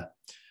each other.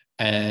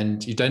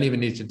 And you don't even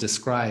need to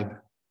describe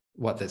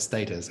what that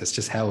state is. It's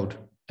just held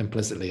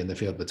implicitly in the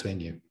field between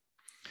you.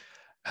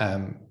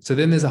 So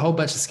then there's a whole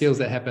bunch of skills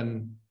that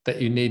happen that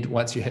you need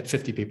once you hit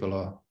 50 people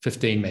or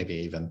 15 maybe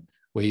even,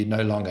 where you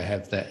no longer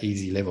have that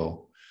easy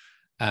level,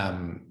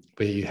 where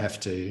you have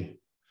to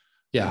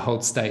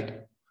hold state,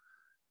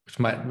 which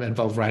might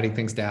involve writing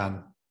things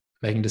down,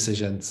 making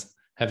decisions,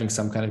 having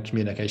some kind of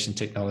communication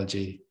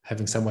technology,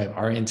 having some way of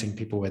orienting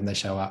people when they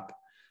show up.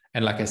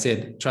 And like I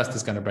said, trust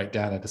is going to break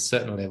down at a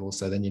certain level.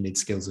 So then you need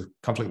skills of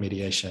conflict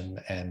mediation.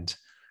 And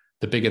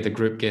the bigger the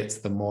group gets,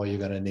 the more you're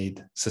going to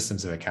need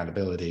systems of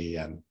accountability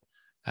and,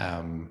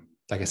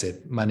 like I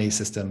said, money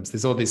systems.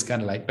 There's all these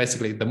kind of like,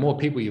 basically, the more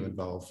people you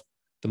involve,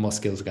 the more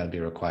skills are going to be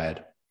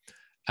required.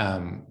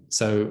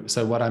 So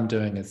what I'm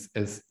doing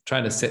is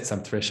trying to set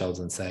some thresholds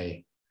and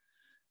say,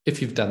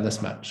 if you've done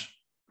this much,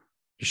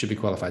 you should be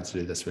qualified to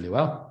do this really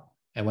well.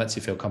 And once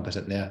you feel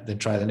competent there, then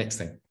try the next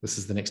thing. This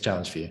is the next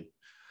challenge for you.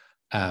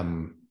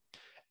 And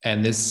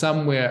there's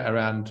somewhere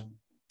around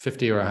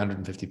 50 or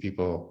 150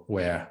 people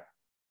where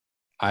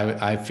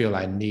I feel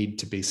I need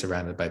to be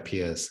surrounded by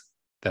peers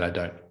that I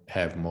don't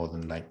have more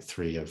than like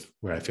 3 of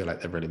where I feel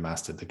like they've really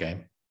mastered the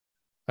game.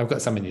 I've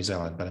got some in New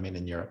Zealand, but I mean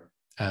in Europe.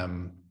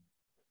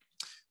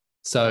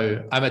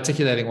 So I'm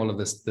articulating all of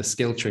this, the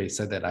skill tree,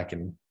 so that I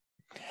can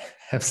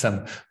have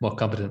some more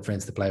competent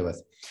friends to play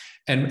with.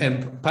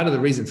 And part of the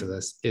reason for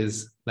this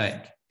is,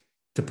 like,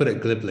 to put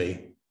it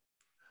glibly,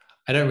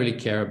 I don't really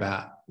care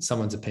about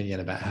someone's opinion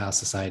about how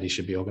society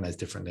should be organized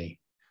differently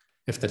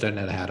if they don't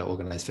know how to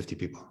organize 50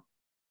 people.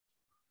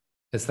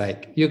 It's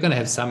like, you're going to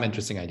have some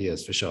interesting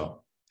ideas for sure,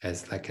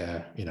 as like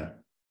a,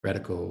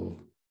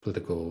 radical,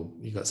 political,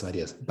 you've got some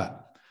ideas.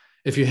 But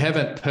if you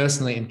haven't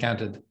personally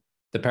encountered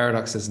the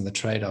paradoxes and the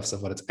trade-offs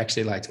of what it's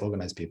actually like to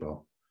organize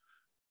people,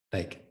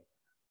 like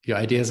your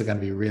ideas are going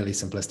to be really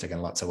simplistic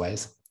in lots of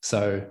ways.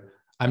 So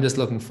I'm just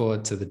looking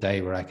forward to the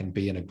day where I can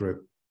be in a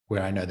group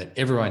where I know that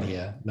everyone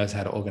here knows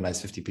how to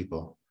organize 50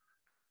 people,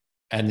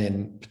 and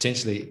then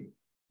potentially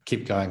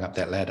keep going up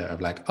that ladder of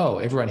like, oh,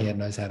 everyone here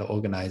knows how to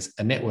organize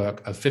a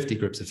network of 50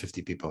 groups of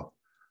 50 people.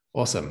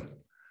 Awesome.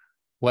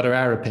 What are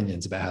our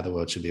opinions about how the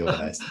world should be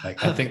organized?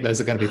 Like, I think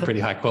those are going to be pretty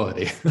high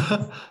quality.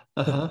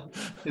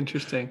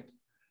 Interesting.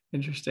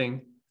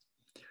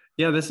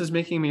 Yeah, this is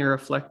making me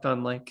reflect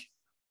on like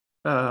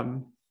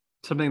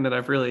something that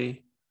I've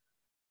really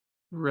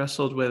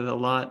wrestled with a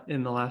lot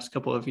in the last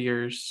couple of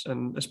years,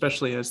 and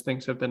especially as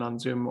things have been on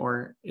Zoom,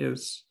 or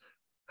is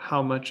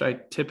how much I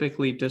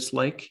typically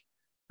dislike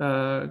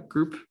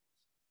group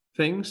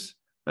things.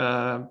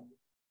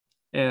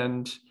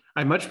 And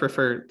I much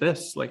prefer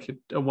this, like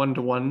a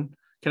one-to-one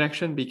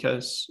connection,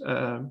 because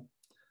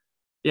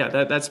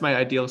that's my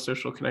ideal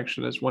social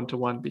connection, is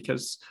one-to-one,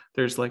 because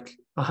there's like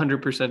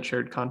 100%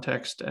 shared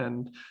context,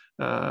 and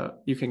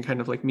you can kind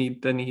of like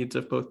meet the needs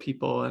of both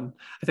people. And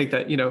I think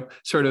that,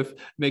 sort of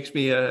makes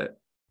me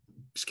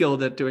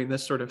skilled at doing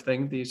this sort of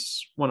thing,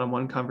 these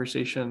one-on-one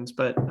conversations.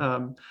 But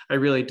I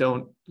really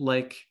don't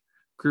like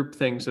group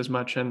things as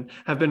much, and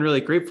have been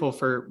really grateful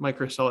for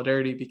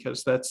microsolidarity,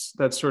 because that's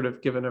sort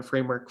of given a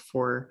framework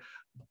for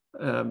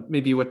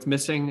maybe what's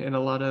missing in a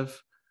lot of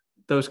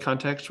those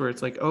contexts, where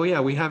it's like, oh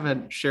yeah, we have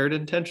a shared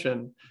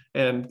intention,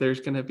 and we're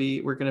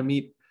going to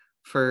meet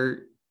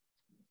for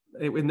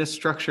in this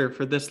structure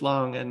for this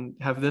long and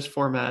have this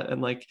format.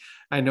 And like,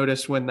 I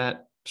notice when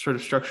that sort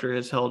of structure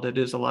is held, it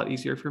is a lot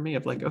easier for me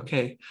of like,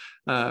 okay,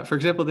 for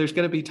example, there's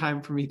going to be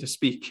time for me to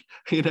speak,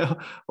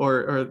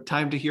 or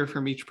time to hear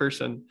from each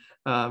person.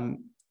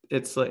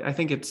 It's like, I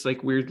think it's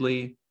like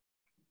weirdly,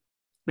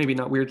 maybe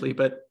not weirdly,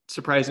 but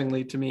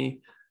surprisingly to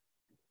me,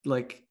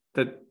 like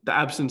the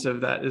absence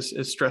of that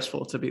is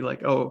stressful, to be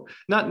like, oh,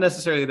 not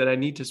necessarily that I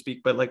need to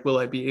speak, but like, will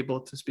I be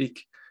able to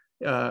speak?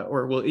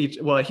 Or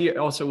will I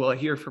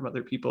hear from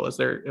other people? Is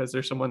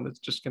there someone that's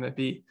just going to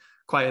be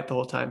quiet the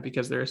whole time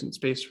because there isn't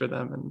space for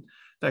them, and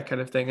that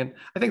kind of thing? And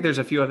I think there's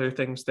a few other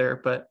things there,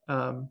 but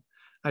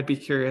I'd be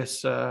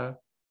curious, to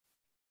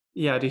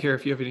hear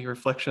if you have any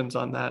reflections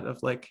on that,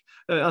 of like,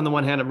 on the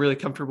one hand, I'm really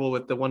comfortable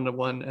with the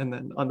one-to-one, and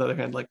then on the other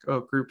hand, like, oh,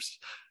 groups.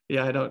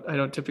 Yeah, I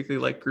don't typically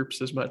like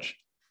groups as much.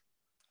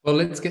 Well,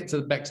 let's get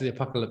back to the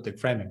apocalyptic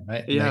framing,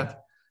 right? Yeah.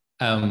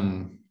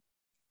 Like,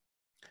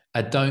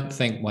 I don't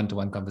think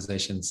one-to-one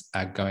conversations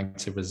are going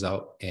to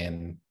result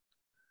in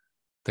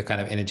the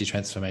kind of energy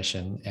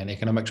transformation and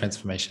economic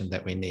transformation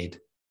that we need,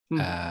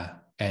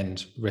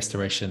 and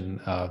restoration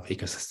of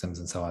ecosystems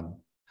and so on.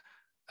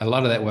 A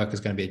lot of that work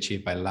is going to be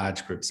achieved by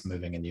large groups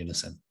moving in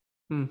unison.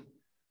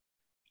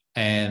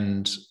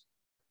 And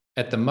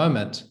at the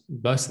moment,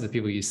 most of the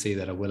people you see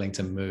that are willing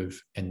to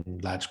move in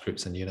large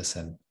groups in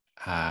unison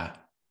are,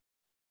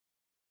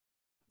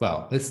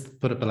 well, let's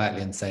put it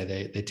politely and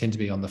say they tend to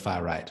be on the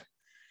far right.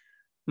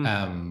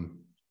 And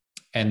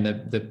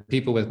the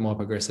people with more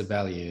progressive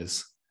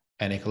values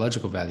and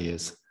ecological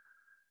values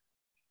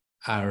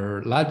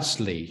are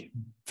largely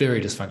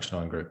very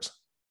dysfunctional in groups.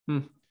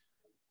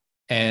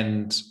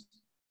 And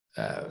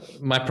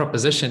my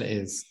proposition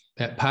is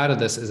that part of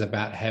this is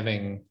about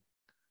having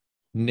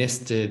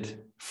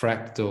nested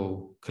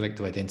fractal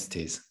collective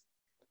identities,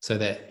 so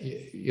that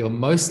you're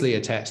mostly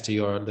attached to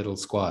your little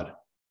squad,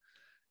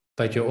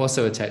 but you're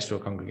also attached to a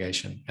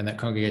congregation, and that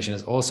congregation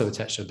is also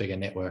attached to a bigger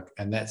network,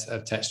 and that's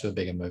attached to a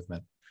bigger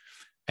movement.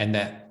 And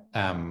that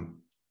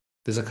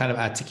there's a kind of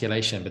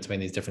articulation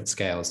between these different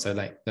scales. So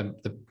like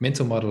the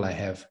mental model I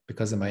have,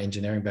 because of my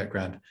engineering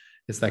background,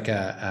 is like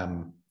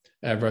a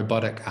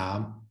robotic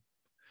arm,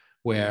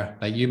 where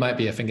like you might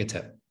be a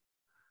fingertip,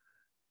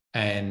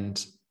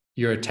 and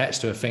you're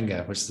attached to a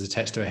finger, which is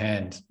attached to a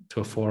hand, to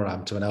a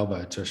forearm, to an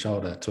elbow, to a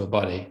shoulder, to a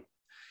body.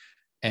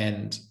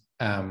 And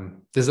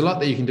there's a lot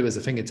that you can do as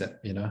a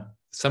fingertip.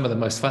 Some of the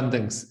most fun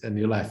things in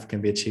your life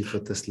can be achieved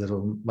with this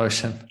little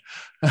motion.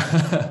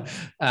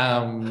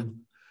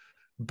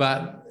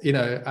 But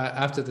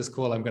after this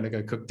call, I'm going to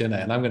go cook dinner,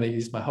 and I'm going to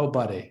use my whole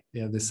body.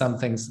 There's some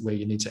things where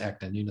you need to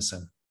act in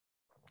unison.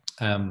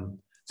 The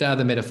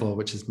other metaphor,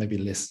 which is maybe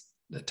less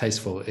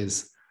tasteful,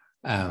 is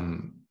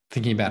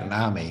thinking about an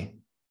army.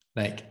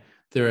 Like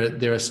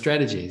there are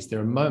strategies, there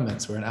are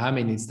moments where an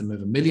army needs to move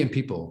 1 million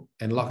people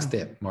in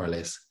lockstep, more or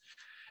less.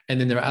 And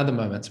then there are other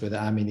moments where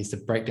the army needs to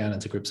break down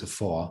into groups of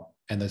 4,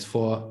 and those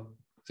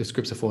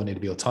groups of 4 need to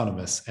be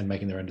autonomous and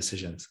making their own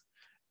decisions.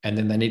 And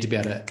then they need to be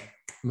able to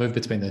move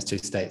between those two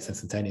states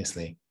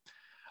instantaneously.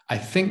 I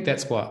think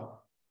that's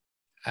what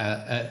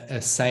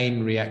a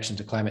sane reaction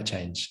to climate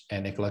change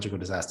and ecological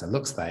disaster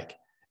looks like,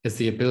 is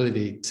the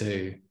ability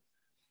to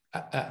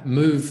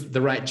move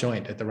the right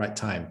joint at the right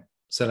time.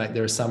 So like,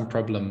 there are some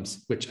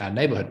problems which are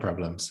neighborhood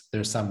problems. There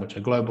are some which are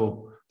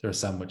global. There are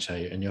some which are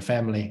in your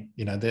family.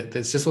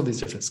 There's just all these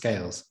different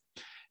scales.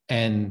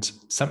 And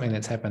something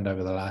that's happened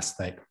over the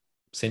last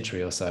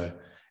century or so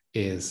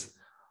is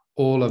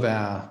all of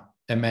our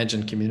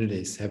imagined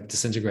communities have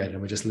disintegrated,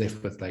 and we're just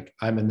left with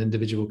I'm an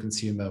individual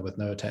consumer with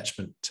no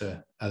attachment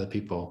to other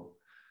people.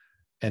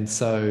 And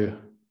so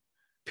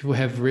people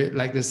have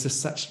like, there's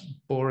just such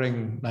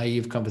boring,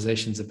 naive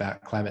conversations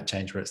about climate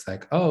change where it's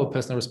like, oh,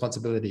 personal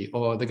responsibility,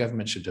 or the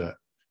government should do it.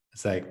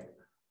 It's like,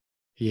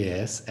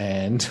 yes.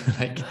 And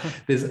like,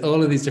 there's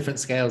all of these different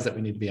scales that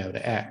we need to be able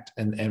to act.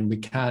 And we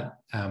can't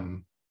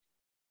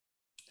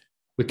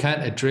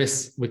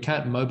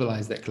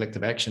mobilize that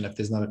collective action if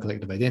there's not a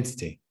collective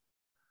identity.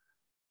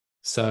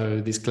 So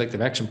these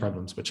collective action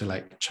problems, which are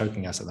like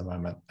choking us at the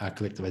moment, are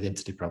collective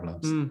identity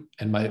problems.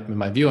 And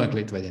my view on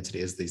collective identity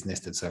is these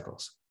nested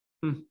circles.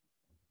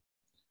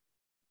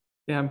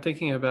 Yeah, I'm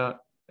thinking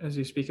about, as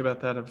you speak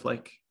about that, of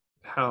like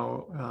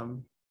how,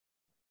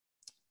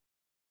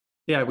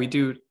 we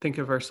do think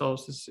of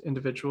ourselves as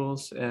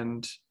individuals,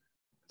 and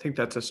I think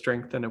that's a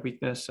strength and a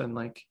weakness. And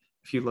like,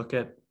 if you look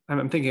at,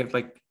 I'm thinking of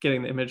like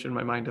getting the image in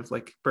my mind of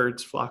like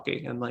birds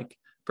flocking, and like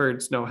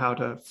birds know how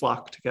to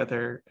flock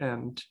together.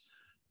 And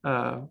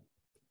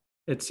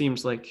it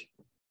seems like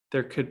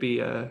there could be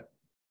a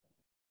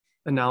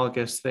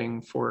analogous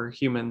thing for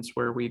humans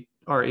where we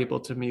are able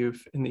to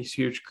move in these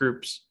huge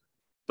groups,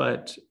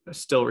 but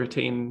still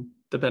retain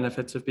the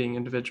benefits of being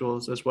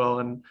individuals as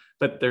well.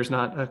 But there's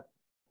not a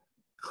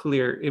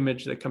clear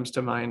image that comes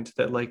to mind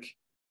that like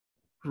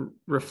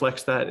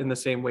reflects that in the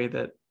same way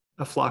that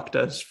a flock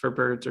does for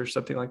birds or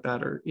something like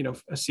that, or, you know,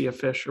 a sea of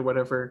fish or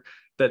whatever,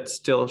 that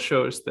still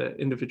shows the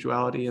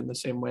individuality in the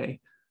same way.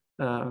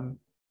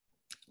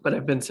 But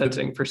I've been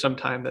sensing for some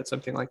time that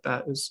something like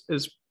that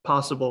is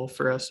possible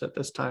for us at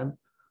this time.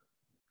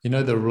 You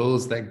know, the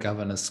rules that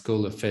govern a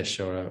school of fish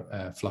or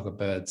a flock of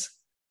birds,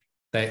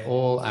 they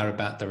all are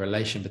about the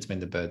relation between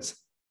the birds.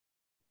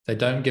 They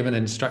don't give an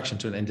instruction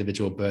to an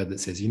individual bird that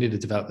says, you need to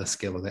develop this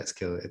skill or that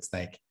skill. It's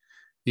like,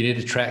 you need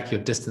to track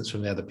your distance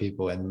from the other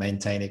people and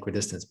maintain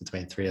equidistance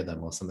between three of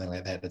them or something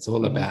like that. It's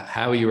all about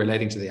how are you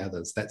relating to the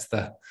others.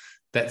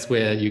 That's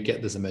where you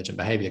get this emergent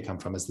behavior come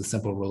from, is the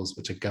simple rules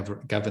which are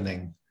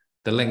governing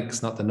the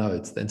links, not the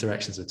nodes, the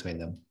interactions between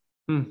them.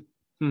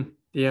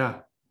 Yeah.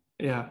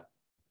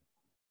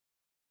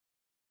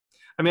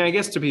 I mean, I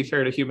guess to be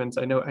fair to humans,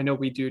 I know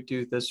we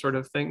do this sort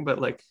of thing, but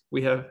like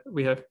we have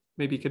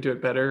maybe could do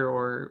it better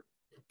or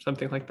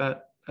something like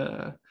that.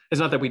 It's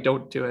not that we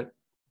don't do it,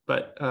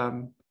 but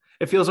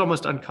it feels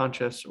almost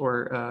unconscious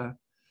or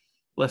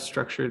less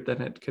structured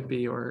than it could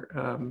be, or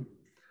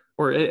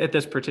at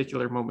this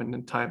particular moment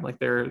in time, like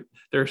there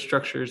are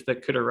structures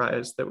that could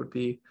arise that would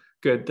be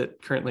good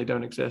that currently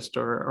don't exist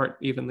or aren't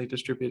evenly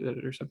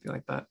distributed or something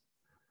like that.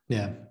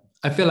 Yeah,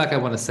 I feel like I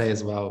want to say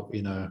as well,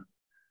 you know,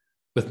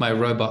 with my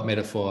robot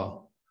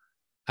metaphor,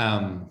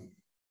 I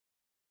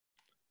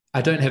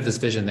don't have this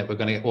vision that we're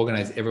going to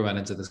organize everyone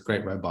into this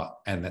great robot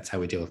and that's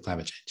how we deal with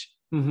climate change.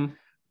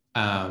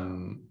 I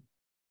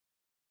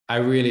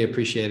really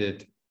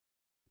appreciated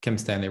Kim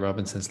Stanley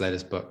Robinson's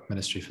latest book,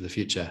 Ministry for the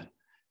Future,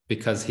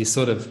 because he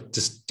sort of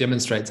just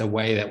demonstrates a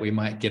way that we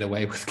might get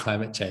away with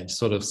climate change,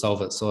 sort of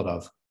solve it,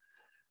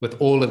 with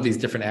all of these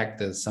different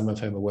actors, some of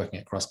whom are working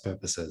at cross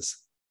purposes.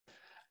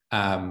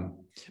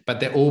 But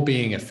they're all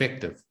being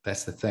effective.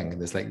 That's the thing.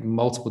 There's like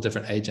multiple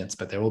different agents,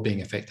 but they're all being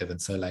effective.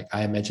 And so like,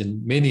 I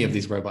imagine many of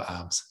these robot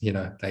arms, you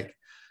know, like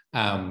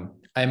I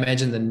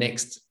imagine the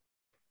next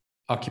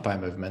Occupy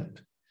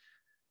movement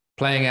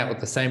playing out with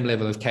the same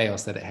level of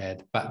chaos that it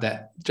had, but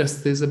that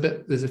just there's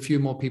a few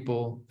more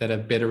people that are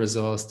better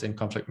resourced in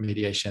conflict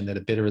mediation, that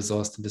are better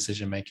resourced in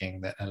decision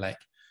making, that are like,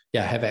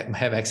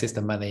 have access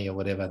to money or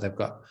whatever. They've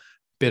got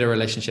better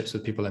relationships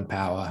with people in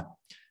power,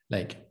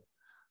 like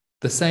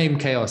the same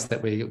chaos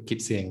that we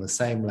keep seeing, the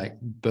same like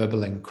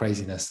burbling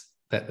craziness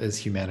that is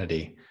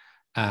humanity,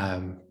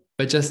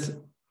 but just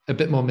a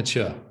bit more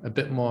mature, a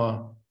bit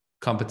more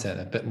competent,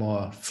 a bit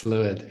more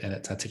fluid in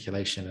its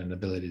articulation and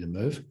ability to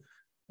move.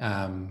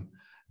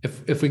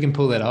 If we can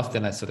pull that off,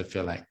 then I sort of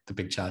feel like the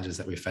big challenges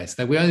that we face,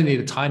 that we only need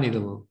a tiny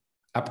little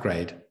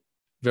upgrade,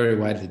 very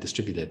widely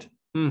distributed,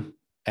 and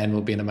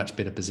we'll be in a much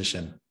better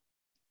position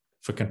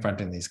for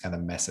confronting these kind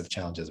of massive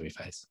challenges we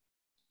face.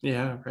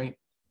 Yeah, right.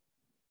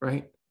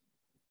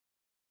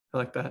 I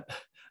like that.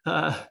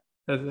 Yeah,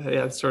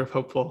 it's sort of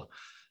hopeful.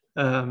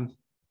 Is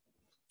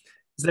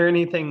there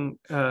anything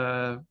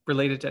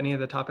related to any of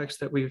the topics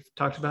that we've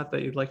talked about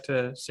that you'd like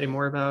to say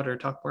more about or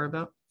talk more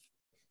about?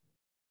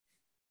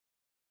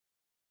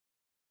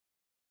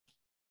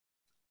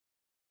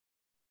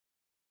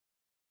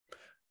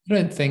 I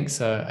don't think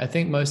so. I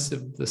think most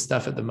of the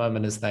stuff at the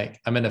moment is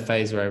like, I'm in a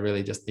phase where I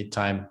really just need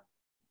time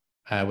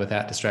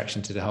without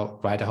distraction to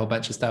write a whole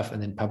bunch of stuff and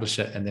then publish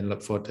it and then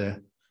look forward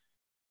to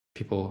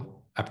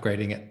people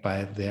upgrading it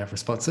by their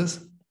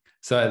responses.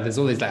 So there's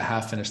all these like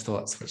half-finished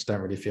thoughts which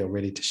don't really feel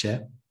ready to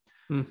share.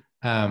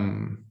 I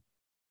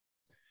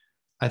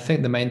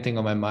think the main thing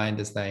on my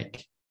mind is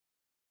like,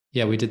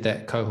 yeah, we did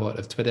that cohort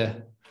of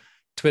Twitter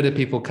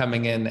people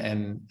coming in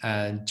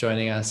and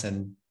joining us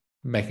and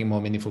making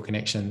more meaningful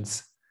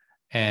connections.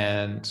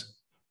 And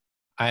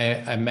I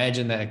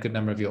imagine that a good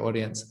number of your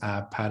audience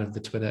are part of the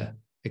Twitter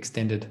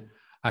extended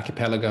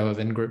archipelago of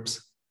in-groups.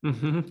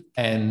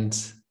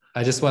 And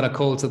I just want to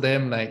call to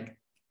them, like,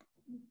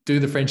 do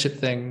the friendship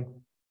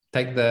thing,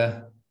 take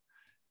the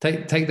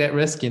take that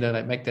risk,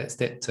 like make that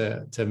step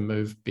to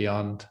move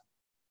beyond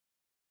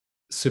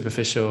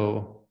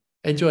superficial,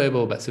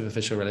 enjoyable but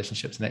superficial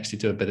relationships, and actually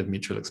do a bit of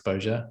mutual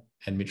exposure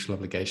and mutual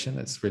obligation.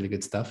 It's really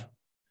good stuff.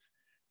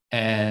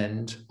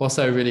 And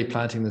also really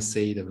planting the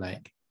seed of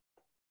like,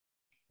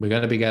 we're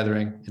going to be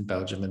gathering in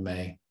Belgium in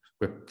May.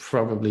 We're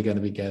probably going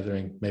to be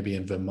gathering maybe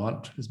in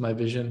Vermont is my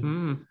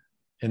vision,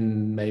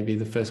 in maybe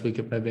the first week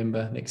of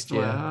November next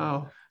year.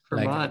 Wow,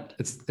 Vermont.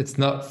 Like it's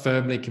not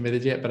firmly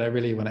committed yet, but I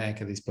really want to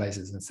anchor these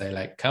places and say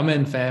like, come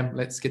in fam,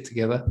 let's get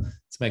together,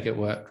 let's make it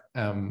work.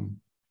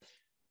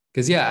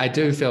 Because yeah, I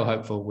do feel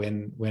hopeful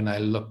when I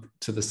look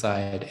to the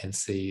side and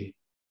see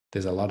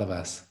there's a lot of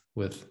us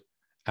with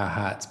our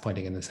hearts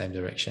pointing in the same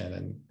direction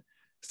and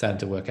starting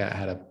to work out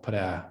how to put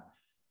our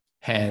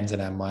hands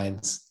and our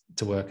minds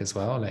to work as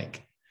well.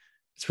 Like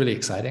it's really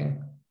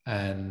exciting.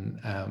 And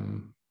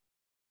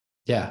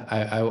yeah,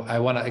 I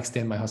want to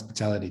extend my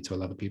hospitality to a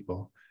lot of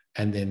people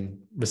and then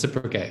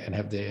reciprocate and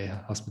have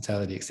their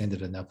hospitality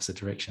extended in the opposite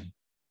direction.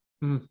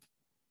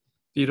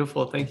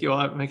 Beautiful. Thank you all.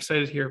 I'm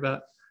excited to hear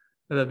about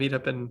the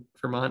meetup in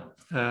Vermont.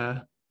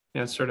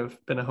 It's sort of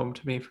been a home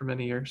to me for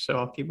many years, so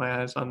I'll keep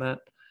my eyes on that.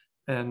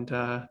 And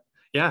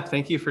yeah,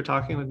 thank you for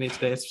talking with me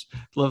today. It's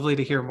lovely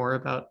to hear more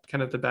about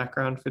kind of the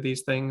background for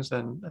these things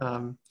and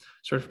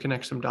sort of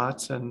connect some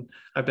dots. And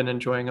I've been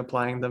enjoying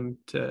applying them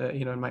to,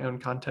 in my own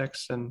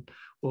context, and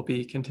we'll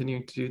be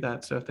continuing to do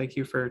that. So thank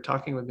you for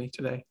talking with me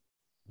today.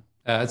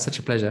 It's such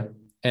a pleasure.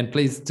 And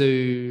please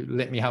do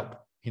let me help,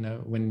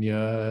 when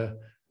you're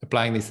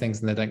applying these things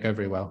and they don't go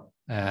very well.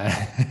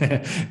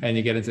 And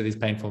you get into these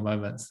painful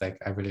moments. Like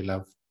I really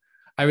love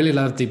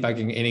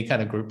debugging any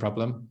kind of group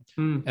problem.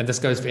 And this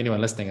goes for anyone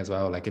listening as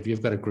well. Like if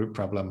you've got a group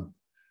problem,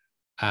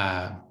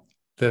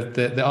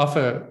 the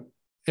offer,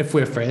 if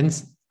we're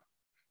friends,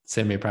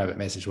 send me a private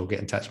message, we'll get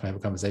in touch and have a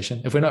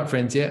conversation. If we're not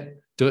friends yet,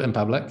 do it in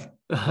public.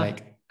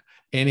 Like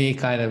any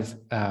kind of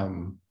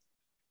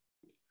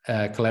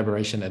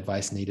collaboration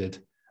advice needed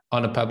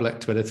on a public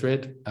Twitter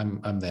thread,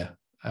 I'm there.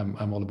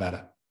 I'm all about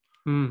it.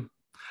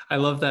 I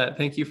love that.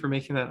 Thank you for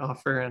making that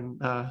offer and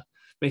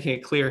making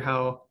it clear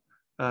how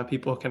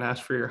people can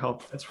ask for your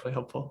help. That's really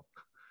helpful.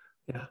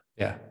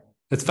 Yeah.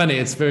 It's funny.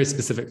 It's very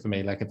specific for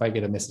me. Like if I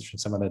get a message from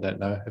someone I don't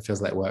know, it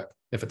feels like work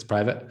if it's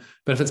private.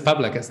 But if it's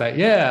public, it's like,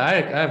 yeah,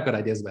 I've got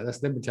ideas about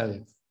this. Let me tell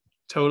you.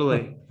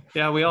 Totally.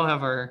 Yeah, we all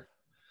have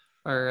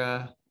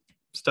our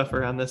stuff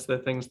around this, the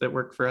things that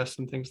work for us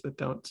and things that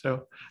don't.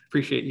 So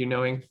appreciate you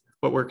knowing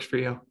what works for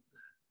you.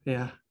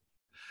 Yeah.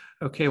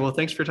 Okay. Well,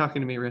 thanks for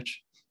talking to me,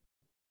 Rich.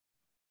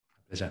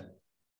 Pleasure.